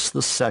 Cyrus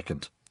the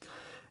Second.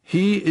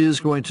 He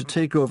is going to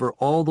take over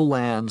all the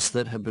lands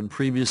that have been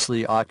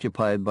previously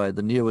occupied by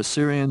the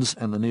Neo-Assyrians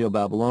and the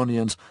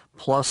Neo-Babylonians,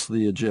 plus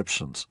the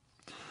Egyptians.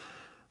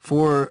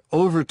 For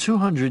over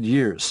 200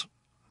 years,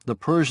 the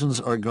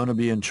Persians are going to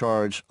be in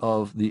charge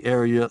of the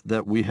area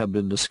that we have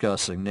been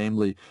discussing,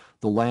 namely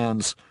the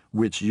lands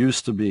which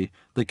used to be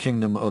the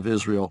kingdom of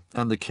Israel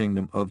and the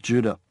kingdom of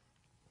Judah.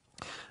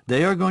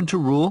 They are going to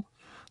rule.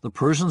 The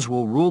Persians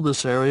will rule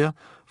this area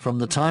from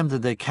the time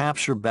that they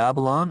capture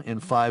Babylon in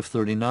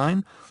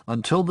 539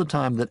 until the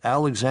time that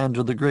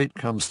Alexander the Great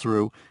comes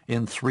through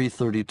in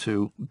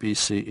 332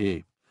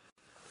 BCE.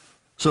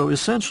 So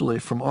essentially,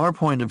 from our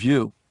point of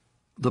view,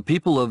 the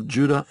people of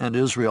Judah and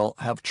Israel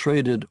have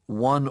traded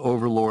one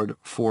overlord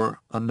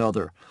for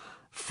another.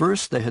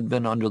 First, they had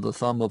been under the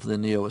thumb of the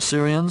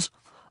Neo-Assyrians,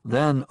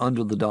 then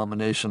under the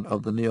domination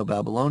of the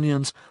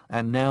Neo-Babylonians,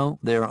 and now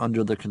they are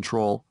under the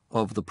control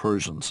of the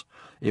Persians.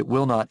 It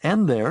will not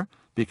end there,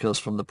 because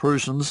from the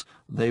Persians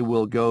they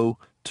will go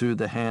to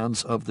the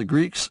hands of the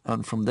Greeks,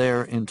 and from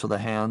there into the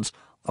hands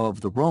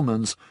of the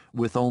Romans,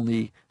 with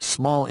only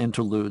small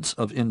interludes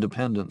of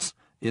independence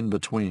in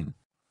between.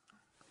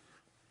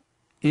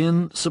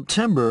 In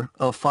September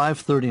of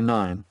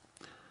 539,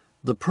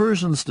 the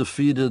Persians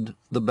defeated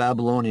the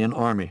Babylonian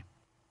army.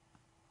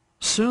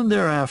 Soon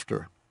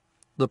thereafter,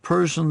 the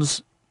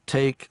Persians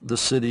take the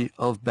city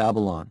of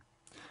Babylon.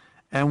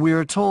 And we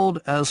are told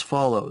as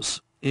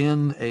follows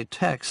in a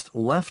text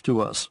left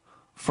to us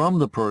from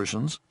the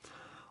Persians: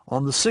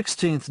 on the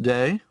 16th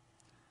day,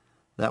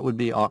 that would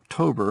be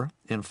October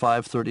in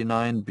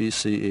 539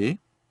 BCE,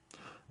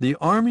 the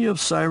army of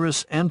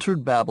Cyrus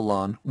entered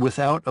Babylon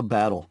without a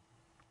battle.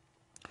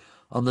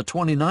 On the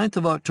 29th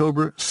of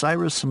October,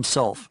 Cyrus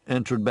himself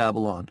entered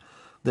Babylon.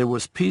 There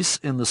was peace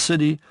in the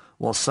city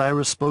while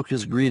Cyrus spoke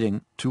his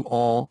greeting to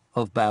all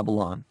of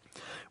Babylon.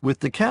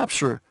 With the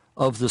capture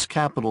of this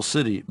capital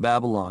city,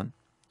 Babylon,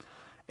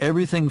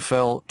 everything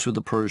fell to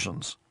the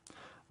Persians.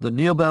 The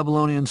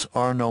Neo-Babylonians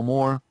are no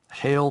more.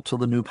 Hail to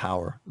the new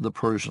power, the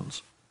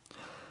Persians.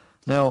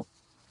 Now,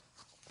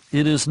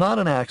 it is not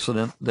an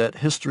accident that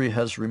history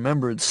has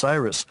remembered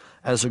Cyrus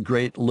as a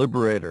great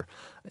liberator.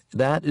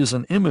 That is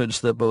an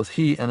image that both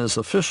he and his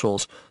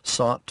officials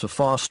sought to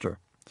foster.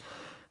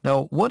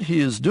 Now, what he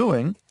is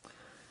doing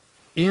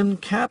in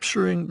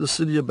capturing the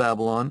city of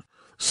Babylon,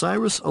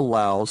 Cyrus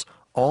allows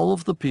all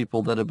of the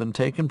people that have been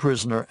taken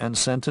prisoner and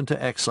sent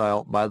into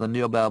exile by the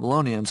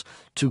Neo-Babylonians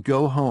to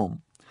go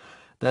home.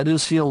 That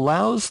is, he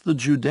allows the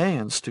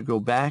Judeans to go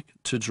back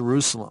to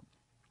Jerusalem.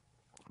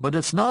 But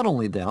it's not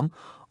only them.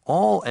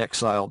 All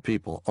exiled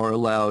people are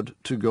allowed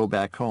to go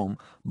back home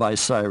by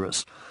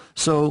Cyrus.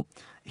 So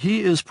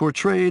he is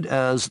portrayed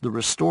as the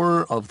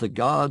restorer of the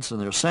gods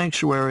and their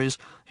sanctuaries.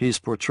 He's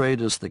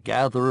portrayed as the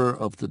gatherer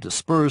of the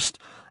dispersed,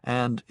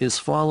 and is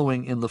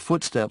following in the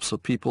footsteps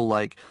of people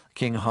like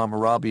King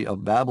Hammurabi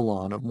of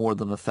Babylon of more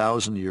than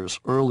 1,000 years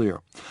earlier.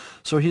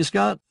 So he's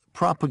got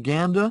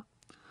propaganda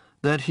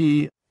that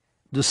he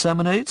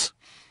disseminates.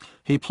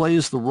 He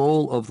plays the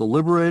role of the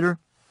liberator.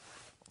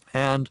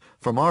 And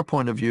from our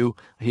point of view,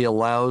 he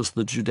allows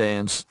the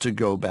Judeans to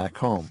go back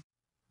home.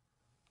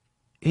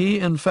 He,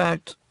 in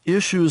fact,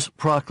 issues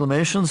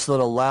proclamations that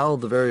allow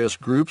the various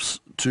groups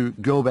to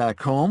go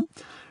back home.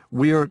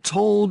 We are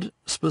told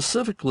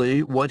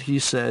specifically what he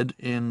said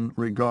in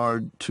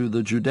regard to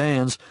the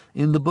Judeans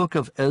in the book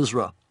of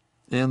Ezra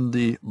in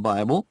the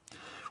Bible,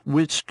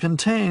 which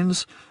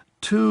contains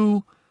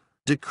 2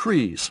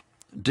 decrees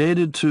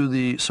dated to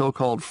the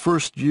so-called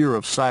first year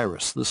of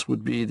Cyrus. This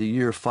would be the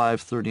year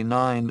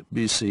 539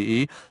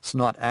 BCE. It's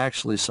not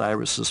actually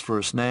Cyrus's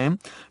first name,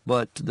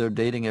 but they're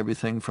dating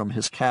everything from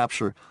his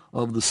capture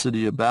of the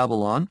city of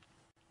Babylon.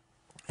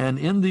 And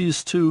in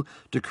these 2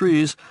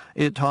 decrees,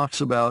 it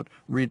talks about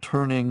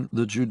returning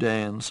the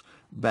Judeans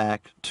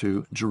back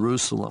to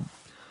Jerusalem.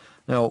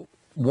 Now,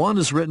 one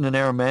is written in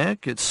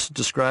Aramaic. It's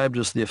described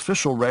as the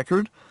official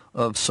record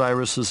of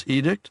Cyrus's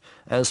edict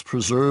as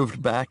preserved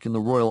back in the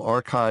royal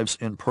archives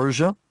in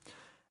Persia.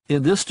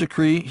 In this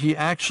decree, he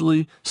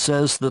actually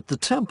says that the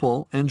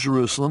temple in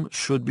Jerusalem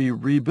should be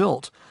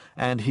rebuilt,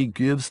 and he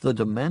gives the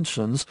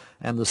dimensions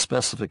and the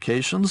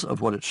specifications of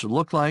what it should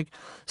look like,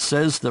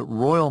 says that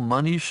royal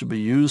money should be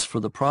used for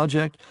the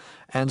project,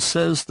 and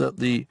says that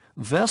the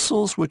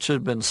vessels which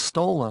had been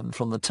stolen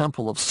from the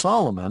Temple of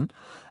Solomon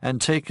and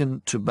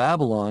taken to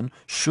Babylon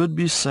should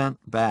be sent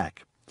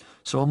back.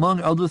 So among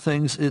other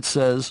things, it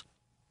says,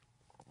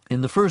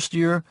 in the first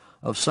year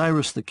of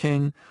Cyrus the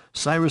king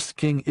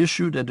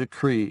issued a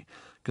decree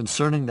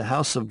concerning the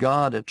house of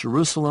God at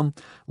Jerusalem.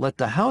 Let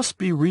the house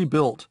be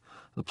rebuilt,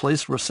 the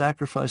place where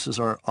sacrifices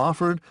are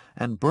offered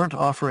and burnt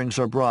offerings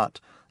are brought.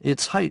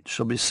 Its height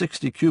shall be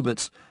 60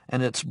 cubits,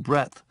 and its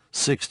breadth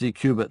 60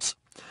 cubits,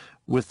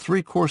 with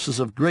 3 courses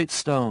of great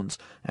stones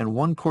and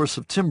 1 course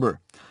of timber.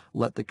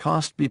 Let the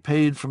cost be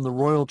paid from the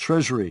royal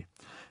treasury.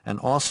 And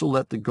also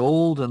let the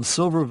gold and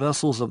silver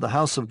vessels of the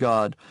house of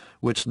God,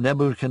 which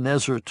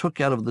Nebuchadnezzar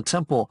took out of the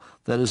temple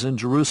that is in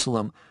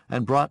Jerusalem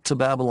and brought to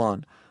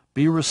Babylon,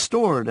 be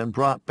restored and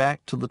brought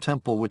back to the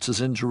temple which is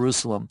in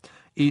Jerusalem,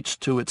 each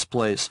to its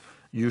place.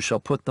 You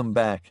shall put them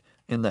back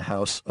in the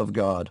house of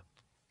God.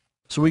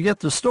 So we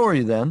get the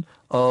story then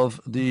of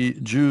the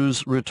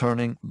Jews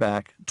returning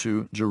back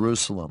to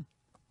Jerusalem.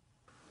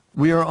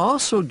 We are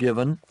also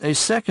given a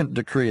second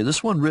decree,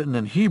 this one written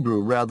in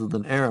Hebrew rather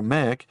than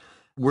Aramaic.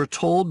 We're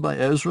told by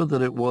Ezra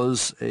that it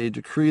was a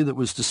decree that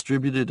was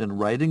distributed in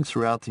writing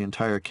throughout the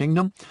entire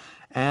kingdom,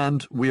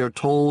 and we are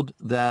told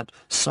that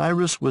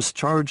Cyrus was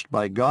charged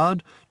by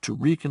God to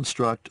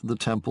reconstruct the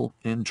temple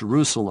in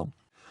Jerusalem.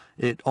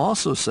 It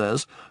also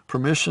says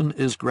permission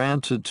is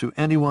granted to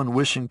anyone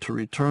wishing to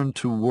return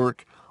to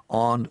work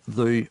on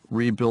the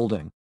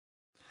rebuilding.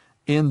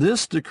 In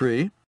this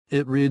decree,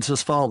 it reads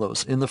as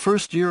follows: In the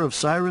first year of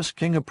Cyrus,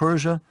 king of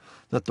Persia,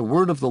 that the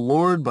word of the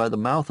Lord by the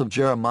mouth of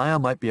Jeremiah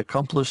might be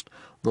accomplished,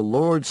 the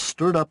Lord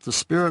stirred up the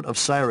spirit of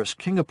Cyrus,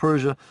 king of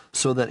Persia,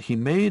 so that he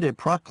made a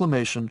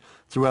proclamation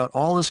throughout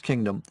all his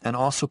kingdom, and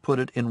also put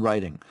it in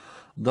writing.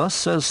 Thus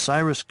says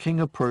Cyrus, king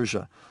of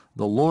Persia,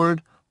 the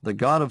Lord, the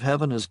God of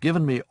heaven, has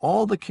given me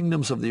all the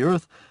kingdoms of the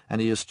earth, and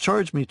he has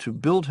charged me to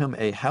build him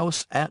a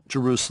house at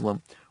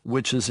Jerusalem,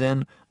 which is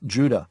in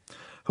Judah.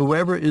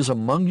 Whoever is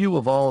among you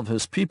of all of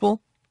his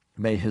people,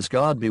 may his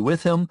God be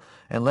with him,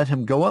 and let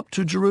him go up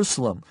to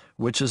Jerusalem,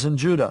 which is in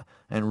Judah,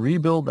 and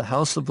rebuild the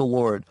house of the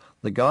Lord,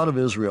 the God of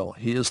Israel.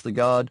 He is the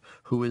God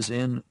who is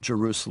in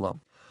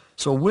Jerusalem.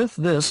 So with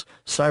this,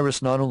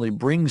 Cyrus not only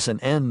brings an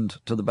end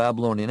to the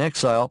Babylonian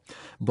exile,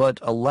 but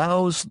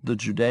allows the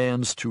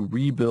Judeans to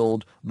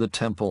rebuild the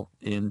temple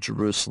in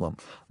Jerusalem.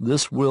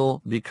 This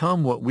will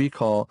become what we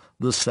call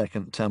the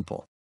Second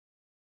Temple.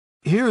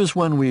 Here is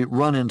when we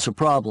run into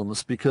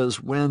problems,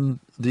 because when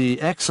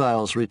the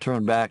exiles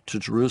return back to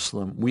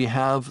Jerusalem, we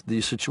have the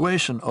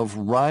situation of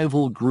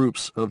rival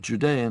groups of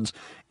Judeans,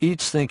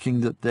 each thinking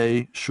that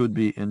they should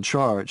be in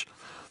charge.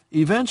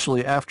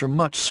 Eventually, after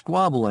much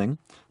squabbling,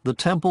 the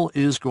temple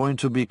is going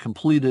to be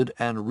completed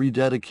and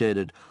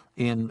rededicated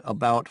in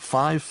about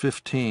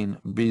 515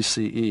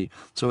 BCE.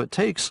 So it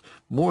takes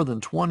more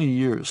than 20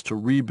 years to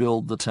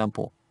rebuild the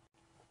temple.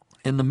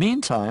 In the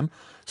meantime,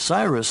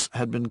 Cyrus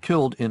had been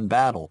killed in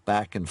battle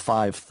back in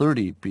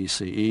 530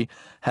 BCE,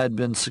 had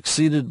been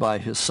succeeded by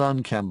his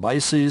son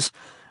Cambyses.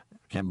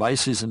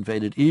 Cambyses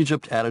invaded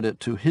Egypt, added it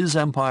to his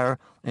empire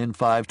in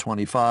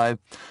 525,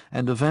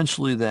 and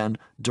eventually then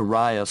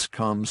Darius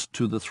comes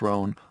to the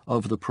throne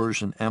of the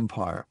Persian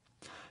Empire.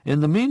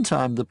 In the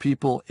meantime, the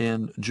people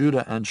in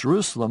Judah and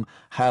Jerusalem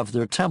have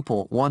their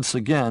temple once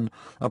again,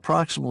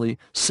 approximately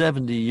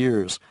 70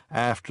 years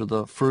after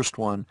the first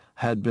one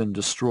had been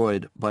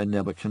destroyed by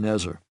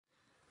Nebuchadnezzar.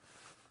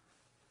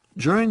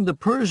 During the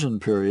Persian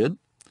period,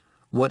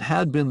 what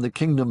had been the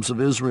kingdoms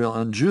of Israel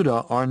and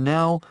Judah are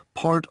now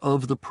part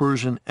of the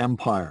Persian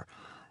Empire.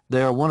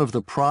 They are one of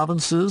the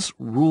provinces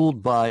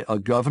ruled by a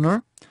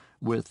governor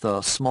with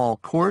a small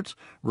court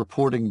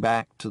reporting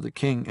back to the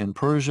king in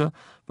Persia,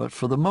 but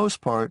for the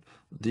most part,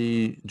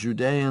 the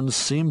Judeans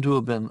seem to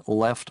have been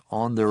left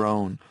on their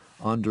own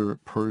under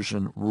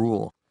Persian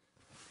rule.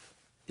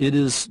 It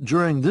is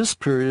during this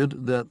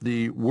period that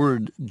the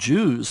word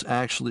Jews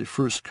actually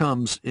first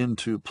comes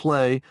into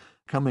play,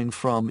 coming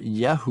from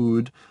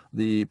Yehud,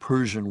 the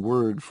Persian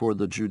word for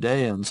the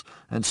Judeans,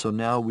 and so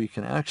now we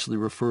can actually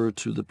refer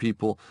to the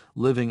people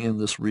living in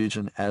this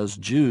region as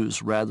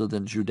Jews rather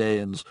than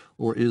Judeans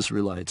or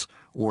Israelites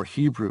or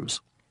Hebrews.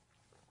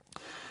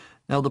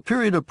 Now the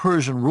period of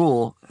Persian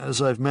rule,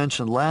 as I've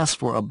mentioned, lasts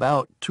for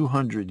about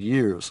 200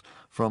 years,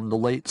 from the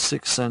late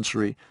 6th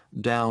century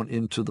down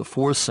into the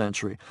 4th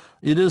century.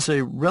 It is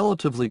a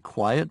relatively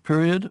quiet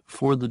period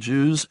for the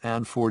Jews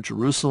and for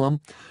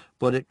Jerusalem,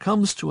 but it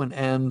comes to an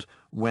end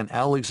when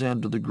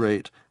Alexander the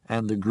Great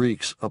and the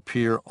Greeks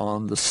appear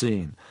on the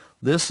scene.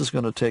 This is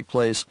going to take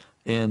place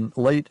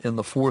late in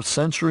the 4th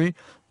century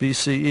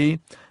BCE.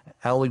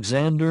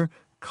 Alexander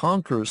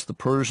conquers the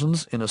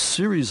Persians in a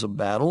series of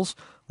battles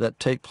that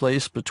take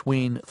place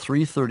between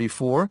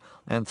 334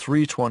 and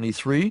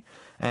 323,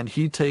 and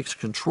he takes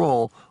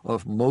control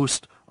of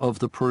most of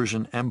the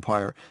Persian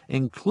Empire,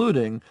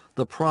 including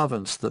the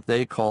province that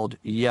they called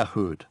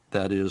Yehud,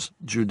 that is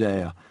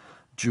Judea,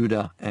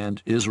 Judah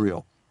and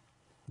Israel.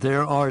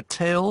 There are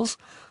tales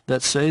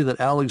that say that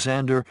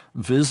Alexander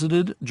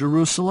visited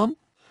Jerusalem.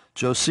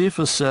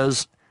 Josephus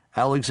says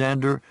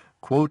Alexander,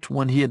 quote,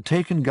 when he had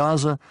taken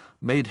Gaza,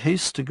 made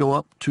haste to go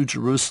up to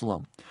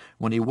Jerusalem.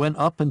 When he went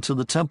up into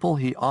the temple,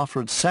 he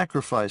offered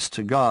sacrifice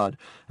to God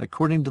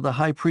according to the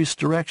high priest's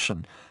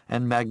direction,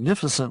 and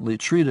magnificently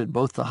treated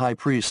both the high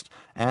priest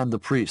and the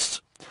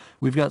priests.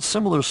 We've got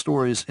similar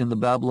stories in the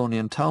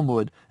Babylonian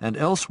Talmud and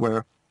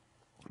elsewhere,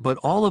 but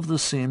all of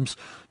this seems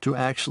to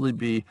actually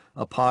be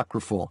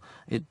apocryphal.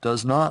 It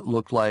does not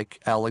look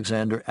like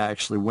Alexander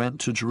actually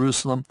went to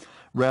Jerusalem.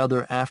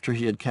 Rather, after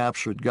he had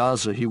captured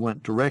Gaza, he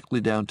went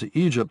directly down to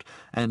Egypt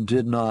and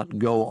did not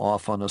go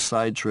off on a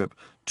side trip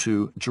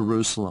to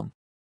Jerusalem.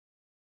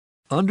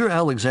 Under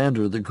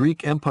Alexander, the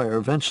Greek Empire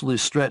eventually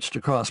stretched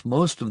across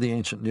most of the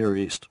ancient Near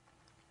East.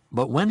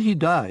 But when he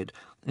died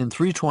in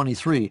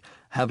 323,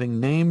 having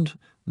named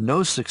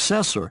no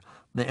successor,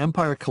 the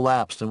empire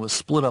collapsed and was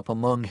split up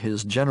among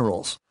his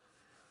generals.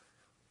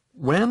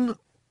 When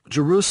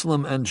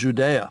Jerusalem and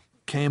Judea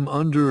came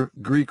under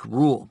Greek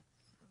rule,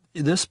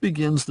 This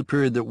begins the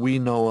period that we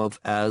know of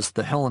as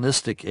the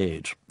Hellenistic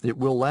Age. It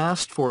will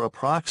last for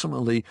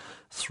approximately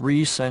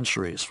 3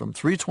 centuries, from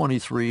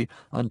 323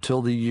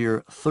 until the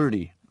year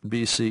 30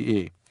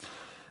 BCE.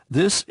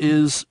 This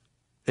is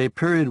a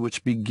period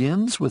which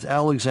begins with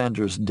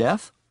Alexander's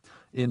death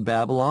in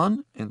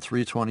Babylon in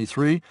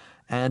 323,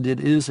 and it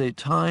is a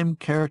time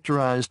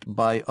characterized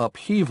by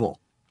upheaval.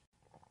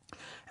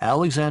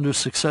 Alexander's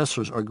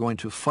successors are going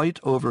to fight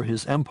over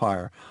his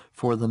empire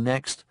for the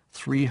next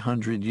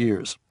 300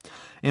 years.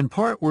 In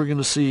part, we're going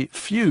to see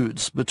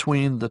feuds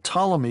between the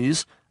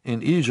Ptolemies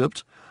in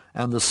Egypt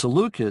and the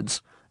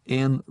Seleucids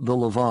in the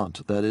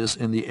Levant, that is,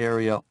 in the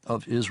area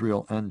of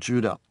Israel and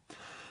Judah.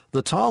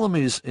 The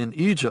Ptolemies in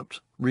Egypt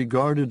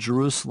regarded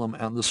Jerusalem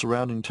and the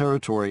surrounding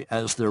territory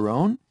as their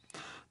own.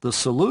 The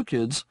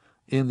Seleucids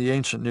in the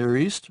ancient Near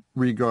East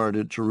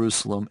regarded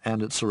Jerusalem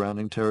and its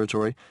surrounding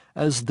territory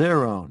as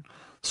their own.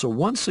 So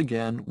once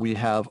again, we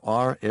have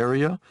our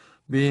area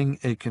being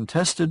a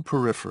contested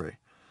periphery.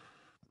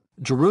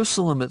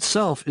 Jerusalem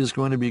itself is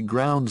going to be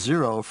ground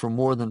zero for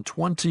more than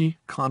 20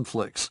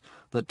 conflicts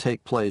that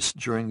take place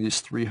during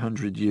these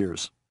 300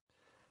 years.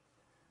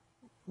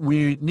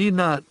 We need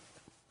not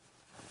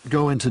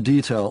go into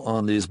detail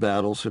on these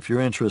battles. If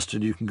you're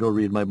interested, you can go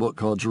read my book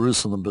called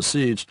Jerusalem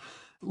Besieged.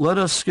 Let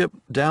us skip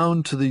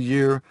down to the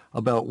year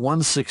about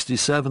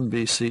 167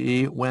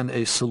 BCE, when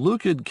a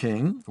Seleucid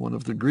king, one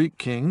of the Greek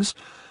kings,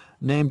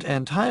 named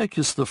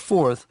Antiochus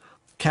IV,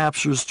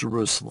 captures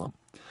Jerusalem.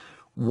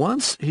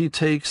 Once he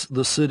takes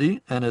the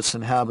city and its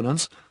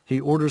inhabitants, he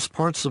orders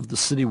parts of the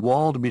city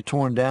wall to be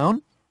torn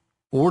down,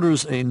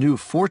 orders a new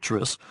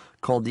fortress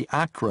called the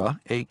Akra,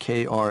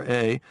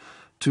 A-K-R-A,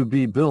 to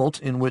be built,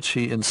 in which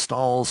he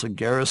installs a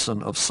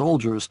garrison of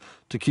soldiers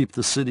to keep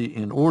the city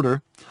in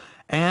order,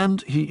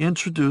 and he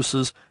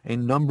introduces a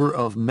number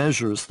of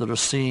measures that are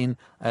seen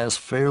as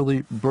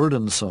fairly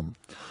burdensome.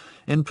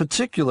 In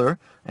particular,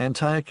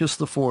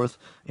 Antiochus IV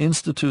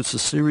institutes a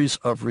series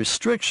of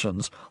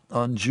restrictions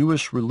on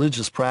Jewish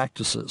religious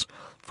practices.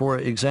 For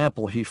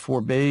example, he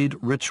forbade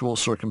ritual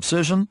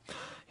circumcision,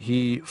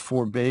 he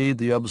forbade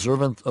the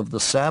observance of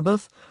the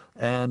Sabbath,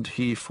 and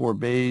he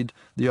forbade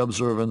the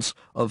observance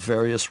of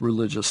various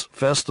religious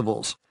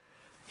festivals.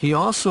 He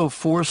also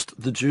forced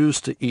the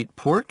Jews to eat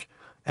pork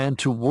and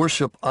to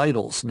worship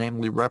idols,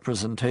 namely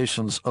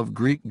representations of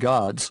Greek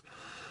gods.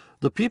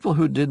 The people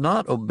who did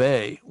not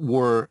obey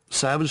were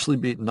savagely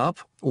beaten up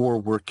or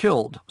were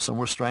killed. Some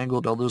were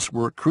strangled, others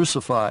were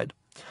crucified.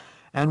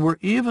 And we're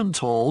even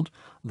told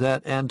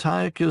that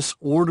Antiochus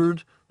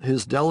ordered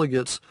his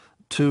delegates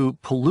to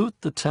pollute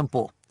the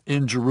temple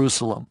in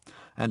Jerusalem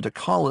and to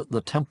call it the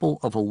Temple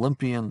of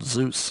Olympian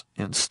Zeus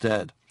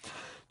instead.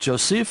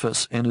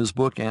 Josephus, in his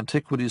book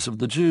Antiquities of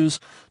the Jews,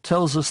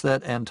 tells us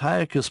that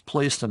Antiochus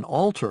placed an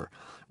altar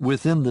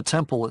within the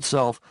temple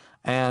itself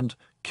and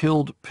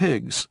killed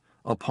pigs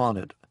upon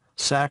it,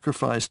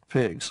 sacrificed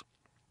pigs.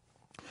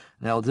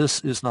 Now,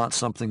 this is not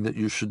something that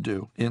you should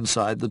do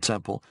inside the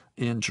temple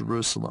in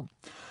Jerusalem.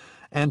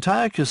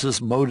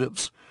 Antiochus's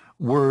motives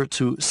were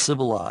to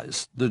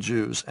civilize the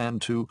Jews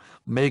and to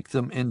make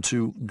them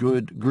into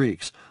good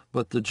Greeks,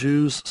 but the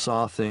Jews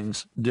saw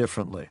things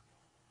differently.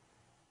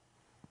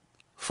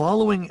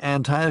 Following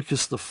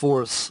Antiochus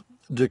IV's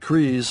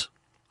decrees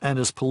and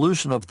his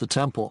pollution of the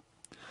temple,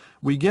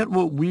 we get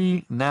what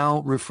we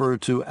now refer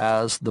to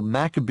as the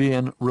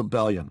Maccabean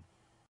Rebellion.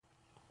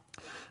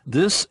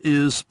 This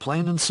is,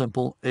 plain and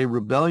simple, a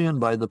rebellion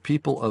by the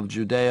people of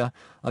Judea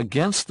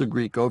against the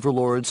Greek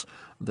overlords.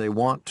 They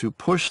want to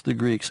push the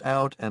Greeks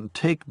out and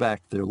take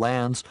back their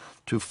lands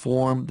to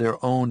form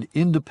their own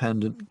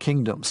independent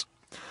kingdoms.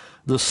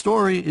 The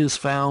story is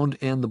found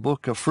in the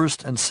book of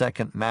 1st and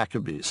 2nd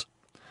Maccabees.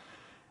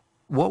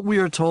 What we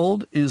are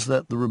told is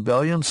that the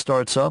rebellion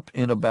starts up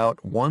in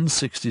about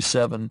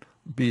 167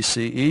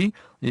 BCE.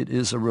 It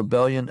is a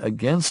rebellion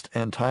against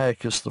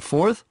Antiochus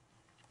IV.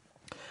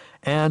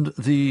 And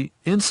the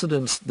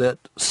incidents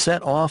that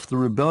set off the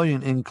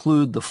rebellion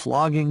include the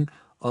flogging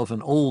of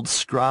an old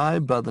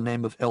scribe by the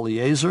name of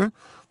Eleazar.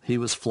 He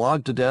was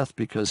flogged to death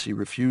because he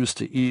refused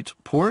to eat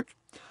pork.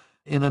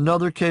 In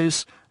another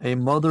case, a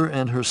mother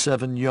and her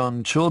 7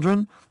 young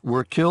children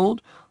were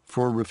killed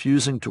for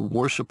refusing to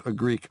worship a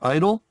Greek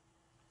idol.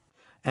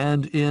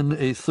 And in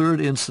a third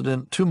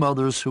incident, 2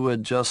 mothers who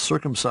had just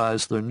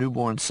circumcised their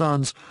newborn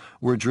sons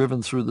were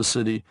driven through the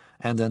city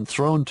and then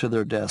thrown to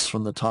their deaths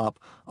from the top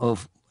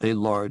of a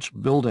large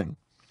building.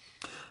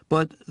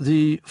 But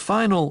the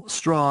final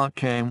straw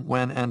came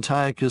when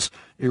Antiochus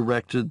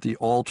erected the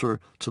altar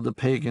to the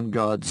pagan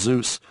god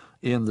Zeus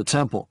in the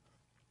temple.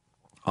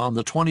 On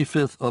the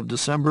 25th of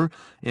December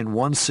in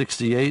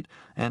 168,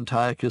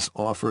 Antiochus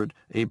offered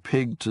a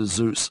pig to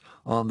Zeus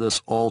on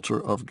this altar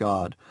of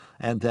God,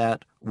 and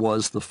that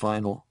was the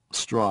final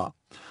straw.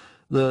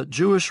 The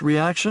Jewish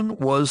reaction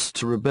was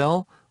to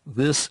rebel.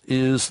 This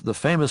is the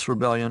famous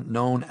rebellion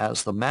known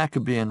as the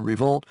Maccabean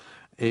Revolt,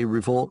 a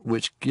revolt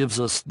which gives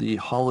us the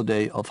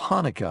holiday of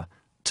Hanukkah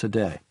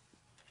today.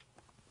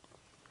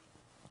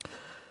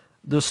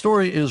 The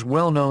story is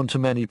well known to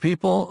many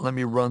people. Let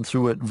me run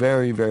through it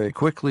very, very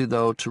quickly,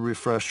 though, to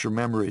refresh your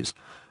memories.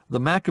 The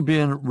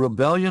Maccabean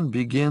rebellion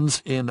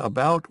begins in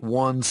about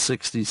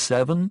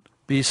 167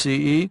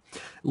 BCE,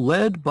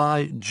 led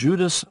by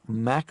Judas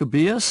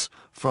Maccabeus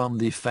from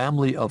the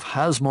family of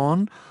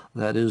Hasmon,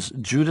 that is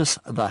Judas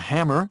the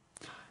Hammer.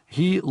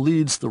 He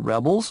leads the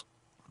rebels.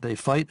 They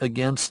fight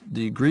against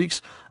the Greeks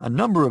a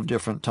number of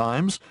different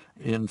times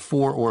in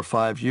 4 or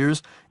 5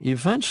 years.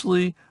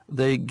 Eventually,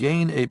 they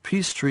gain a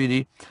peace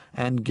treaty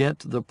and get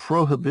the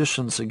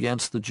prohibitions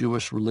against the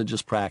Jewish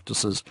religious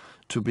practices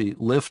to be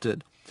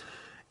lifted.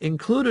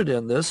 Included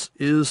in this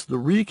is the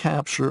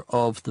recapture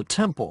of the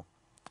temple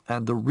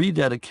and the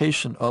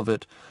rededication of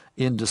it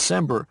in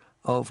December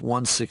of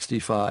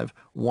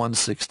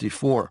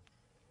 165-164.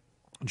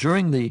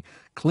 During the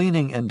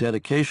cleaning and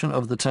dedication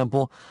of the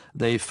temple,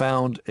 they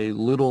found a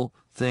little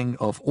thing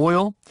of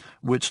oil,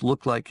 which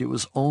looked like it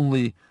was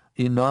only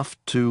enough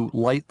to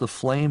light the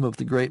flame of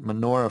the great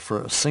menorah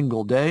for a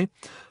single day,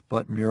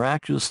 but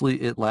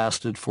miraculously it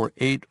lasted for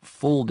 8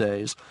 full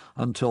days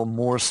until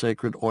more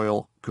sacred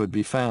oil could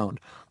be found.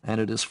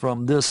 And it is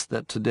from this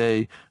that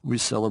today we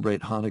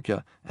celebrate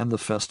Hanukkah and the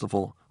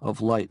Festival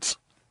of Lights.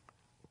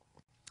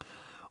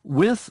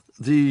 With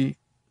the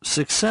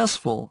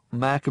successful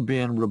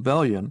Maccabean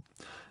rebellion,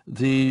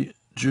 the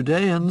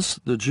Judeans,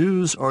 the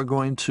Jews, are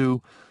going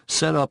to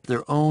set up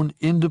their own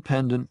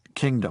independent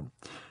kingdom.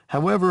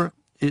 However,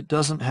 it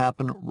doesn't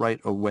happen right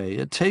away.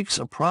 It takes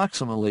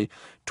approximately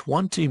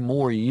 20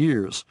 more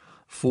years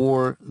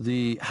for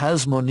the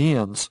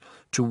Hasmoneans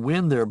to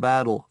win their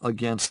battle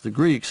against the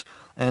Greeks,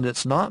 and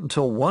it's not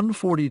until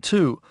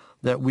 142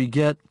 that we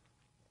get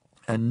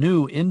a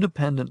new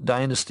independent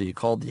dynasty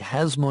called the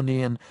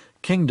Hasmonean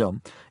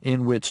Kingdom,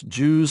 in which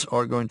Jews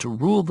are going to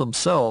rule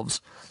themselves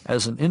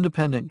as an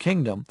independent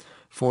kingdom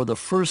for the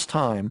first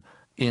time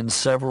in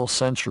several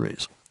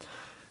centuries.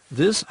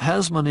 This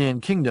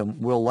Hasmonean kingdom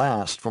will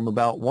last from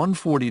about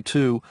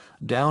 142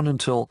 down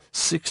until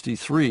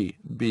 63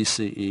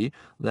 BCE,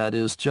 that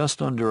is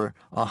just under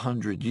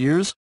 100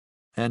 years,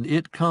 and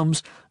it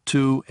comes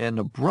to an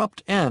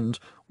abrupt end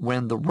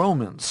when the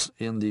Romans,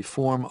 in the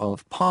form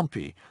of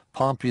Pompey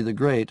the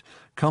Great,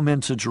 come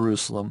into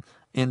Jerusalem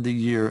in the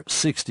year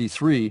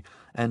 63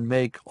 and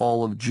make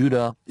all of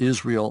Judah,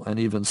 Israel, and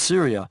even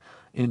Syria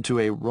into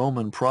a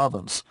Roman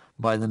province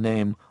by the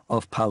name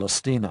of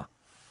Palestina.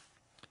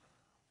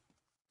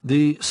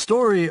 The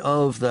story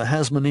of the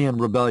Hasmonean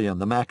rebellion,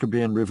 the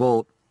Maccabean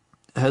revolt,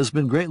 has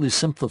been greatly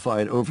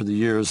simplified over the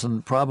years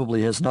and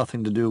probably has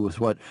nothing to do with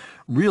what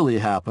really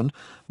happened,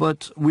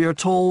 but we are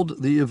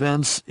told the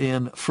events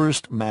in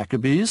 1st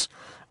Maccabees,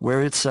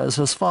 where it says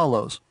as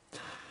follows: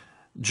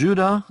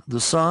 Judah, the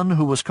son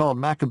who was called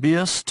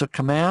Maccabeus, took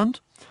command.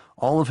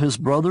 All of his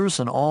brothers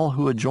and all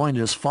who had joined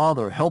his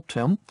father helped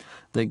him.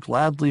 They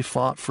gladly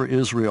fought for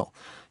Israel.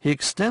 He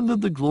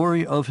extended the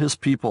glory of his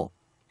people.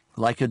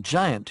 Like a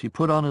giant, he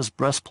put on his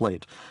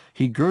breastplate.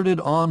 He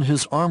girded on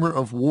his armor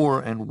of war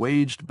and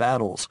waged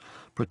battles,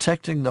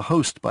 protecting the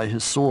host by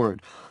his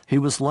sword. He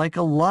was like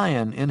a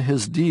lion in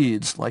his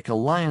deeds, like a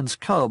lion's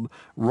cub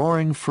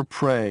roaring for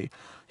prey.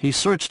 He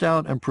searched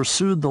out and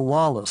pursued the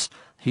lawless.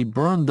 He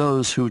burned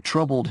those who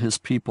troubled his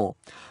people.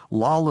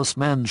 Lawless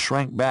men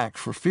shrank back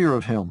for fear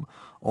of him.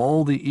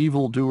 All the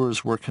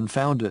evildoers were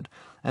confounded,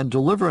 and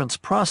deliverance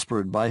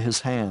prospered by his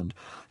hand.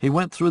 He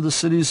went through the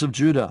cities of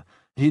Judah.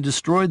 He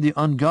destroyed the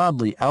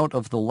ungodly out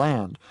of the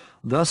land.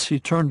 Thus he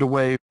turned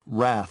away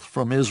wrath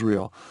from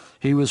Israel.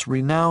 He was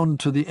renowned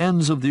to the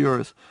ends of the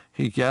earth.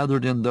 He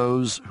gathered in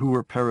those who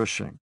were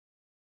perishing.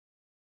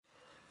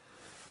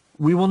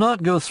 We will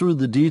not go through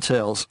the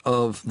details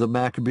of the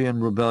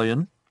Maccabean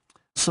rebellion.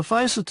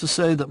 Suffice it to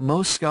say that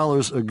most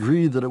scholars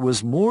agree that it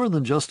was more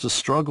than just a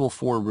struggle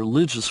for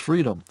religious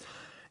freedom.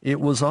 It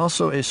was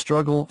also a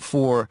struggle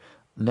for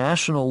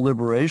national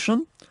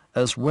liberation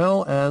as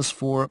well as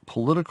for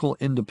political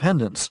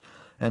independence,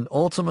 and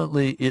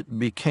ultimately it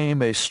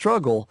became a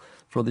struggle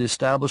for the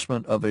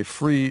establishment of a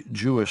free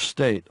Jewish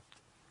state.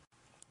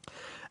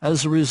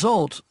 As a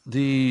result,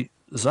 the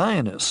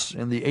Zionists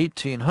in the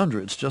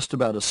 1800s, just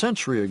about a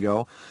century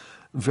ago,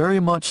 very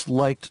much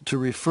liked to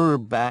refer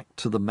back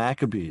to the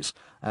Maccabees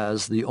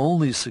as the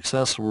only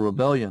successful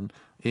rebellion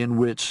in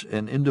which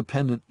an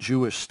independent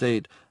Jewish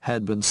state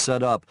had been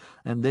set up,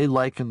 and they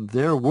likened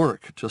their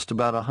work just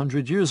about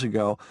 100 years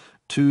ago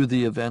to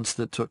the events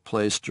that took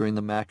place during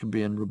the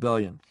Maccabean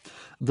rebellion.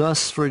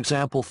 Thus, for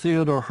example,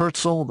 Theodor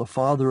Herzl, the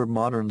father of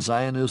modern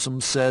Zionism,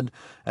 said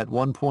at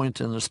one point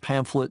in this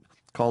pamphlet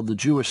called The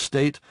Jewish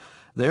State,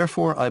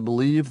 "Therefore I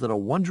believe that a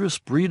wondrous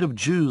breed of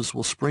Jews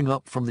will spring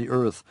up from the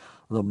earth.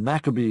 The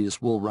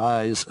Maccabees will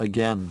rise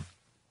again."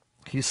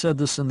 He said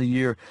this in the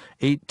year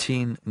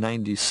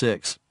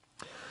 1896.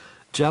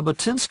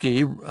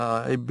 Jabotinsky,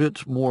 a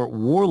bit more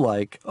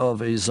warlike of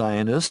a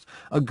Zionist,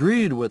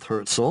 agreed with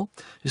Herzl.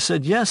 He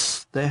said,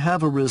 "Yes, they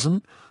have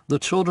arisen, the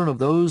children of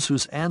those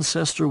whose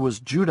ancestor was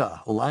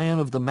Judah, lion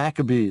of the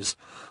Maccabees.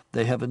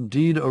 They have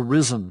indeed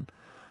arisen."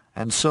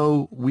 And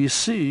so we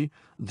see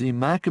the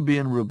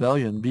Maccabean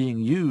rebellion being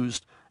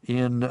used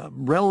in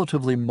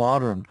relatively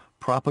modern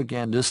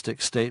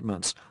propagandistic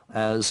statements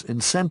as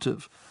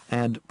incentive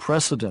and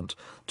precedent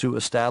to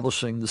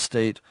establishing the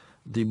state,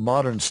 the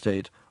modern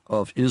state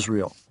of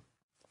Israel.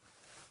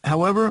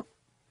 However,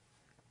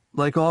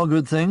 like all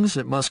good things,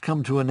 it must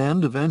come to an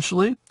end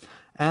eventually.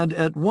 And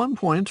at one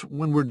point,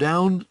 when we're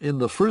down in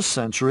the 1st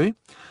century,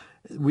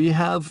 we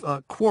have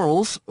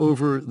quarrels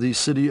over the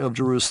city of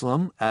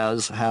Jerusalem,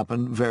 as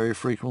happened very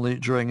frequently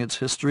during its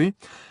history.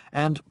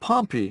 And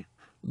Pompey,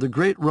 the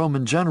great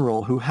Roman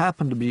general who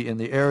happened to be in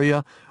the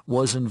area,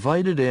 was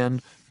invited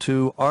in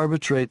to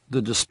arbitrate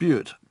the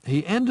dispute.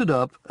 He ended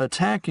up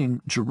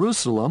attacking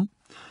Jerusalem,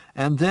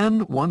 and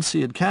then, once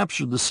he had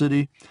captured the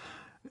city,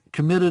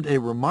 committed a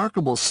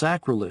remarkable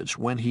sacrilege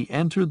when he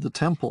entered the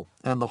temple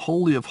and the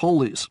Holy of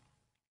Holies.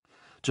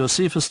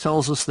 Josephus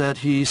tells us that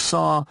he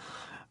saw,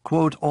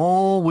 quote,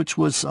 all which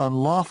was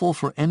unlawful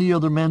for any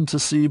other men to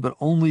see but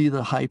only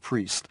the high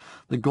priest,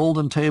 the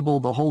golden table,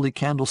 the holy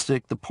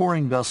candlestick, the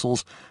pouring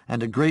vessels,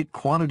 and a great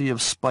quantity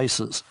of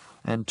spices,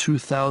 and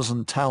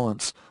 2,000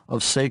 talents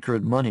of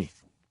sacred money.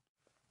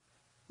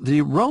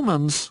 The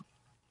Romans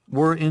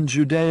were in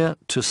Judea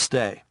to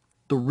stay.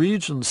 The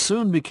region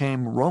soon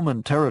became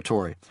Roman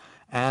territory,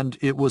 and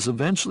it was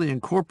eventually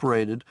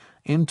incorporated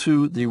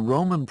into the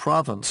Roman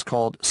province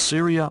called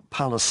Syria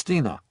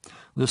Palestina.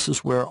 This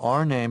is where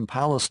our name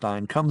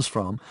Palestine comes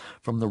from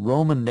the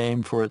Roman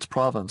name for its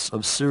province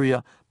of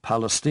Syria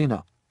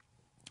Palestina.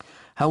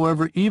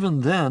 However,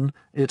 even then,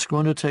 it's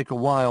going to take a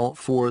while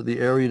for the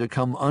area to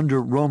come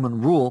under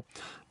Roman rule,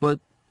 but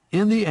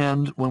in the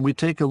end, when we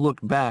take a look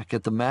back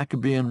at the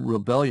Maccabean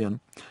rebellion,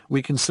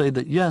 we can say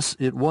that yes,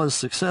 it was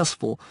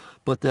successful,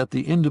 but that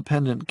the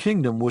independent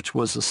kingdom which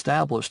was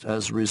established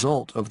as a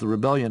result of the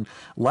rebellion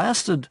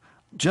lasted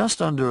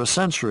just under a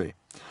century.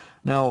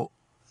 Now,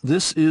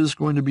 this is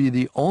going to be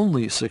the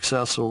only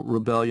successful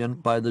rebellion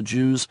by the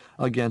Jews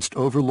against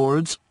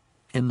overlords.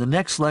 In the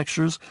next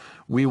lectures,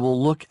 we will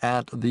look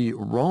at the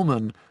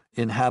Roman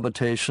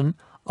inhabitation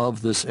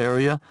of this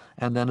area,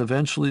 and then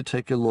eventually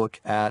take a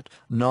look at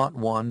not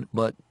one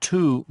but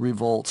 2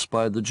 revolts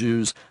by the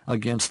Jews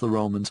against the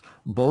Romans,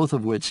 both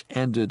of which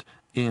ended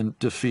in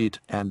defeat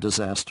and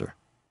disaster.